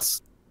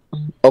once.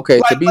 Okay,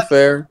 to be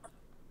fair,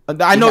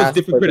 I know it's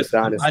different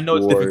criticism. I know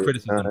it's different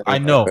criticism. I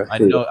know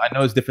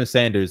it's different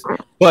standards.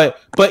 But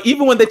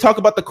even when they talk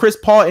about the Chris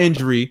Paul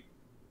injury,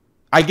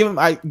 I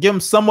give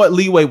him somewhat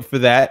leeway for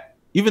that.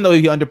 Even though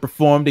he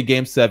underperformed in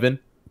Game 7.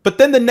 But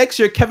then the next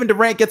year, Kevin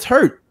Durant gets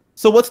hurt.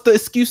 So what's the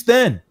excuse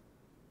then?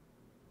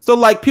 So,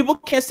 like, people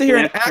can't sit here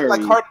and act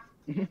like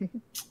Harden.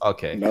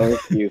 Okay. No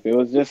excuse. It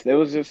was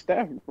just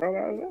Steph,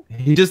 bro.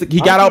 He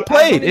got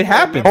outplayed. It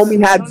happened.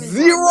 Homie had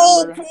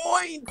 0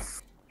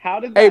 points. How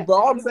did that, hey,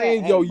 bro, I'm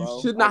saying, you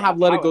should not have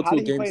let it go to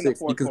a Game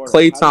 6 because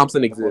Klay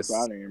Thompson exists.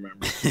 I don't even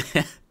remember.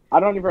 I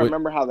don't even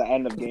remember how the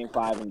end of Game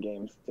 5 and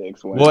Game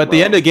 6 went. Well, at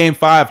the end of Game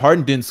 5,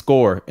 Harden didn't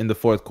score in the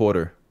fourth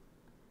quarter.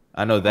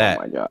 I know that.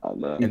 Oh my God,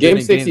 man. In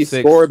Game 6, he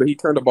scored, but he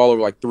turned the ball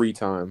over like 3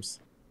 times.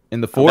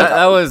 In the fourth?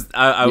 That was...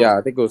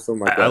 I think it was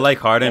something like that. I like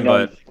Harden,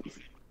 but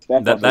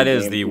that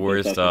is the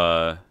worst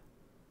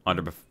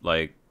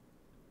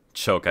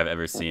choke I've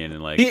ever seen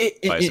in, like,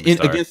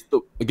 against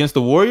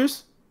the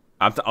Warriors?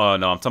 I'm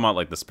talking about,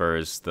 like, the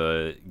Spurs,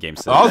 the Game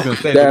 6. I was going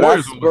to say, the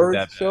Warriors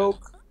Spurs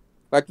choke.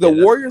 Like, the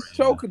Warriors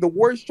choke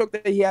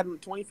that he had in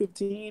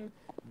 2015,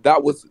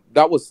 that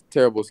was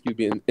terrible, excuse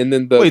me. And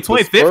then the... Wait,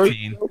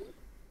 2015?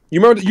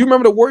 You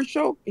remember the Warriors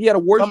choke? He had a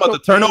Warriors choke. Talking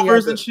about the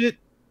turnovers and shit?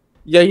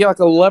 Yeah, he had like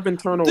 11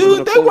 turnovers.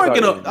 Dude, they weren't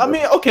gonna... I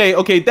mean,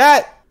 okay,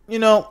 that... You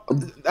know,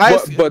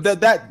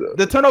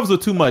 the turnovers were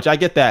too much. I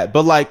get that,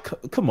 but like,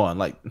 come on.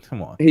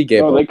 He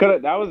gave up. They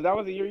could. That was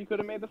the year you could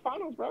have made the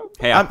finals, bro.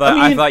 Hey, I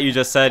thought you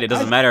just said it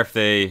doesn't matter if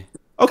they.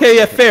 Okay,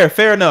 yeah,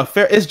 fair enough.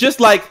 Fair. It's just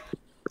like,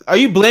 are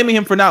you blaming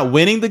him for not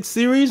winning the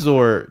series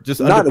or just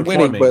not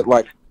winning, but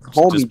like,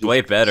 homie, just play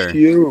better.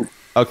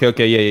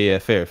 Okay, yeah,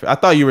 fair. I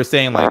thought you were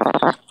saying like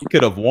he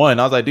could have won.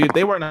 I was like, dude,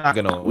 they were not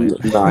gonna win.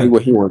 Nah, he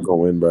wasn't gonna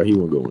win, bro. He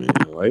wasn't gonna win.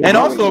 Like, and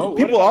also,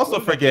 people also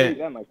forget.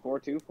 Like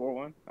 4-2,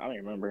 4-1. I don't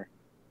even remember.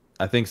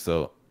 I think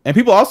so. And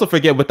people also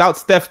forget without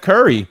Steph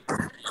Curry,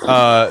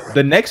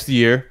 the next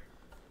year,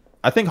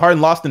 I think Harden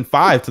lost in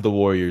 5 to the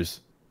Warriors.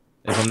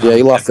 Yeah,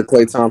 he lost to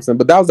Klay Thompson,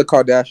 but that was the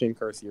Kardashian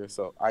curse year,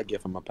 so I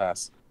give him a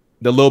pass.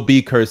 The Lil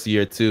B curse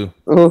year too.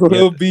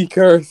 Lil B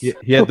curse. He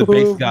had the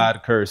base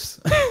god curse.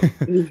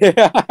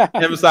 Yeah.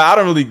 And so I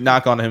don't really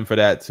knock on him for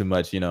that too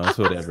much. You know, it's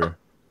whatever.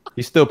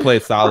 He still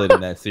played solid in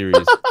that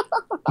series.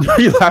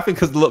 Are you laughing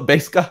because the little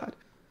base god?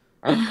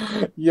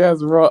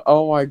 Yes, bro.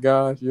 Oh my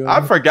gosh. Yo. I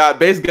forgot.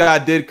 Base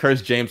god did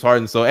curse James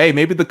Harden. So hey,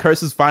 maybe the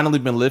curse has finally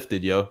been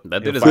lifted, yo.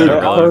 That dude has been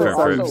relevant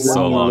for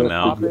so long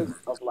now.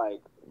 Of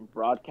like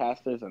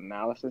broadcasters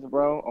analysis,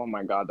 bro. Oh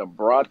my god, the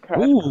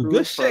broadcast. Ooh,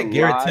 good shit,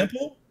 Garrett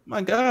Temple.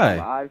 My guy.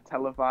 Live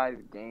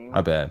televised game.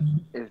 My bad.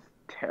 Is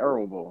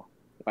terrible.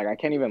 Like I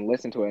can't even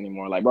listen to it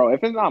anymore. Like, bro,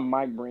 if it's not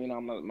Mike Breen,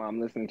 I'm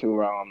listening to,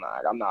 bro.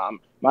 I'm not.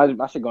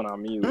 My shit going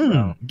on mute.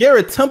 Bro.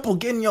 Garrett Temple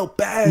getting your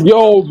bag.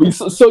 Yo,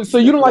 so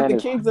you don't like the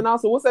Kings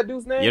announcer? What's that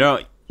dude's name? You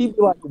don't. He'd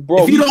be like,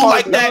 bro. If you don't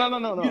like that,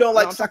 no. You don't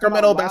like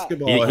Sacramento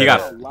basketball. He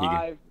got.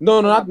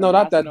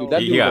 Not that dude. That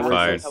dude got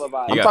fired.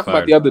 I'm talking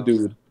about the other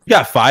dude. He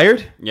got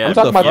fired. Yeah, I'm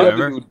talking about the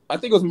other dude. I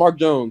think it was Mark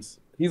Jones.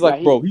 He's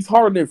like, bro, he's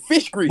harder than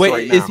fish grease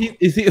right now.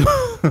 Is he?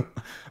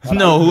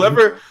 No,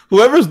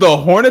 whoever's the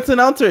Hornets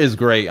announcer is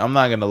great. I'm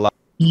not gonna lie.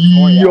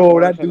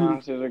 Yo, that dude.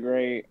 Announcers are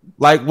great.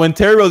 Like when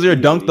Terry Rozier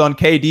dunked on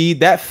KD,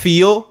 that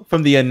feel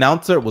from the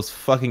announcer was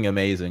fucking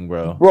amazing,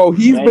 bro. Bro,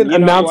 he's been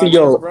announcing,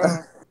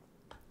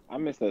 I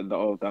miss the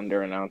old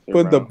Thunder announcer.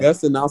 Put the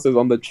best announcers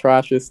on the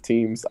trashiest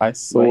teams. I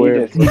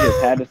swear. He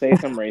just had to say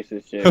some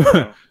racist shit.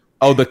 Bro.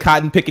 Oh, the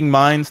cotton picking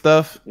mine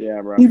stuff.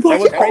 Yeah, bro.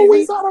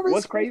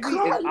 What's crazy is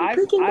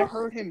I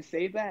heard him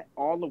say that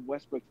all of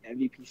Westbrook's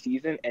MVP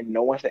season, and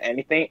no one said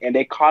anything, and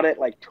they caught it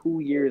like 2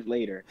 years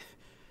later.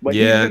 But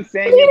yeah, he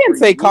didn't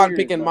say cotton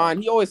picking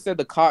mine. He always said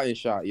the cotton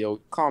shot. Yo,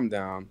 calm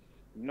down.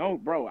 No,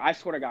 bro. I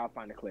swear to God, I'll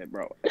find a clip,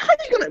 bro.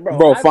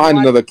 Bro, find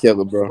another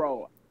killer, bro.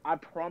 Bro, I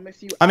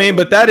promise you. I mean,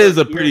 but that is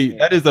a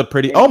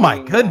pretty. Oh my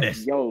goodness.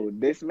 Like, yo,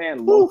 this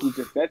man Loki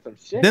just said some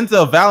shit.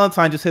 Denzel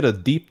Valentine just hit a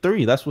deep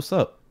 3. That's what's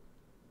up.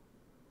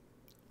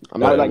 I'm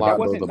not gonna lie, that though.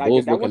 wasn't The like,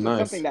 Bulls that looking wasn't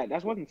nice.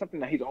 something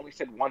that he's only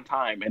said one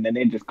time, and then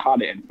they just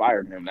caught it and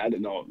fired him. I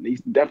didn't know. He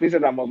definitely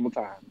said that multiple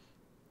times.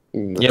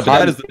 Yeah,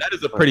 but that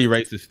is a pretty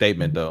racist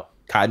statement, though.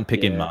 Cotton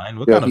picking mine.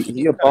 What kind of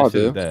he shit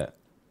apologized. is that?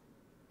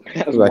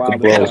 That's Like,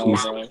 wild,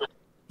 bro,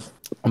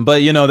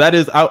 But you know, that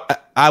is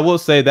I will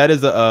say that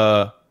is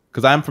a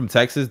because I'm from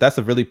Texas. That's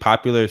a really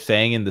popular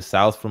saying in the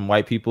South from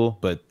white people.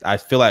 But I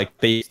feel like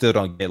they still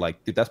don't get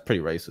like, dude, that's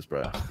pretty racist,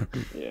 bro.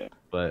 Yeah.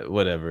 But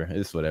whatever,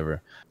 it's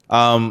whatever.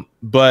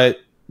 But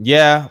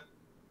yeah,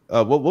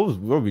 what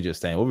were we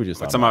just saying? What were we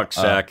just talking about?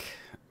 Shaq,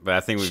 but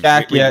I think we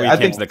Shaq,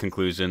 came to the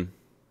conclusion.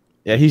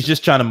 Yeah, he's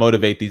just trying to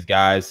motivate these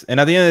guys. And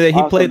at the end of the day,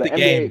 he played the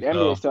game. The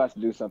NBA still has to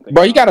do something.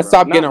 Bro, you gotta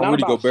stop getting Not on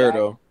Rudy about Gobert Shaq.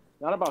 though.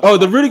 Not about Oh,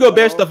 the Shaq, Rudy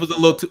Gobert stuff was a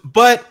little too.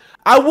 But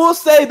I will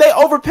say they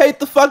overpaid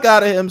the fuck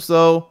out of him.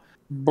 So,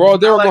 Bro,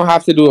 they were gonna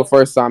have to do it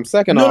first time.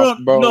 Second off,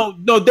 bro.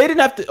 No, they didn't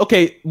have to.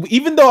 Okay,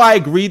 even though I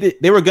agree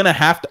that they were gonna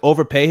have to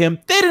overpay him,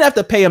 they didn't have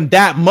to pay him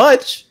that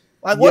much.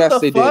 Like, what Yes, the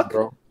they fuck? did,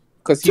 bro.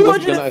 Because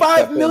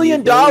 $205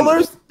 million.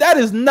 That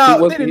is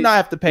not. They did not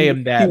have to pay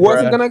him that. He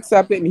wasn't gonna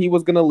accept it, and he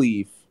was gonna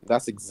leave.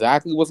 That's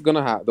exactly what's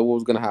gonna happen. What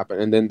was gonna happen,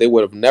 and then they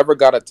would have never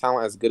got a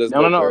talent as good as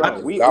No.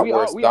 Gobert. We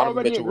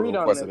already agreed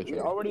on this. We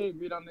already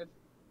agreed on this.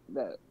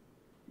 That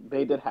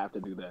they did have to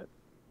do that.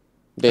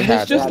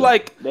 It's just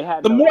like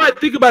the more I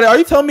think about it, are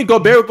you telling me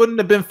Gobert wouldn't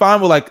have been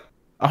fine with like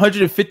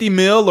 150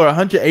 mil or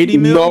 180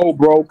 mil? No,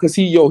 bro, because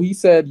he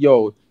said he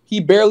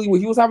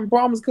was having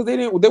problems because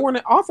they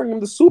weren't offering him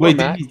the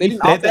Supermax. They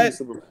didn't offer him the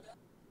Supermax.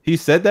 He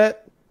said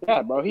that?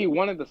 Yeah, bro, he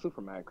wanted the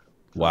Supermax.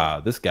 Wow,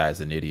 this guy's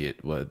an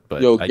idiot. But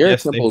yo, I Garrett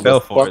guess they Temple's fell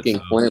a for fucking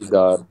it. plant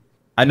god.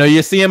 I know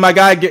you're seeing my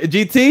guy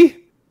GT.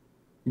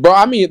 Bro,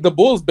 I mean, the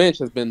Bulls bench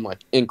has been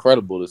like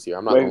incredible this year.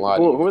 I'm not gonna lie.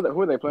 Who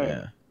are they playing?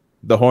 Yeah.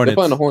 The Hornets. They're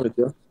playing the Hornets,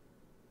 yeah.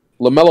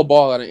 LaMelo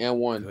Ball at an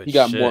N1. He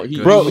got more.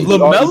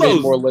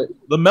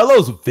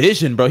 LaMelo's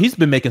vision, bro. He's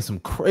been making some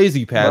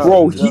crazy passes.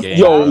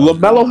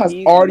 LaMelo has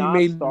already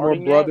made more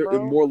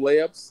more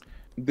layups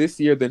this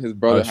year than his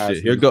brother has.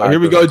 Here we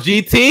go,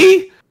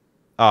 GT.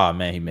 Oh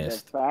man, he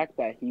missed. The fact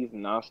that he's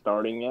not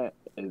starting yet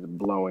is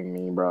blowing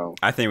me, bro.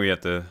 I think we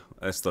have to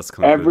let's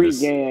conclude every this.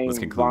 game. Let's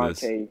conclude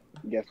this.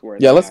 Guess where?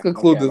 Yeah, let's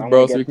conclude this,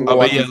 bro. So we can go.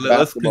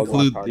 Let's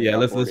conclude. Yeah,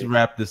 let's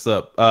wrap this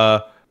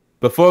up.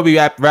 Before we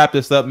wrap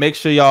this up, make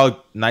sure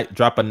y'all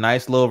drop a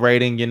nice little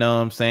rating. You know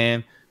what I'm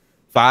saying?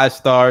 5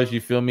 stars.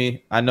 You feel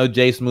me? I know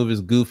Jay's move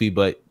is goofy,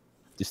 but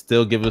just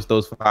still give us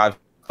those 5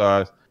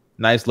 stars.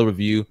 Nice little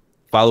review.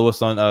 Follow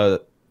us on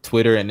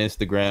Twitter and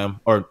Instagram,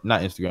 or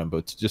not Instagram,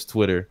 but just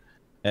Twitter.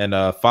 And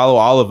follow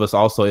all of us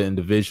also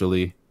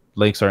individually.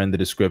 Links are in the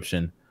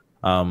description.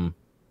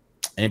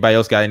 Anybody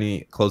else got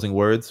any closing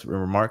words or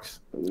remarks?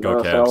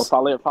 Go Cavs. So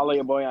follow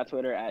your boy on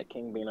Twitter at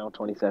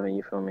KingBino27.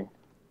 You feel me?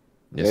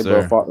 Yes,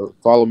 sir. Bro,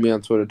 follow me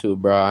on Twitter too,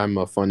 bro. I'm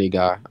a funny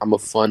guy. I'm a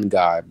fun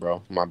guy,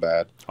 bro. My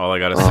bad. All I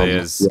gotta say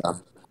is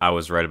I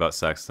was right about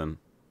Sexton.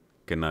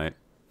 Good night.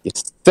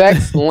 It's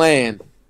Sex Land.